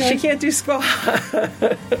 She can't do squat.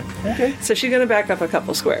 Okay. So she's gonna back up a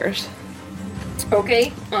couple squares.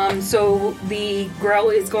 Okay, so the Grell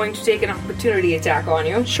is going to take an opportunity attack on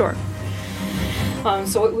you. Sure.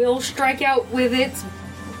 So it will strike out with its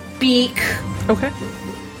beak. Okay.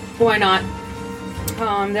 Why not?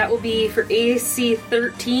 That will be for AC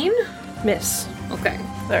 13. Miss. Okay.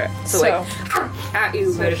 All right. So, like, at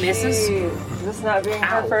you, but it misses. This not being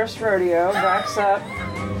her Ow. first rodeo, backs up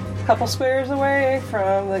a couple squares away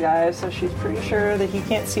from the guy, so she's pretty sure that he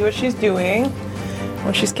can't see what she's doing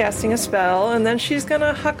when she's casting a spell, and then she's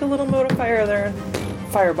gonna huck a little mote of fire there and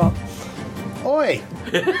fireball. Oi.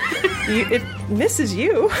 It misses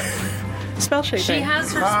you. Spell shape. She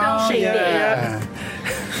has her spell shape. Yeah.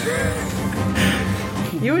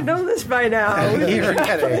 You would know this by now. You're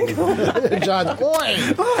kidding. John, oi!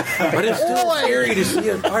 But it's still scary to see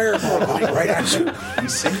a fireball coming right at you. We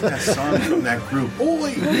sang that song from that group.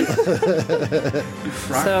 Oi!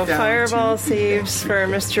 So fireball saves for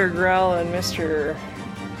Mr. Grell and Mr.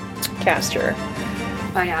 Caster.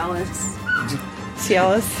 By Alice.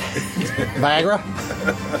 Cialis. Viagra?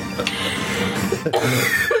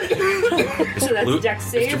 So that's dex Mr.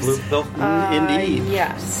 saves. Blue Pill. Indeed.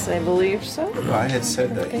 Yes, I believe so. Well, I had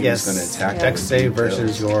said that he Yes. was going to attack. Dex save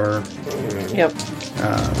versus your Yep.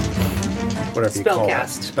 whatever you call it.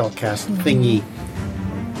 Spellcast. Spellcast thingy.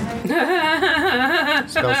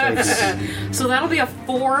 Spell save. So that'll be a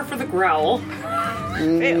 4 for the Grell.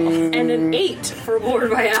 Fail. And an 8 for Lord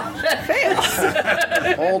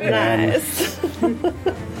Vialis. Old man. Nice.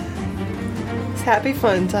 It's happy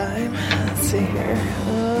fun time. Let's see here.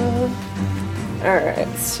 Alright,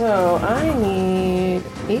 so I need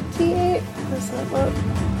 88. Is that what I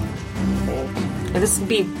think? And this would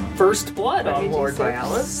be first blood on Lord 86.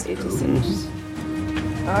 Vialis. 86.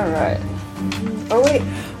 Alright. Oh, wait.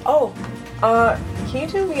 Oh, can you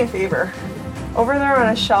do me a favor? Over there on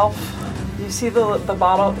a shelf, you see the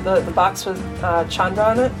bottle, the box with Chandra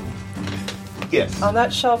on it? Yes. On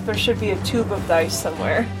that shelf, there should be a tube of dice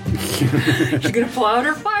somewhere. She's gonna pull out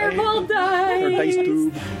her fireball dice. Her dice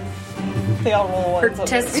tube. They all roll Her ones. on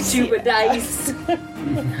test there. tube of dice.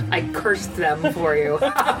 I cursed them for you.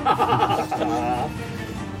 I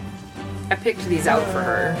picked these out for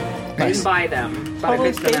her. I didn't buy them, but Totally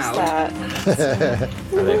I picked them space out. that.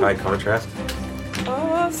 Are they high contrast?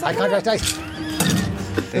 High contrast dice.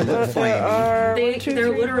 They look flamey. They're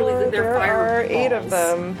literally they're there are 8 of fireballs.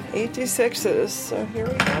 them. 86s. So here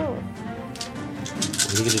we go.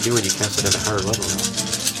 What are you going to do when you cast it at a higher level?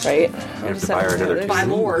 Right. You have to buy her another Buy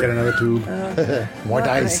more. Get another tube. More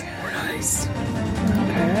dice. Okay,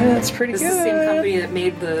 that's pretty This good. is the same company that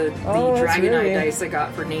made the Oh, that's Dragonite really- dice I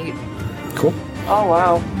got for Nate. Cool. Oh,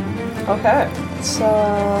 wow. Okay. So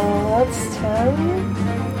that's 10,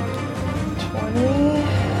 20,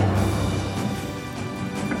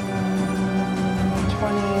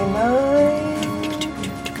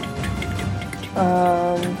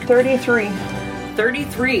 29, 33.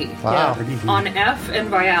 33 Wow. on F and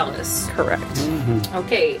Vialis. Correct.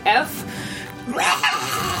 Okay, F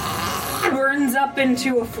burns up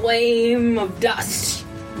into a flame of dust.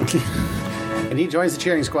 And he joins the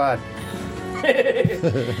cheering squad.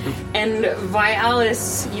 And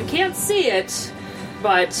Vialis, you can't see it,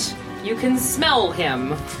 but you can smell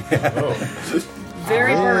him.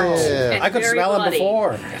 Very burnt. And I could very smell bloody. him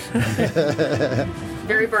before.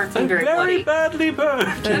 Very burnt and very bloody. badly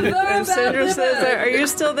burned. And Sandra says, "Are you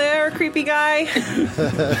still there, creepy guy?"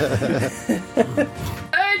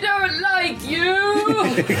 I don't like you!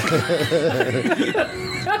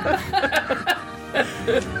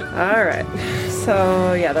 All right.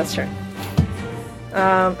 So yeah, that's true.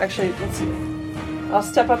 Actually, let's see. I'll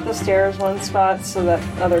step up the stairs one spot so that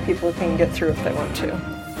other people can get through if they want to.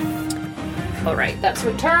 Alright, that's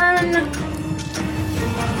her turn.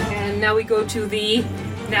 And now we go to the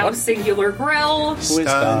now singular Grell, Who is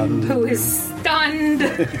stunned? who is stunned.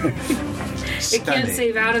 It can't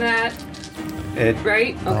save out of that, It,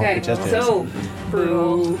 right? Okay, it just so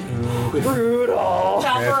brutal. Brutal.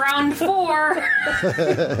 Top for round 4.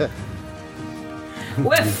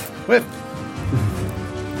 Whiff. whip.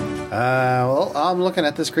 Well, I'm looking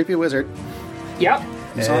at this creepy wizard. Yep.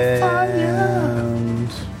 And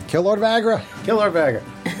kill Lord Vagra. Kill Lord Vagra.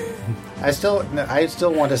 I still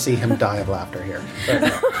want to see him die of laughter here. But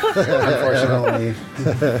unfortunately,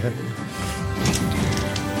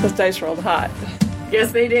 Those dice rolled hot.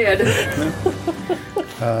 Yes, they did.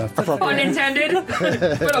 Pun intended.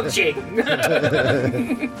 Ba-dum-ching.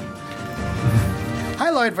 hi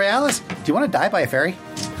Lord Vialis. Do you want to die by a fairy?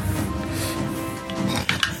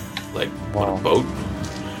 Like, on a boat?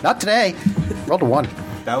 Not today. Rolled a 1.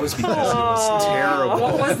 That was because it was terrible.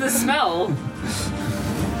 What was the smell?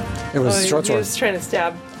 It was short He sword. was trying to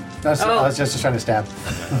stab. I was just trying to stab.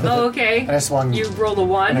 Oh, okay. And I swung. You rolled a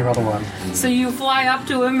And I 1. rolled a 1. So you fly up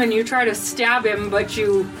to him and you try to stab him, but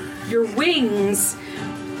your wings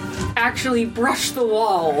actually brush the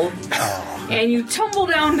wall. And you tumble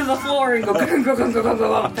down to the floor and go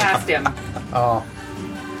past him. Oh.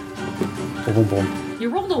 Boom, boom. You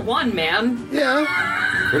rolled a 1, man. Yeah.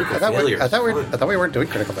 Critical I thought failures. we weren't doing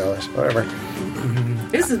critical failures. Whatever.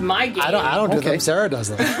 This is my game. I don't do Okay. them. Sarah does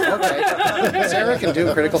them. Okay. Sarah can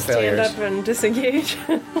do critical Stand failures. up and disengage.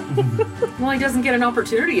 Well, he doesn't get an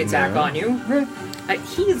opportunity attack on you.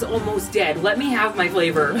 He's almost dead. Let me have my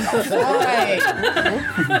flavor.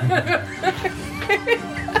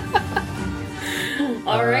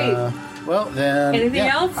 All right. Well, then. Anything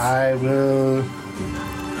else? I will.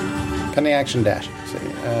 Cunning action dash. See,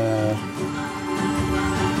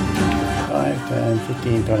 5, 10,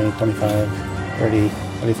 15, 20, 25, 30,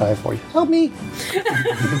 25, 40. Help me!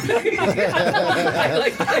 I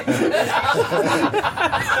like that.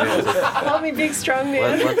 Help me, big strong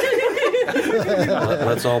man,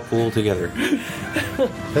 Let's all pool together.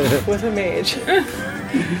 with a mage.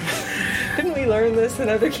 Didn't we learn this in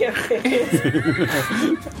other campaigns?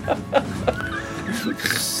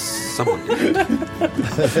 Someone did.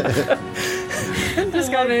 This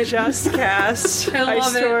guy just cast I love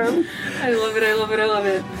Ice Storm. it. I love it. I love it. I love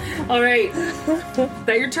it. All right. Is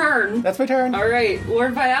that your turn? That's my turn. All right.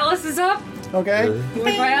 Lord Vialis is up. Okay.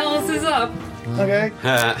 Like my Alice is up. Okay.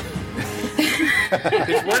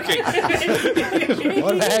 It's working.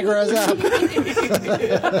 One Viagra's up.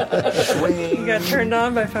 You got turned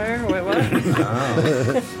on by fire? Wait, what?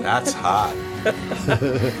 Oh, that's hot.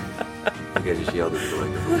 You guys just yelled at the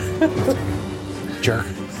microphone. Jerk.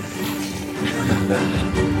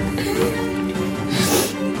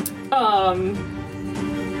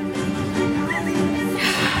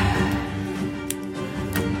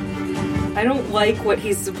 I don't like what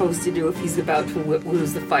he's supposed to do if he's about to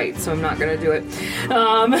lose the fight, so I'm not going to do it.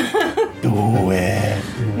 Do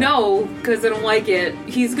it. No, because I don't like it.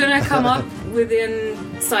 He's going to come up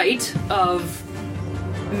within sight of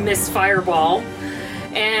Miss Fireball,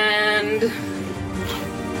 and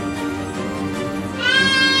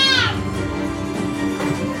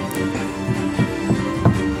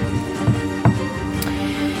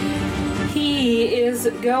he is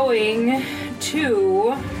going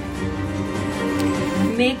to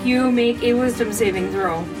make you make a wisdom saving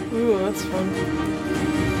throw. Ooh, that's fun.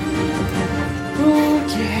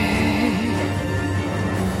 Okay.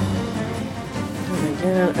 And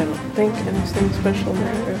again, I don't think anything special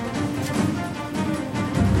there.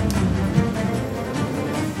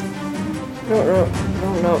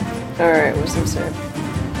 No. Alright, wisdom save.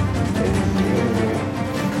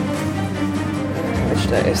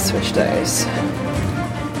 Alright, switch dice.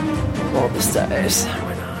 Roll this dice.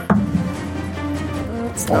 Why not?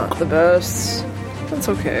 That's not the best. That's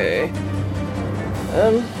okay.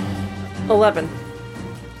 11.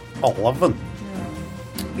 11.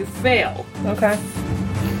 You fail. Okay.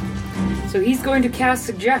 So he's going to cast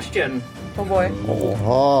Suggestion, Oh boy.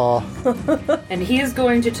 Oh. and he is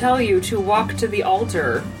going to tell you to walk to the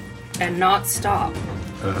altar and not stop.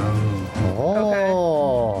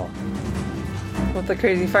 Oh. With the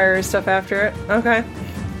crazy fire stuff after it? Okay.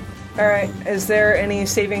 Alright. Is there any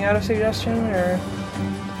saving out of suggestion or?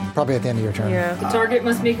 Probably at the end of your turn. Yeah. The target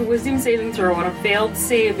must make a wisdom saving throw. On a failed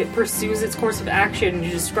save, it pursues its course of action you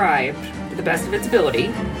described to the best of its ability.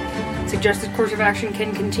 Suggested course of action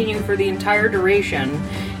can continue for the entire duration.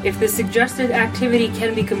 If the suggested activity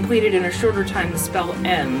can be completed in a shorter time, the spell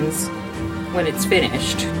ends when it's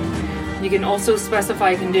finished. You can also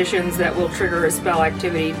specify conditions that will trigger a spell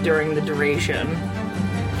activity during the duration.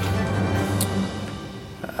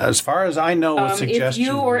 As far as I know, with suggestion. If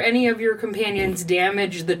you or any of your companions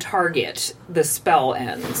damage the target, the spell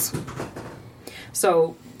ends.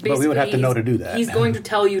 So basically, But we would have to know to do that. He's going to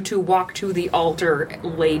tell you to walk to the altar,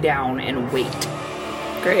 lay down, and wait.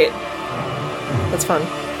 Great. That's fun.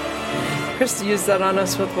 Chris used that on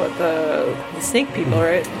us with what the snake people,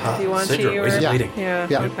 right? Do you want Syndrome, to? ways of Yeah. waiting. Yeah.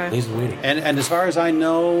 Yeah. Okay. Ways of waiting. And as far as I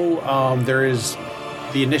know, there is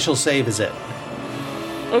the initial save is it.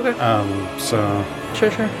 Okay. So Sure.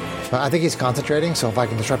 But I think he's concentrating, so if I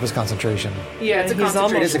can disrupt his concentration. Yeah, it's a he's concentration.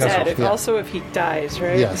 almost It is a dead. concentration. Yeah. Also, if he dies,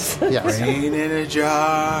 right? Yes. Yes. Rain in a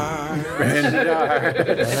jar. If you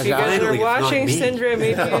guys Finally, are it's not watching me. Syndra,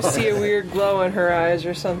 maybe you see a weird glow in her eyes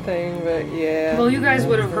or something, but yeah. Well, you guys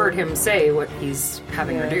would have heard him say what he's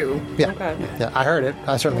having her do. Yeah. Okay. Yeah, I heard it.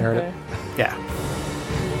 I certainly heard it. yeah.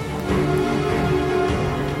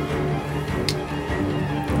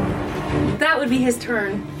 That would be his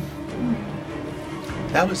turn.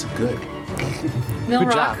 That was good.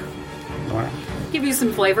 Milrock, job. give you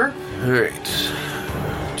some flavor. Alright.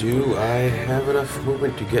 Do I have enough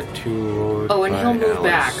movement to get to Lord Oh, and he'll move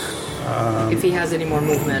back Alice? if he has any more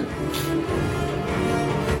movement. Do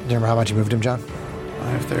you remember how much you moved him, John?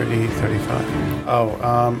 5, 30, 35.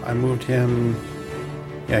 Oh, I moved him.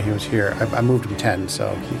 Yeah, he was here. I moved him 10, so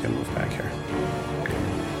he can move back here.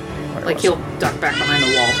 Where Like was he'll duck back behind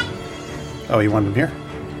the wall. Oh, you want him here?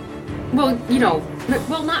 Well,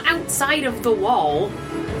 not outside of the wall.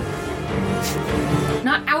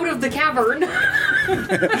 Not out of the cavern.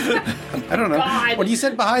 I don't know. God. Well, you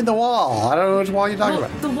said behind the wall. I don't know which wall you're talking Well,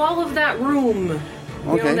 about. the wall of that room.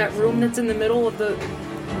 You Okay. know, that room that's in the middle of the...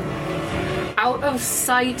 Out of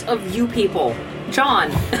sight of you people.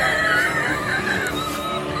 John.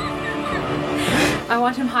 I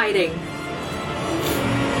want him hiding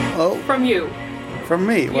Oh, from you. from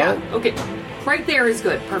me. Well, Yeah, okay. Right there is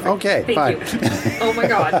good. Perfect. Okay, Thank fine. you. Oh my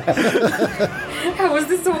god. How is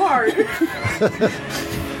this so hard?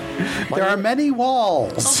 there are many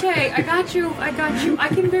walls. Okay, I got you. I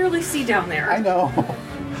can barely see down there. I know.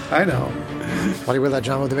 I know. Why do you wear that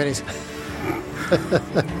John with the minis?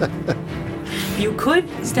 You could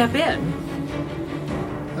step in.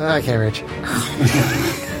 I can't reach.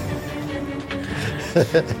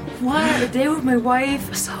 What? A day with my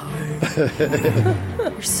wife? Sorry.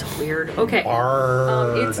 You're so weird. Okay.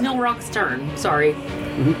 It's Nilrock's turn. Sorry.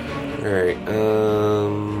 Alright,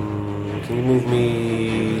 Can you move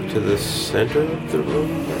me to the center of the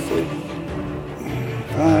room, roughly?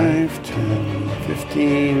 5, 10,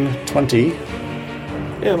 15, 20. Yeah,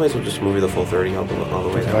 I might as well just move you the full 30 all the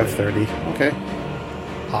way down. 5, 30. Okay.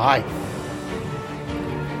 Hi.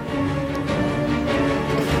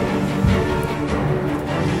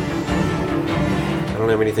 I don't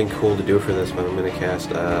have anything cool to do for this, but I'm going to cast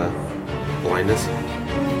blindness.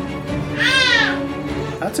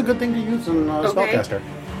 That's a good thing to use in Spellcaster.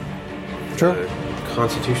 True.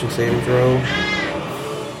 Constitution saving throw.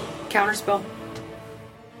 Counterspell.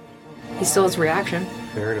 He still has reaction,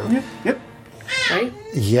 Fair enough. Yep. right?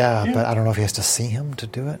 Yeah, but I don't know if he has to see him to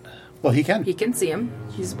do it. Well, he can. He can see him.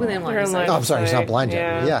 He's within line You're of in sight. Oh, I'm sorry, he's not blind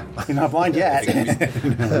yet. Yeah. Yeah. He's not blind yet.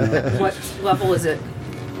 What level is it?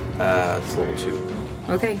 It's level 2.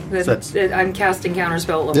 Okay, then So that's- I'm casting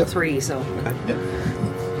counterspell at level Yep. 3, so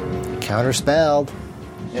Counterspelled.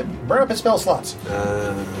 Yep. Burn up his spell slots.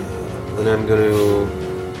 Then I'm going to,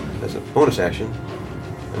 as a bonus action,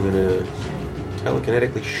 I'm going to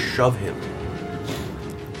telekinetically shove him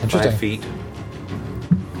Interesting. 5 feet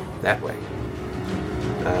that way.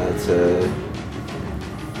 It's a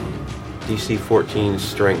DC 14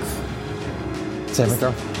 strength. Saving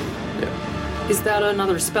throw. Yeah. is that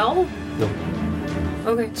another spell? No.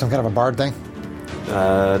 Okay. Some kind of a bard thing.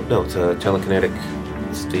 No, it's a telekinetic.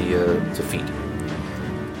 It's a feat.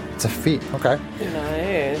 It's a feat. Okay.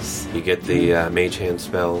 Nice. You get the mage hand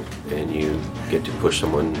spell, and you get to push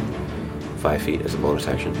someone 5 feet as a bonus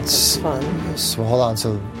action. That's fun. So hold on.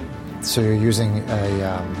 So you're using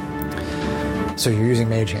a. So you're using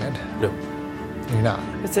Mage Hand. No. You're not.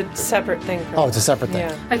 It's a separate thing. From Oh, it's a separate thing.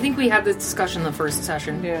 Yeah. I think we had this discussion the first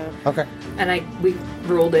session. Yeah. Okay. And we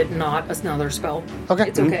ruled it not another spell. Okay.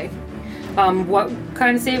 It's okay. What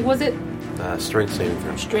kind of save was it? Strength saving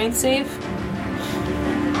throw. Strength save?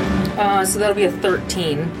 So that'll be a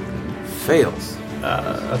 13. Fails.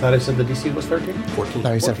 I thought I said the DC was 13. 14.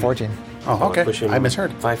 No, you said 14. Oh, okay. Push him I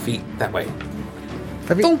misheard. 5 feet that way.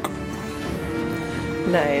 Thunk.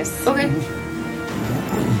 Nice. Okay.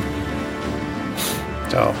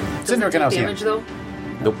 So, Does Cinder it can now take see damage, him. though?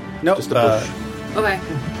 Nope. Nope. Just a push. Okay.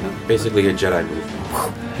 Basically a Jedi move.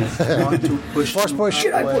 Want to push Force you push.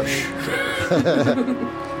 away.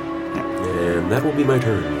 And that will be my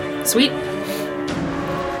turn. Sweet.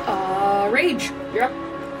 Rage. You're up.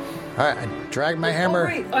 All right. I drag my Oh, hammer.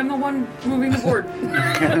 wait. I'm the one moving the board.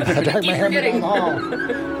 I drag my Keep hammer down forgetting. the hall. 5,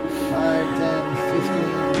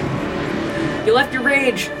 10, You left your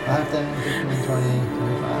rage. 15, 5, 10, 15, 20,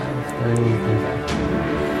 25, 30, 35.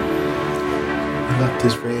 He left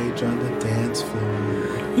his rage on the dance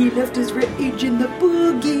floor. He left his rage in the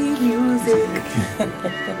boogie music.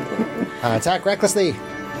 Attack recklessly.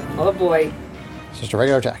 Oh boy. It's just a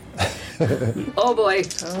regular attack. Oh boy.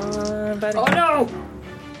 Buddy. Oh no.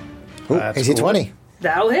 Ooh, That's AC cool. 20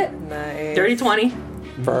 That'll hit. Nice. Dirty 20.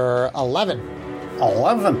 for 11.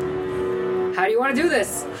 11. How do you want to do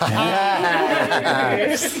this?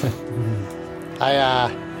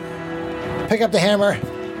 I pick up the hammer.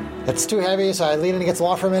 It's too heavy, so I lean in against the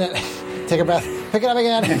wall for a minute. Take a breath. Pick it up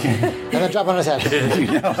again. And then drop on his head.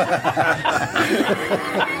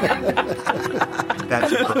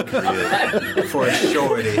 That's appropriate for a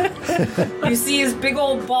shorty. You see his big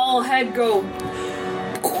old ball head go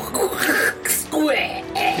squish,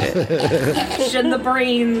 and the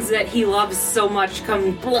brains that he loves so much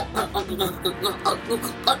come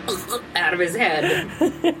out of his head.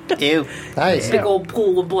 Ew. Nice. Big old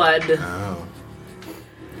pool of blood. Oh.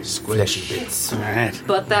 Fleshy bits. All right.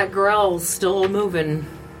 But that growl's still moving.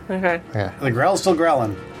 Okay. Okay. The growl's still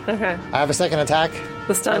growling. Okay. I have a second attack,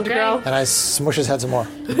 The stunned Okay. girl. and I smush his head some more.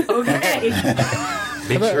 Okay.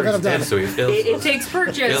 Make sure I'm he's done. dead so he fails, It takes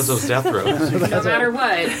fails those purchase, death throws. no matter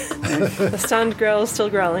what. The stunned girl is still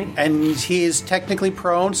growling. And he is technically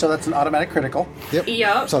prone, so that's an automatic critical. Yep.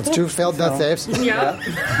 Yep. So it's 2 failed death saves. Yep.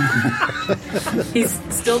 He's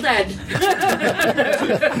still dead.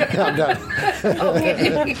 I'm done.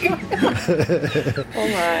 Oh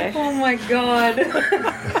my. Oh my god.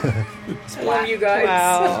 Wow, you guys.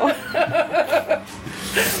 Wow.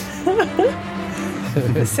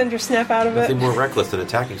 Does Cinder snap out of Nothing it? more reckless than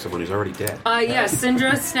attacking someone who's already dead. Yes,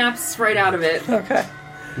 Syndra snaps right out of it. Okay.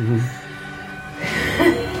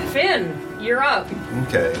 Finn, you're up.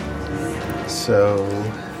 Okay. So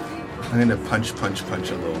I'm gonna punch a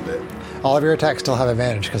little bit. All of your attacks still have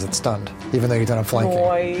advantage because it's stunned, even though you don't have flanking.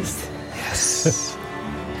 Nice. Yes.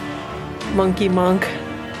 Monkey monk.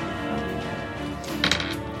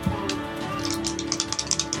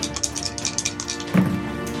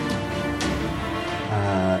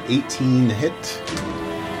 18 to hit,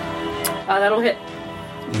 That'll hit.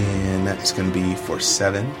 and that's gonna be for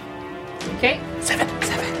 7. Okay. 7.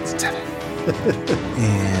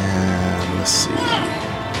 And let's see.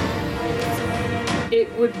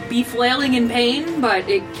 It would be flailing in pain, but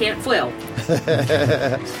it can't flail.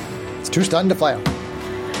 It's too stunned to flail.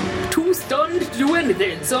 Too stunned to do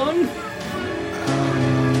anything, son.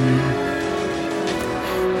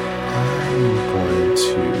 I'm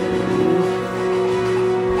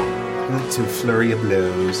going to flurry of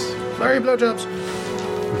blows. Flurry blowjobs.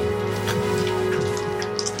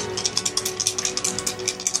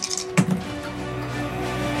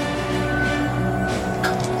 Is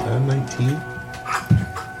that a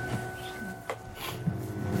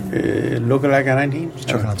 19? Looking like a 19.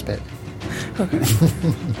 Choking on spit. Okay.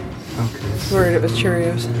 Worried it was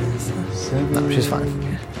Cheerios. No, she's fine.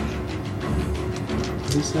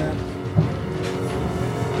 What is that?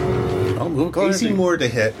 Oh, move closer. 18 more to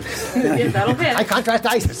hit. Yeah, that'll hit. I contrast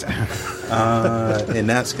dice. And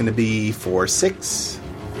that's going to be for 6.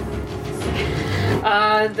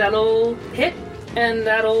 That'll hit, and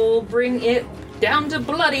that'll bring it down to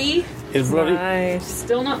bloody. Is bloody. Nice.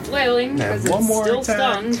 Still not flailing, because one it's more still attack.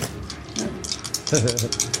 stunned.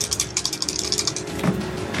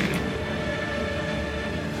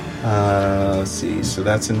 Let's see. So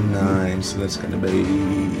that's a 9. So that's going to be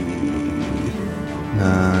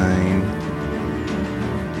 9.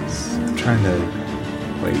 I'm trying to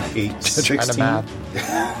wait. 8. Trying to 16. math.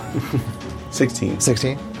 16.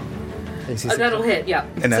 16. That'll hit, yeah.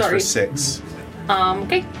 And that's Sorry. for 6.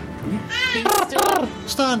 Okay. He's still...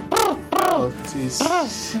 Stun. Oh, geez.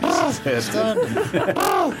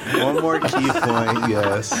 One more key point.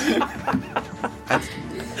 Yes.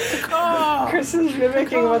 Chris is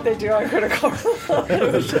mimicking what they do on Critical Role,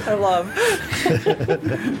 which I love.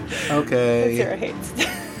 Okay. Sarah hates.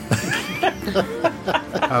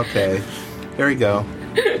 Okay. There we go.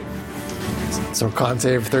 So con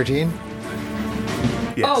save 13.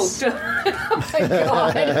 Yes. Oh my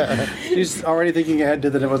god. She's already thinking ahead to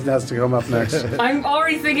the what has to come up next. I'm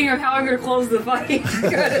already thinking of how I'm going to close the fight.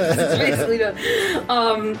 It's basically done.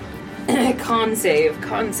 Con save.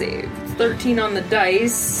 13 on the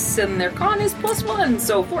dice, and their con is +1,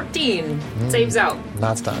 so 14. Saves out.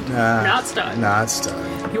 Not stunned. Not stunned. Not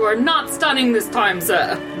stunned. You are not stunning this time,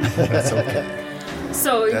 sir. That's okay.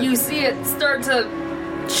 So you see it start to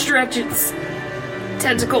stretch its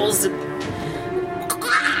tentacles.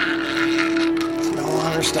 No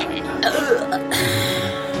longer stunned.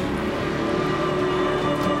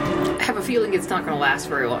 I have a feeling it's not going to last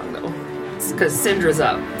very long, though. It's because Syndra's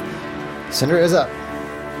up. Cinder is up.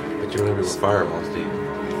 But you don't have any fireballs, do you?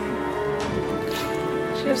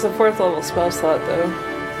 She has the 4th level spell slot, though.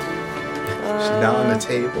 She's now on the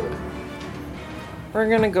table. We're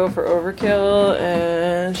gonna go for overkill,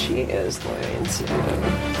 and she is going to.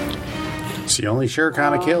 It's the only sure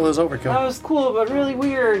kind of kill is That overkill. was cool, but really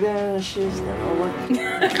weird, and she's gonna work.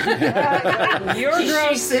 You're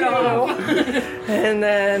gross, too. And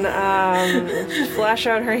then flash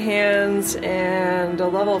out her hands, and a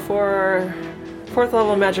level 4, 4th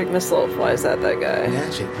level magic missile flies at that guy.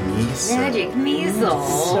 Magic missile. Magic missile.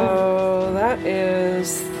 So that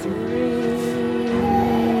is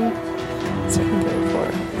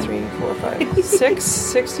 6,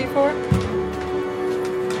 64.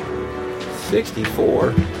 64.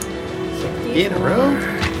 In a row.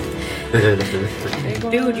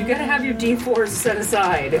 Dude, you gotta have your D4s set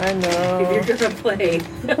aside I know. if you're gonna play.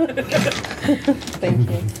 Thank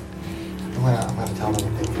you. I'm gonna tell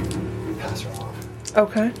them if they can pass her off.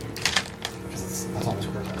 Okay. That's all the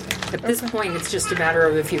squares. At this point, it's just a matter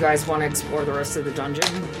of if you guys want to explore the rest of the dungeon.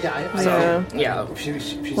 Yeah. Yeah,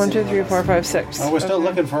 1, 2, 3, 4, 5, 6. Well, we're still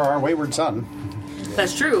looking for our wayward son.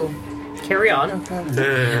 that's true. Carry on.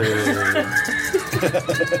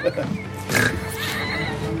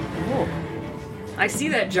 I see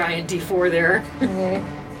that giant D4 there.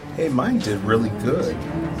 Hey, mine did really good.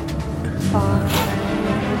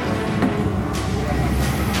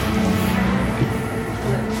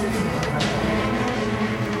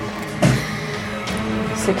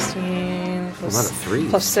 16 plus, A lot of threes.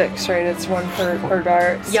 plus 6, right? It's 1 per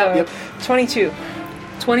dart. Yep. So Yep. 22.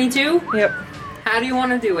 22? Yep. How do you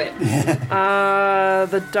want to do it?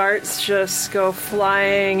 The darts just go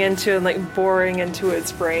flying into and like boring into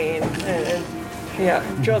its brain, and yeah,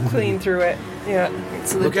 drill clean through it. Yeah.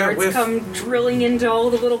 So the Look out, darts Whiff. come drilling into all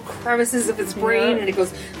the little crevices of its brain, Yeah. and it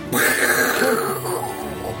goes.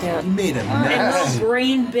 Yeah. Made a And mess. little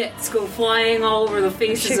brain bits go flying all over the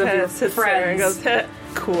faces She of kind your of sits there and friends. goes, "Heh,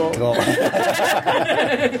 cool.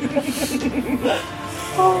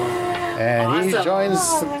 And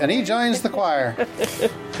Awesome. he joins the choir.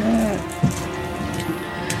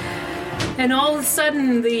 And all of a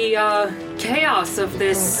sudden, the chaos of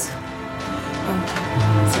this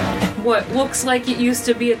What looks like it used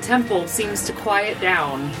to be a temple seems to quiet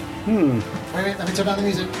down. Wait, let me turn down the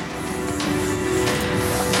music.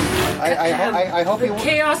 I hope The you...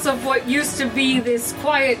 chaos of what used to be this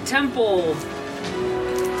quiet temple.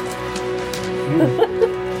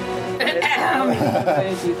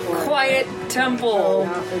 Quiet temple.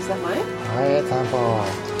 Is that mine? Quiet temple.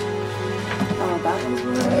 That one's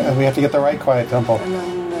mine. We have to get the right quiet temple. And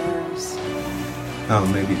then there's... Oh,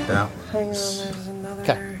 maybe that. Hang on, there's another...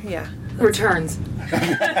 Okay. Yeah. Returns.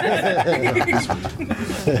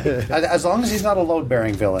 As long as he's not a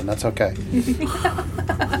load-bearing villain, that's okay.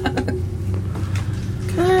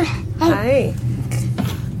 Hi.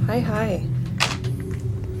 Hi.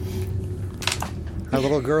 Our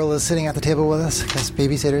little girl is sitting at the table with us because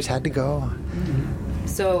babysitters had to go.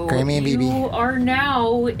 So Grammy and you BB. are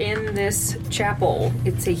now in this chapel.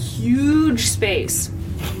 It's a huge space.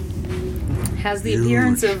 Has the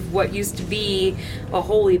appearance of what used to be a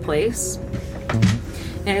holy place.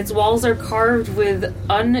 And its walls are carved with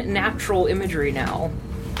unnatural imagery now.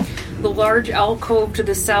 The large alcove to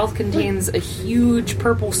the south contains a huge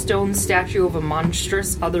purple stone statue of a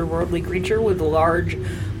monstrous otherworldly creature with a large,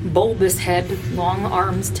 bulbous head, long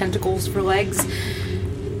arms, tentacles for legs,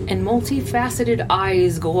 and multifaceted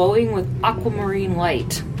eyes glowing with aquamarine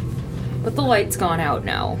light. But the light's gone out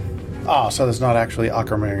now. Oh, so there's not actually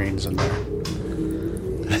aquamarines in there.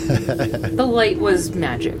 The light was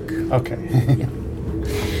magic. Okay.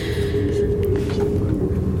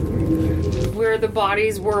 Where the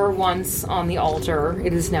bodies were once on the altar,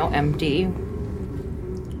 it is now empty.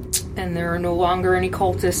 And there are no longer any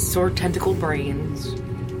cultists or tentacled brains.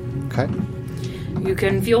 Okay. You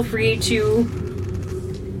can feel free to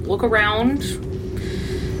look around.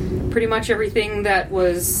 Pretty much everything that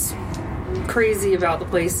was crazy about the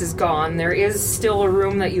place is gone. There is still a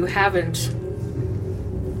room that you haven't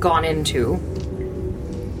gone into.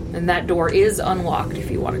 And that door is unlocked if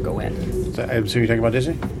you want to go in. So you're talking about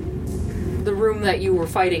Disney? The room that you were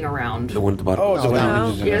fighting around The one at the bottom. Oh, it's a no.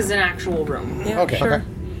 is an actual room. Yeah, Okay. sure. Okay.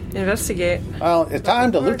 Investigate. Well, it's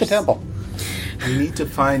time to loot the temple. We need to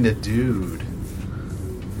find a dude.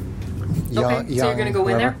 Okay, so you're going to go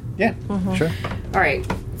in there? Yeah. Sure. All right.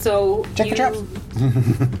 So Check the traps.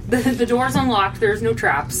 the door's unlocked. There's no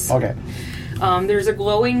traps. Okay. There's a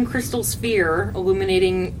glowing crystal sphere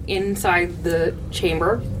illuminating inside the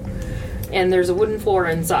chamber, and there's a wooden floor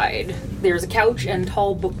inside. There's a couch and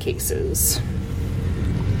tall bookcases.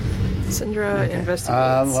 Syndra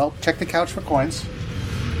investigates. Well, check the couch for coins.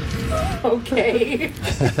 Okay.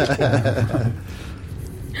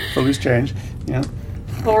 For loose change. Yeah.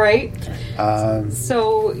 All right.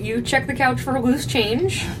 So you check the couch for loose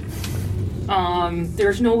change.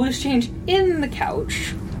 There's no loose change in the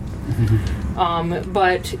couch.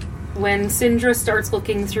 But when Syndra starts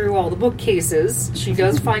looking through all the bookcases, she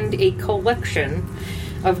does find a collection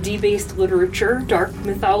of debased literature, dark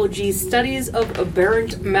mythology, studies of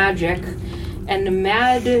aberrant magic, and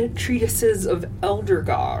mad treatises of elder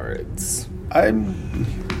gods.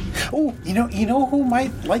 Oh, you know who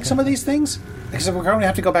might like some of these things? Because we're going to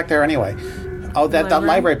have to go back there anyway. Oh, that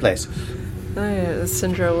library place.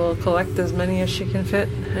 Syndra will collect as many as she can fit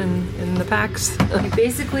in the packs. You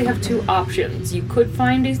basically have two options. You could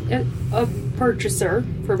find a purchaser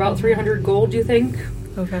for about 300 gold, you think?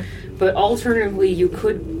 Okay. But alternatively, you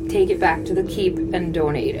could take it back to the keep and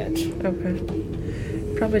donate it. Okay.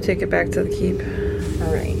 Probably take it back to the keep.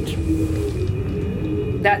 All right.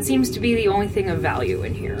 That seems to be the only thing of value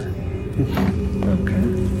in here.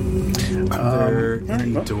 Okay. Are there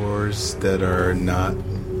any doors that are not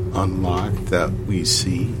unlocked that we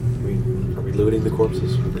see? Are we looting the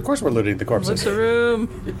corpses? Of course we're looting the corpses. What's the room?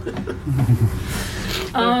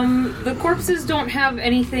 The corpses don't have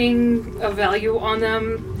anything of value on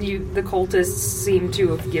them. The cultists seem to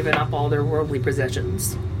have given up all their worldly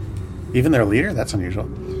possessions. Even their leader? That's unusual.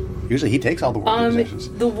 Usually he takes all the worldly possessions.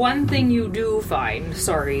 The one thing you do find,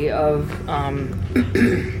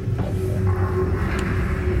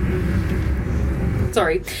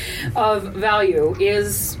 of value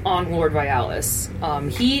is on Lord Vialis.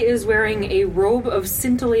 He is wearing a robe of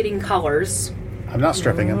scintillating colors. I'm not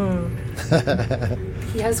stripping him.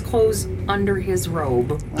 He has clothes under his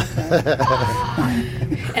robe.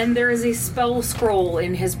 And there is a spell scroll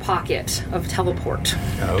in his pocket of teleport.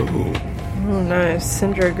 Oh. Oh, nice.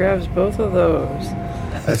 Syndra grabs both of those.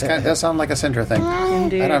 That does sound like a Syndra thing.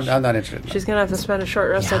 Indeed. And I'm not interested. She's gonna have to spend a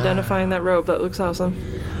short rest identifying that robe. That looks awesome.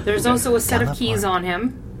 There's also a set of keys on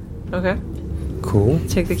him. Okay. Cool.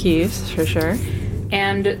 Take the keys, for sure.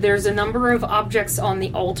 And there's a number of objects on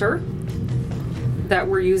the altar that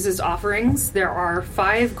were used as offerings. There are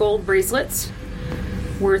 5 gold bracelets,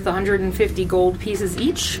 worth 150 gold pieces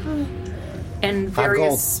each, and 5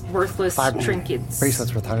 various worthless 5 trinkets.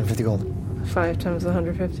 bracelets worth 150 gold. 5 times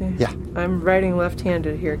 150? Yeah. I'm writing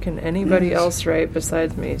left-handed here. Can anybody else write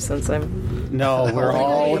besides me, since I'm... No, we're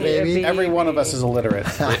all... baby. Every one of us is illiterate.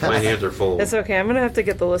 My hands are full. It's okay. I'm going to have to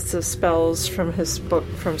get the list of spells from his book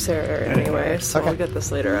from Sarah anyway, so Okay. I'll get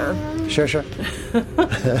this later on. Sure.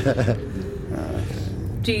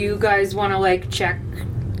 Do you guys want to like check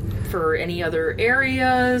for any other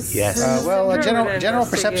areas? Yes. Cinder would general investigate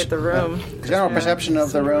perception. the room. General perception of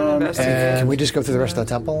the Cinder would room. investigate. Can we just go through the rest of the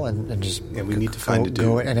temple and just Yeah, we need to find it,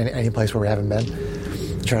 go too. in any place where we haven't been?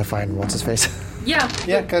 Try to find what's his face. Yeah.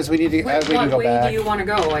 Yeah, because we need to. What we can go way back. do you want to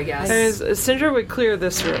go, I guess? And Cinder would clear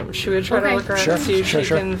this room. She would try Okay. to look around Sure, and see if sure, she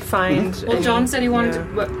sure. can find. Well, any- John said he wanted yeah.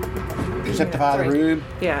 to... But, Perceptify the Sorry. room.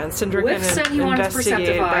 Yeah, and Cinder Whiff can said he wanted to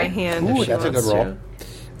investigate by perceptify. hand. Ooh, if she that's a good wants roll.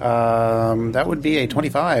 to. That would be a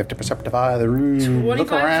 25 to perceptify the room. 25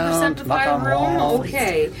 Look around, to knock on perceptify room? walls.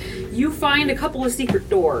 Okay. You find a couple of secret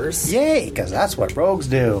doors. Yay, because that's what rogues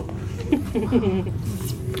do.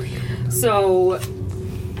 So,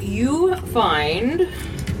 you find...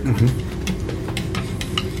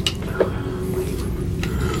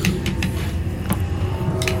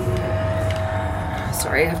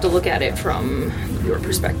 Sorry, I have to look at it from your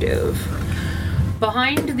perspective.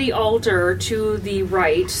 Behind the altar to the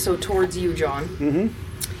right, so towards you, John,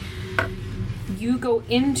 you go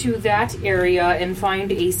into that area and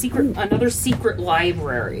find another secret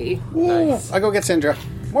library. Ooh, I go get Sindra.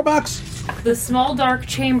 More bucks. The small dark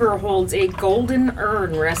chamber holds a golden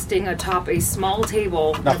urn resting atop a small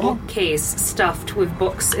table, a Nothing. bookcase stuffed with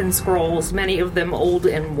books and scrolls, many of them old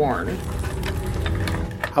and worn.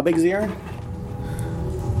 How big is the urn?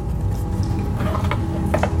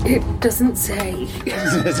 It doesn't say.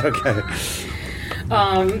 It's okay.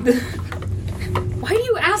 Why do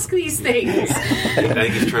you ask these things? I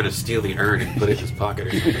think he's trying to steal the urn and put it in his pocket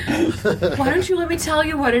or something. Why don't you let me tell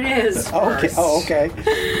you what it is Okay. first? Oh, okay.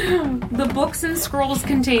 The books and scrolls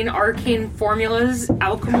contain arcane formulas,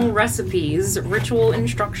 alchemical recipes, ritual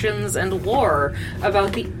instructions, and lore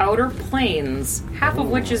about the outer planes, half of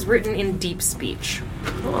which is written in deep speech.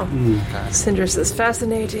 Cinder says,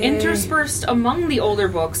 fascinating. Interspersed among the older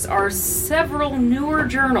books are several newer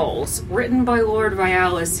journals written by Lord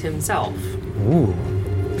Vialis himself. Ooh.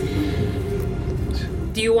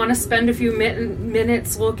 Do you want to spend a few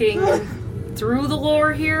minutes looking through the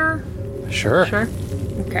lore here? Sure.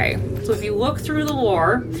 Okay, so if you look through the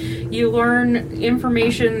lore, you learn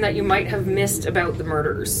information that you might have missed about the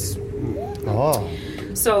murders. Oh.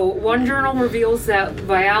 So, one journal reveals that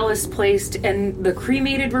Vialis placed the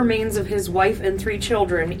cremated remains of his wife and 3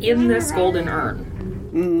 children in this golden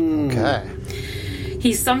urn. Okay.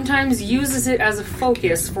 He sometimes uses it as a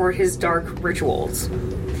focus for his dark rituals.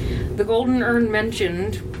 The golden urn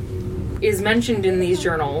is mentioned in these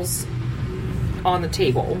journals on the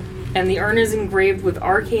table, and the urn is engraved with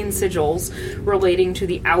arcane sigils relating to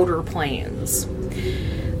the outer planes.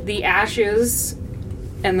 The ashes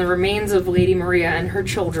and the remains of Lady Maria and her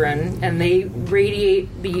children, and they radiate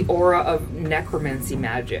the aura of necromancy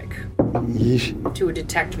magic Yeesh. to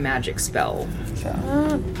detect magic spell.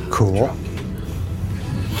 Cool.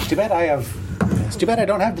 It's too bad I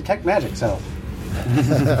don't have detect magic, so.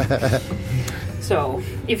 So,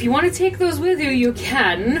 if you want to take those with you, you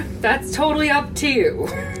can. That's totally up to you.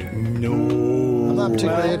 I'm not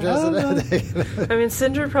particularly interested. I mean,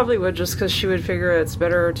 Cinder probably would, just because she would figure it's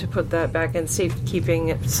better to put that back in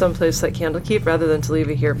safekeeping someplace like Candlekeep rather than to leave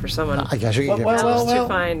it here for someone I guess you can Well, get well, else to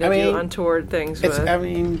find and do untoward things with.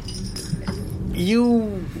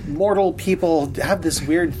 You mortal people have this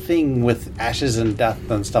weird thing with ashes and death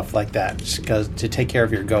and stuff like that, because to take care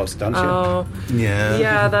of your ghost, don't you? Oh, Yeah.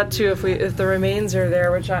 yeah, that too. If the remains are there,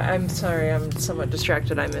 which I'm sorry, I'm somewhat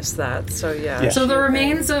distracted. I missed that. So yeah. So the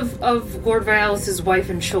remains of Lord Vialis' wife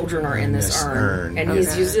and children are in this urn, and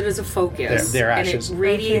he's used it as a focus. They're ashes. And it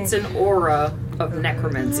radiates an aura of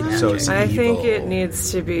necromancy magic. So it's I think evil. it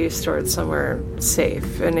needs to be stored somewhere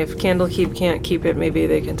safe. And if Candlekeep can't keep it, maybe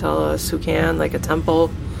they can tell us who can, like a temple,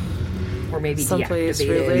 or maybe someplace deactivate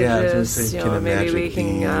it. religious. Yeah, I was gonna say, You can know, a maybe we magic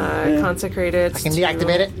can be- consecrate it. I can to-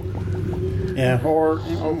 deactivate it Yeah, or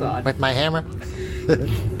Oh god. with my hammer.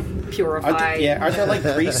 Purify. are there like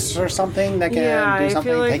priests or something that can Yeah, do I something?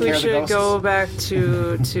 feel like take we care of the should ghosts? go back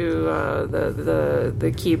to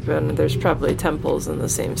the keep, and there's probably temples in the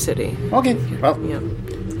same city. Okay, well, Yeah.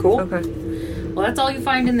 Cool. Okay. Well, that's all you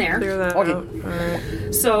find in there. Clear that Okay. out. All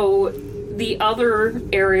right. So the other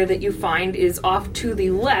area that you find is off to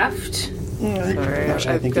the left, Sorry, gosh,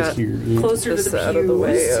 I I've think got it's here. Yeah. closer to this the pews. out of the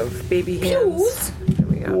way of baby hands. Pews. There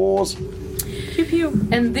we go. Walls. Pew pew.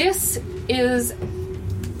 And this is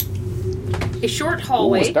a short Ooh,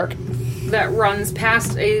 hallway it's dark. that runs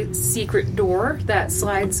past a secret door that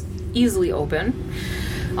slides easily open.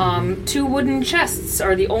 2 wooden chests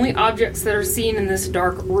are the only objects that are seen in this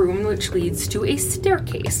dark room, which leads to a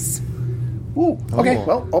staircase. Ooh, okay. Oh.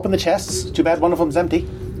 Well, open the chests. Too bad one of them's empty.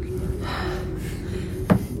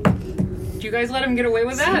 Do you guys let him get away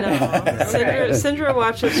with that? No. Syndra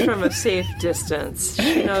watches from a safe distance.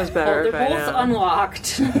 She knows better They're by both now.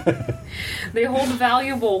 unlocked. They hold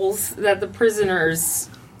valuables that the prisoners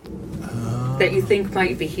that you think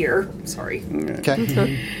might be here. Sorry.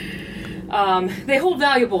 Okay. They hold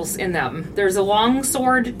valuables in them. There's a long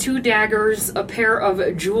sword, 2 daggers, a pair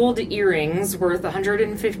of jeweled earrings worth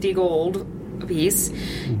 150 gold a piece,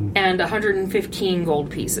 and 115 gold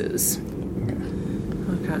pieces.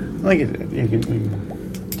 Like you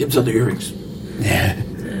can, Dibs on the earrings. yeah.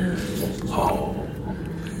 Oh.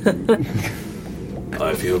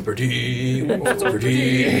 I feel pretty. Don't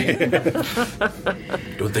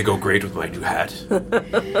they go great with my new hat?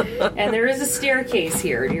 And there is a staircase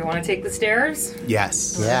here. Do you want to take the stairs?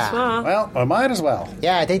 Yes. Yeah. Well, I might as well.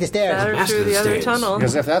 Yeah, take the stairs. Better Master through the other stays. tunnel.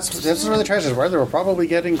 Because if this is where the treasures were, they were probably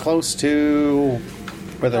getting close to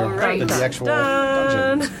where the, Alright. the actual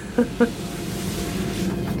Dun. dungeon.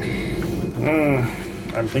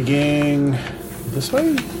 I'm thinking this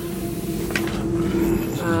way.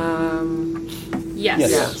 Yes.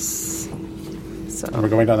 Yes. So And we're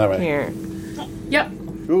going down that way. here. Yep.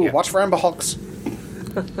 Ooh, watch for amber hulks.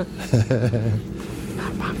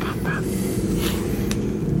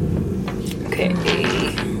 Okay.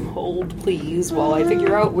 Hold, please, while I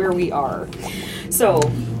figure out where we are. So,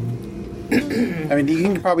 I mean, you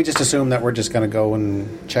can probably just assume that we're just going to go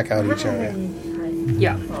and check out each area.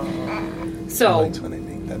 yeah. I So, liked when I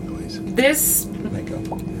make that noise. this When I go.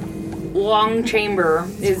 long chamber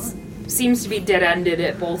seems to be dead-ended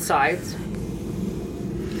at both sides.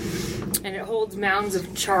 And it holds mounds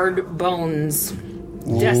of charred bones,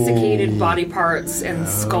 desiccated body parts, and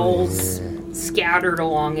skulls scattered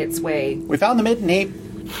along its way. We found the midden heap.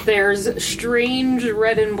 There's strange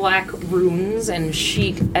red and black runes and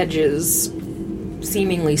sheet edges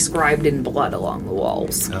seemingly scribed in blood along the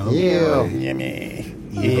walls. Oh, Ew. boy. Yummy.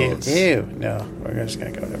 Evils. Ew. No, we're just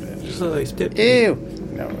going to go over there. Nice tip. Ew.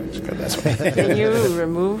 No, we're just go this way. Can you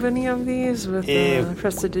remove any of these with Ew.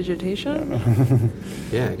 prestidigitation?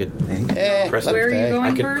 Yeah, I could press Where are you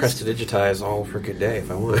going I could first? prestidigitize all freaking day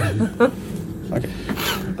if I wanted. Okay.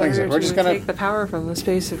 Like I said, Or we're do just we going take the power from the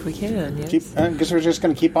space if we can. Yes. keep. I guess we're just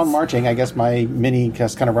going to keep on marching. I guess my mini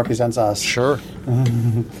just kind of represents us. Sure.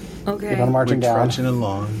 Okay. Keep on marching We're down. trudging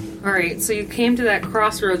along. All right, so you came to that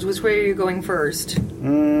crossroads. Which way are you going first?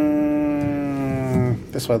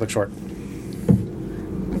 This way looks short.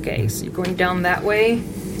 Okay, so you're going down that way.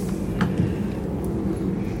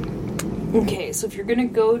 Okay, so if you're going to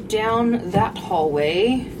go down that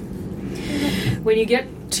hallway, when you get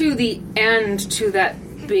to the end to that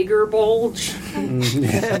bigger bulge, best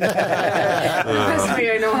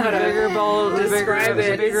way I know how to describe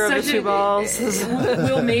it. Bigger of the It's such two a- balls.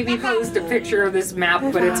 We'll maybe post a picture of this map,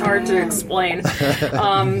 but it's hard to explain.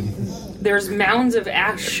 There's mounds of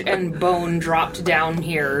ash and bone dropped down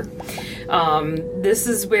here. This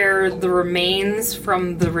is where the remains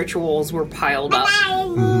from the rituals were piled up.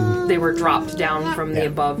 They were dropped down from the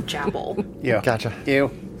above chapel. Yeah. Gotcha. Ew.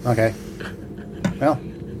 Okay. Well,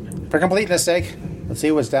 for completeness sake, let's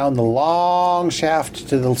see what's down the long shaft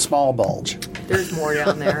to the small bulge. There's more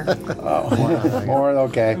down there. More,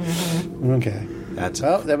 okay. Okay. That's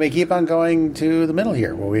Well, then we keep on going to the middle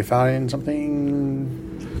here, where we find something.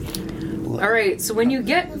 All right, so when you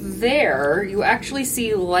get there, you actually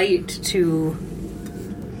see light to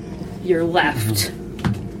your left.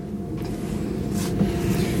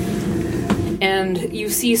 And you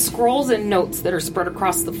see scrolls and notes that are spread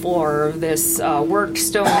across the floor of this worked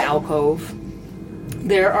stone alcove.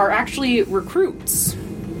 There are actually recruits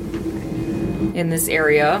in this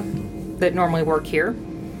area that normally work here.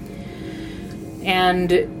 And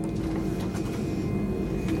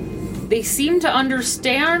they seem to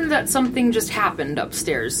understand that something just happened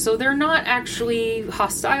upstairs. So they're not actually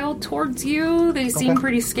hostile towards you. They seem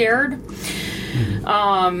pretty scared.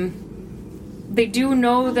 They do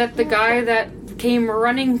know that the guy that came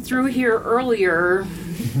running through here earlier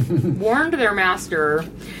warned their master,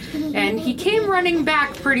 and he came running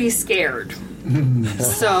back pretty scared.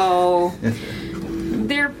 So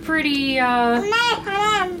they're pretty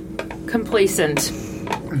complacent.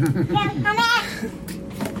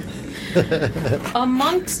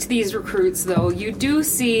 Amongst these recruits, though, you do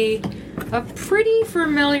see a pretty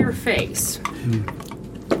familiar face.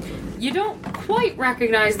 You don't quite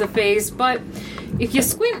recognize the face, but if you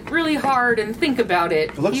squint really hard and think about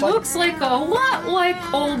it, Looks he like- looks like a lot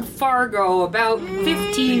like old Fargo about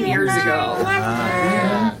 15 years ago.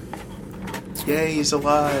 Yay, he's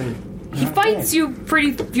alive. He fights you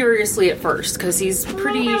pretty furiously at first because he's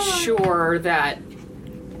pretty sure that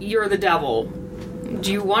you're the devil.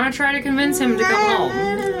 Do you want to try to convince him to come home?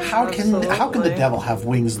 How can the devil have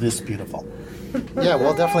wings this beautiful? Yeah,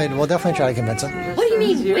 we'll definitely try to convince him. What do you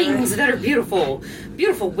mean wings that are beautiful?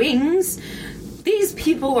 Beautiful wings? These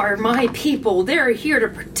people are my people. They're here to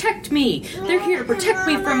protect me. They're here to protect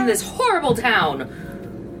me from this horrible town.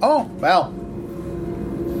 Oh, well.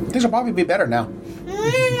 Things will probably be better now.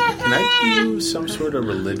 Can I do some sort of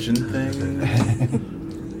religion thing?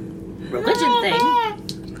 Religion thing?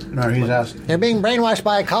 No, he's asked. You're being brainwashed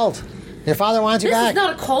by a cult. Your father wants you This back. is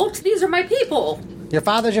not a cult. These are my people. Your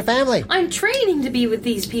father's your family. I'm training to be with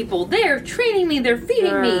these people. They're training me. They're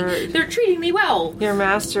feeding me. They're treating me well. Your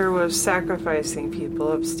master was sacrificing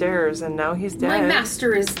people upstairs, and now he's dead. My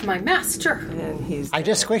master is my master. And he's. I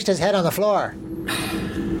just squished his head on the floor.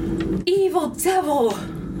 Evil devil.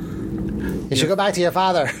 You should go back to your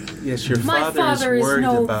father. Yes, your My father's father is worried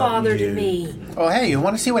no about father you. to me. Oh, hey, you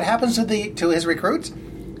want to see what happens to his recruits?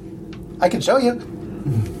 I can show you.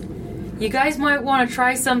 You guys might want to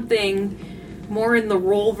try something more in the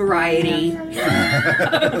roll variety.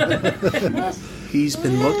 He's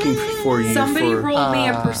been looking for you Somebody for... roll me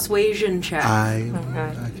a persuasion check. I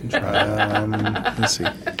can try. Let's see.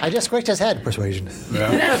 I just squished his head. Persuasion.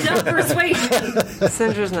 That's not persuasion.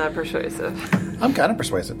 Cinder's not persuasive. I'm kind of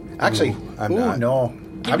persuasive. Actually, I'm not. no.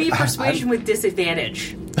 Give me persuasion with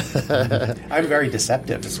disadvantage. I'm very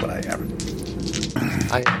deceptive, is what I am.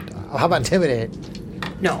 How about intimidate?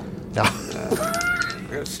 No. No.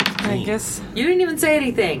 I guess. You didn't even say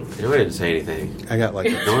anything. I didn't say anything. I got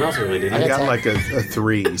like No one else really did. I got like a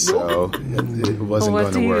 3, so it wasn't Well, what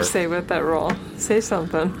going do to you work. say with that roll? Say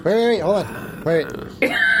something. Wait, hold on. Wait.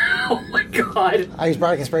 Oh my god. I used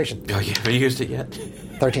bardic inspiration. Oh, you haven't used it yet?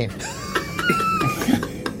 13.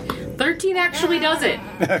 13 actually does it.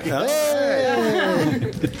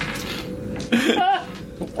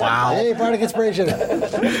 Wow. Hey, bardic inspiration.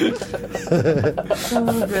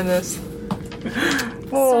 Oh, goodness.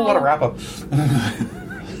 Oh, what a wrap up.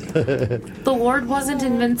 The Lord wasn't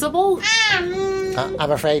invincible?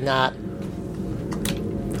 I'm afraid not.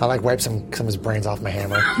 I like wipe some of his brains off my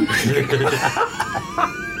hammer.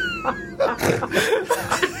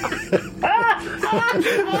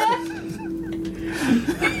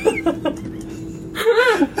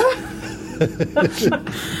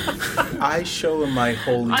 I show him my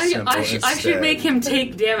holy symbol I should instead. make him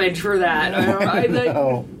take damage for that.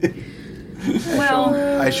 No. Well,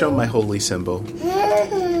 I show him my holy symbol.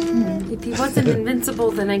 if he wasn't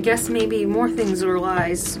invincible, then I guess maybe more things were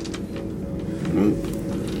lies.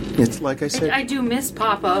 It's like I said, I do miss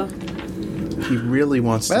Papa. he really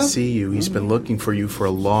wants Well- to see you. He's been looking for you for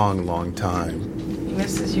a long, long time. He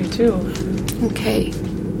misses you too. Okay.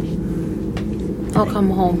 I'll come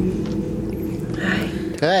home.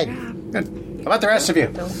 Good. Good. How about the rest of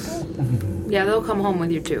you? Yeah, they'll come home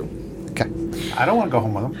with you too. Okay. I don't want to go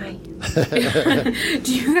home with them.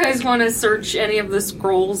 Do you guys want to search any of the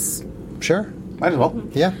scrolls? Sure. Might as well.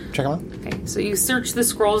 Yeah, check them out. Okay, so you search the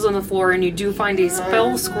scrolls on the floor and you do find a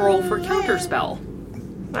spell scroll for counterspell.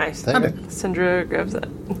 Nice. Thank you. Sindra grabs it.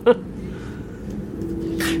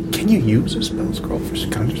 Can you use a spell scroll for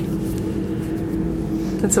counter?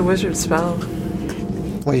 It's a wizard spell.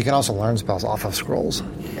 Well, you can also learn spells off of scrolls.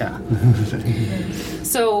 Yeah.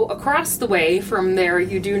 So across the way from there,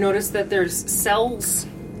 you do notice that there's cells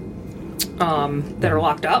that are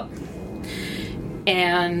locked up.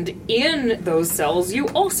 And in those cells, you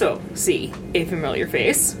also see a familiar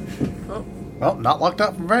face. Well, not locked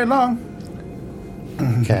up for very long.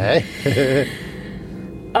 Okay.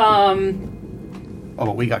 Oh,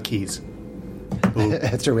 but we got keys.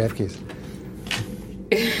 It's true, we have keys.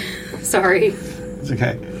 Sorry. It's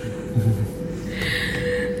okay.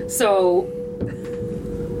 So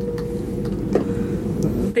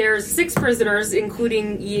there's 6 prisoners,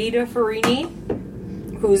 including Yeda Farini,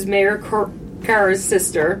 who's Mayor Kara's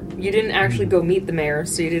sister. You didn't actually go meet the mayor,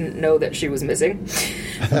 so you didn't know that she was missing.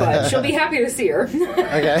 But she'll be happy to see her.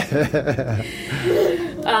 Okay.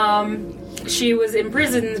 She was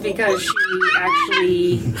imprisoned because she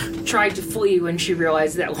actually tried to flee when she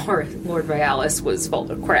realized that Lord Vialis was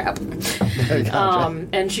full of crap.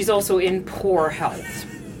 And she's also in poor health.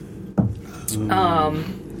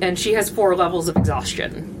 And she has 4 levels of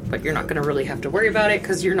exhaustion. But you're not going to really have to worry about it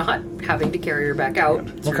because you're not having to carry her back out.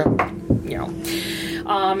 Okay. You know.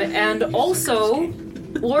 And also,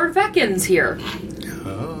 Lord Veckin's here.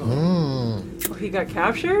 he got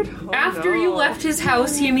captured? Oh, After you left his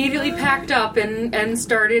house, he immediately packed up and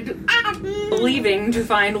started leaving to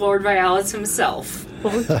find Lord Vialis himself.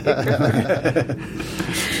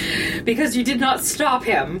 Because you did not stop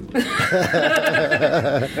him. Or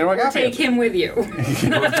take him with you.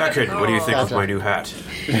 Lord Duckett, what do you think of my new hat?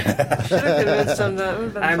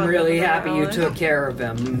 I'm really happy you took care of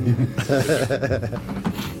him.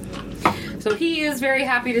 So he is very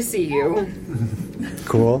happy to see you.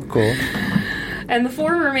 Cool. And the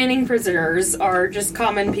 4 remaining prisoners are just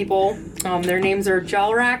common people. Their names are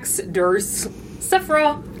Jalrax, Durs,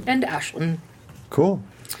 Sephra, and Ashlyn. Cool.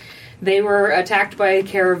 They were attacked by a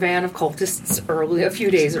caravan of cultists a few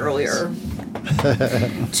days earlier.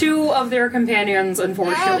 2 of their companions,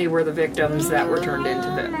 unfortunately, were the victims that were turned into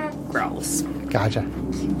the growls. Gotcha.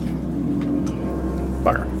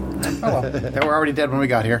 Bugger. Oh well, they were already dead when we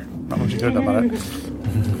got here. Not much you could have done about it.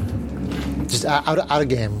 Just out of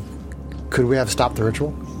game, could we have stopped the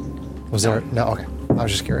ritual? Was there... No, okay. I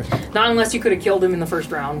was just curious. Not unless you could have killed him in the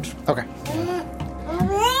first round. Okay.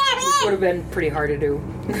 Which would have been pretty hard to do.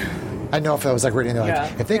 I know if I was like reading it,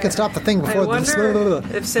 Yeah. if they can stop the thing before... I wonder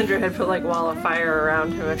if Sindra had put like wall of fire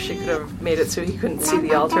around him, if she could have made it so he couldn't see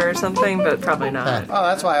the altar or something, but probably not. Oh,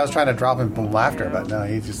 that's why I was trying to drop him from laughter, but no,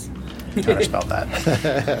 he just counterspelled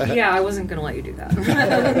that. Yeah, I wasn't going to let you do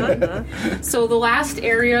that. So the last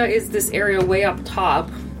area is this area way up top.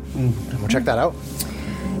 We'll check that out.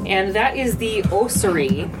 And that is the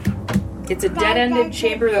ossuary. It's a dead-ended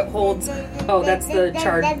chamber that holds... Oh, that's the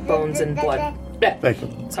charred bones and blood. Thank you.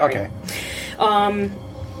 Sorry. Okay.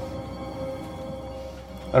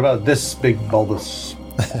 What about this big bulbous?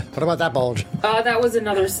 What about that bulge? That was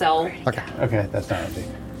another cell. Okay. Okay, that's not empty.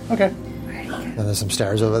 Okay. And there's some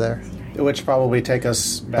stairs over there. Which probably take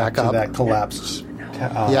us back to up. that collapsed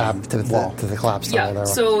Yeah, to wall. the collapse tunnel Yeah, there.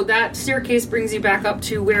 so that staircase brings you back up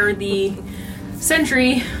to where the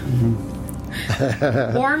sentry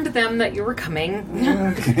warned them that you were coming.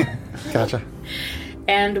 Gotcha.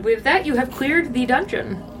 And with that, you have cleared the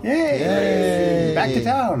dungeon. Yay! Back to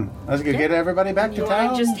town. Let's go get everybody back to Do you town.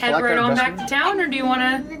 want to just head collect right our on back investment. to town, or do you want to...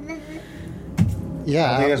 I don't think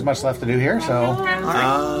Yeah. there's much left to do here, so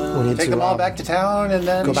We need take to them all back to town and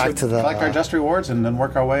then go back to the- collect our just rewards and then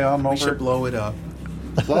work our way on We should over. blow it up.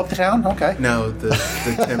 Blow up the town? Okay. No, the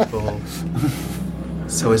temple.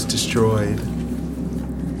 So it's destroyed.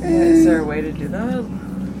 Is there a way to do that?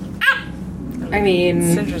 I mean...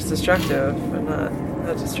 Sindra's destructive, but not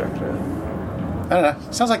that destructive. I don't know.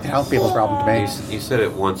 Sounds like the health people's problem to me. You said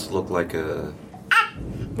it once looked like a...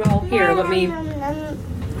 Well, here, let me...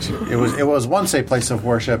 It was once a place of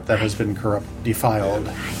worship that has been defiled.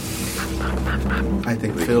 I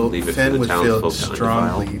think We can leave it for Finn the would feel townsfolk to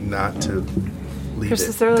strongly not to leave Chris, it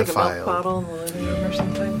is there like a milk defiled. bottle in the living room or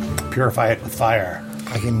something? Purify it with fire.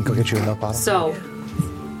 I can go get you a milk bottle. So,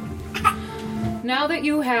 now that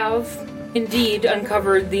you have indeed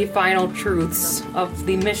uncovered the final truths of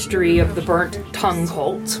the mystery of the burnt tongue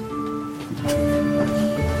cult,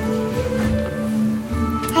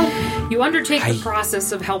 you undertake the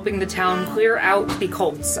process of helping the town clear out the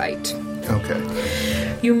cult site.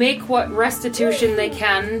 Okay. You make what restitution they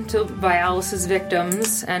can to Vialis'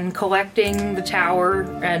 victims and collecting the tower,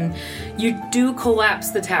 and you do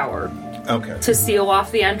collapse the tower Okay. to seal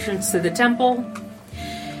off the entrance to the temple,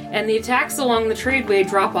 and the attacks along the tradeway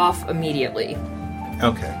drop off immediately.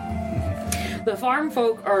 Okay. The farm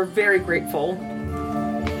folk are very grateful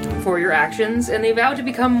for your actions, and they vow to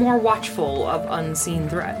become more watchful of unseen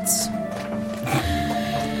threats.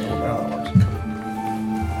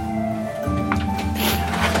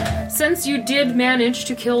 Since you did manage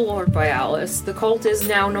to kill Lord Vialis, the cult is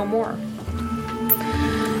now no more.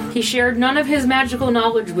 He shared none of his magical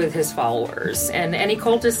knowledge with his followers, and any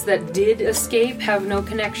cultists that did escape have no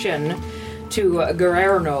connection to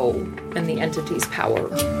Guerrero and the entity's power.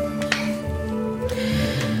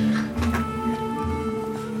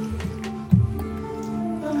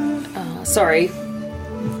 Sorry.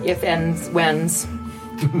 If ends, whens.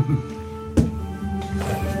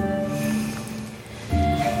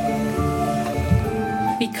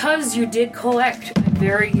 Because you did collect a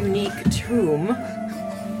very unique tomb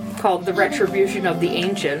called the Retribution of the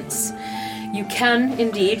Ancients, you can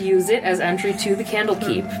indeed use it as entry to the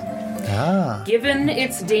Candlekeep. Ah. Given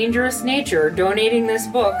its dangerous nature, donating this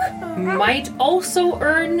book might also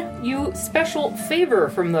earn you special favor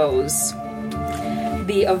from those,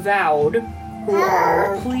 the avowed, who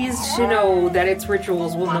are pleased to know that its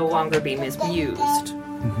rituals will no longer be misused.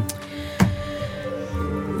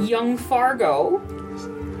 Young Fargo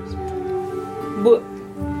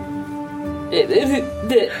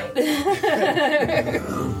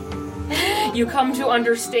You come to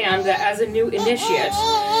understand that as a new initiate,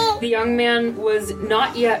 the young man was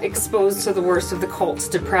not yet exposed to the worst of the cult's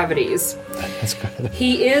depravities. That's good.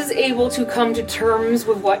 He is able to come to terms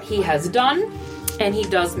with what he has done, and he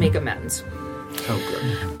does make amends. Oh,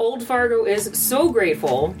 good. Old Fargo is so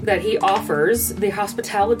grateful that he offers the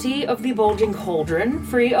hospitality of the Bulging Cauldron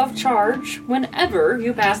free of charge whenever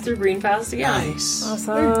you pass through Green Pass again. Nice.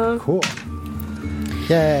 Awesome. Cool.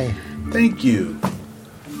 Yay. Thank you.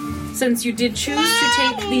 Since you did choose to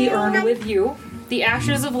take the urn with you, the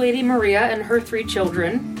ashes of Lady Maria and her 3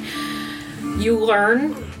 children, you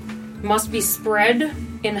learn, must be spread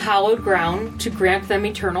in hallowed ground to grant them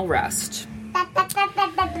eternal rest.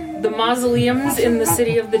 The mausoleums in the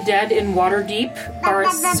City of the Dead in Waterdeep are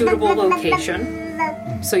a suitable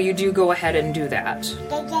location, so you do go ahead and do that.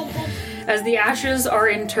 As the ashes are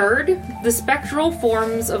interred, the spectral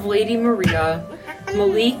forms of Lady Maria,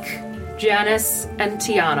 Malik, Janice, and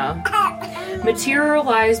Tiana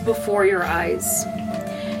materialize before your eyes.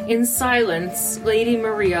 In silence, Lady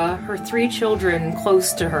Maria, her 3 children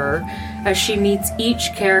close to her, as she meets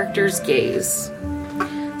each character's gaze.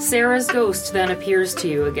 Sarah's ghost then appears to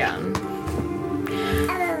you again.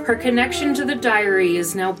 Her connection to the diary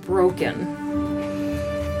is now broken,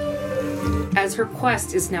 as her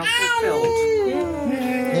quest is now fulfilled.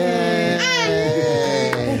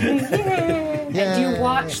 And you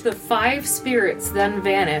watch the 5 spirits then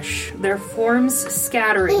vanish, their forms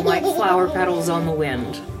scattering like flower petals on the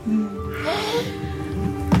wind.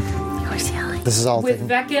 This is all With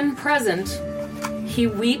Vecin present, he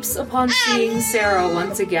weeps upon seeing Sarah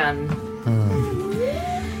once again.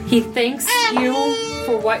 He thanks you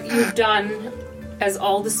for what you've done, as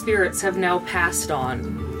all the spirits have now passed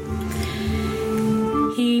on.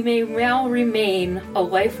 He may now remain a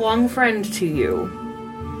lifelong friend to you,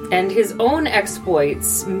 and his own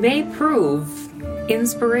exploits may prove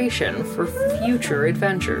inspiration for future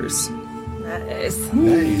adventures. Nice.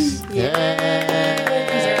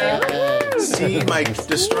 See, my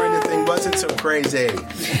destroying the thing wasn't so crazy.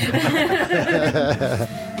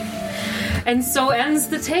 And so ends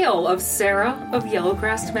the tale of Sarah of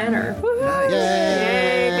Yellowcrest Manor.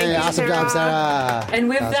 Yay! Awesome job, Sarah. And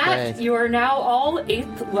with That's that, great. you are now all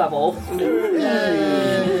 8th level. Yay.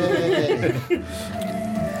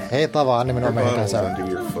 8th level. I don't even know what my hit dice Bottles are.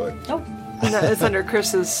 under your foot. No, it's under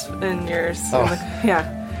Chris's and yours. Oh.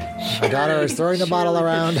 Yeah. My daughter is throwing the bottle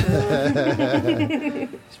around.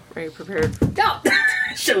 Very prepared. Oh.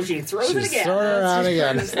 So she throws it She's again. throwing it around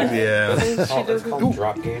again. Yeah. Oh, that's called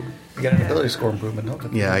drop game. You got an ability score improvement, don't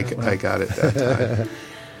you? Yeah, I got it that time.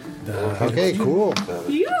 Okay, cool.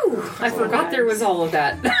 Phew. I forgot there was all of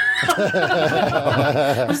that.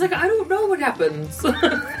 I was like, I don't know what happens.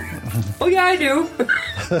 Oh yeah, I do. Oh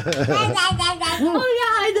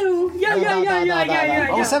yeah, I do. Yeah.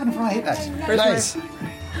 Oh, 7 for my hit dice. Nice.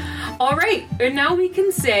 All right, and now we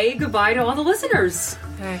can say goodbye to all the listeners.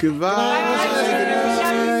 Goodbye.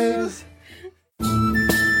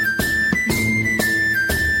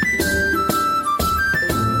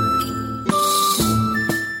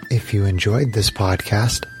 If you enjoyed this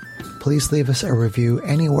podcast, please leave us a review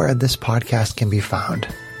anywhere this podcast can be found.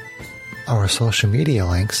 Our social media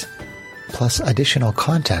links, plus additional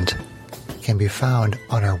content, can be found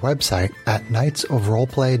on our website at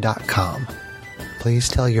knightsofroleplay.com. Please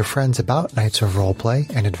tell your friends about Knights of Roleplay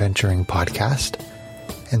and Adventuring Podcast,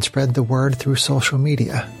 and spread the word through social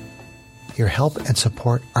media. Your help and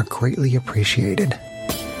support are greatly appreciated.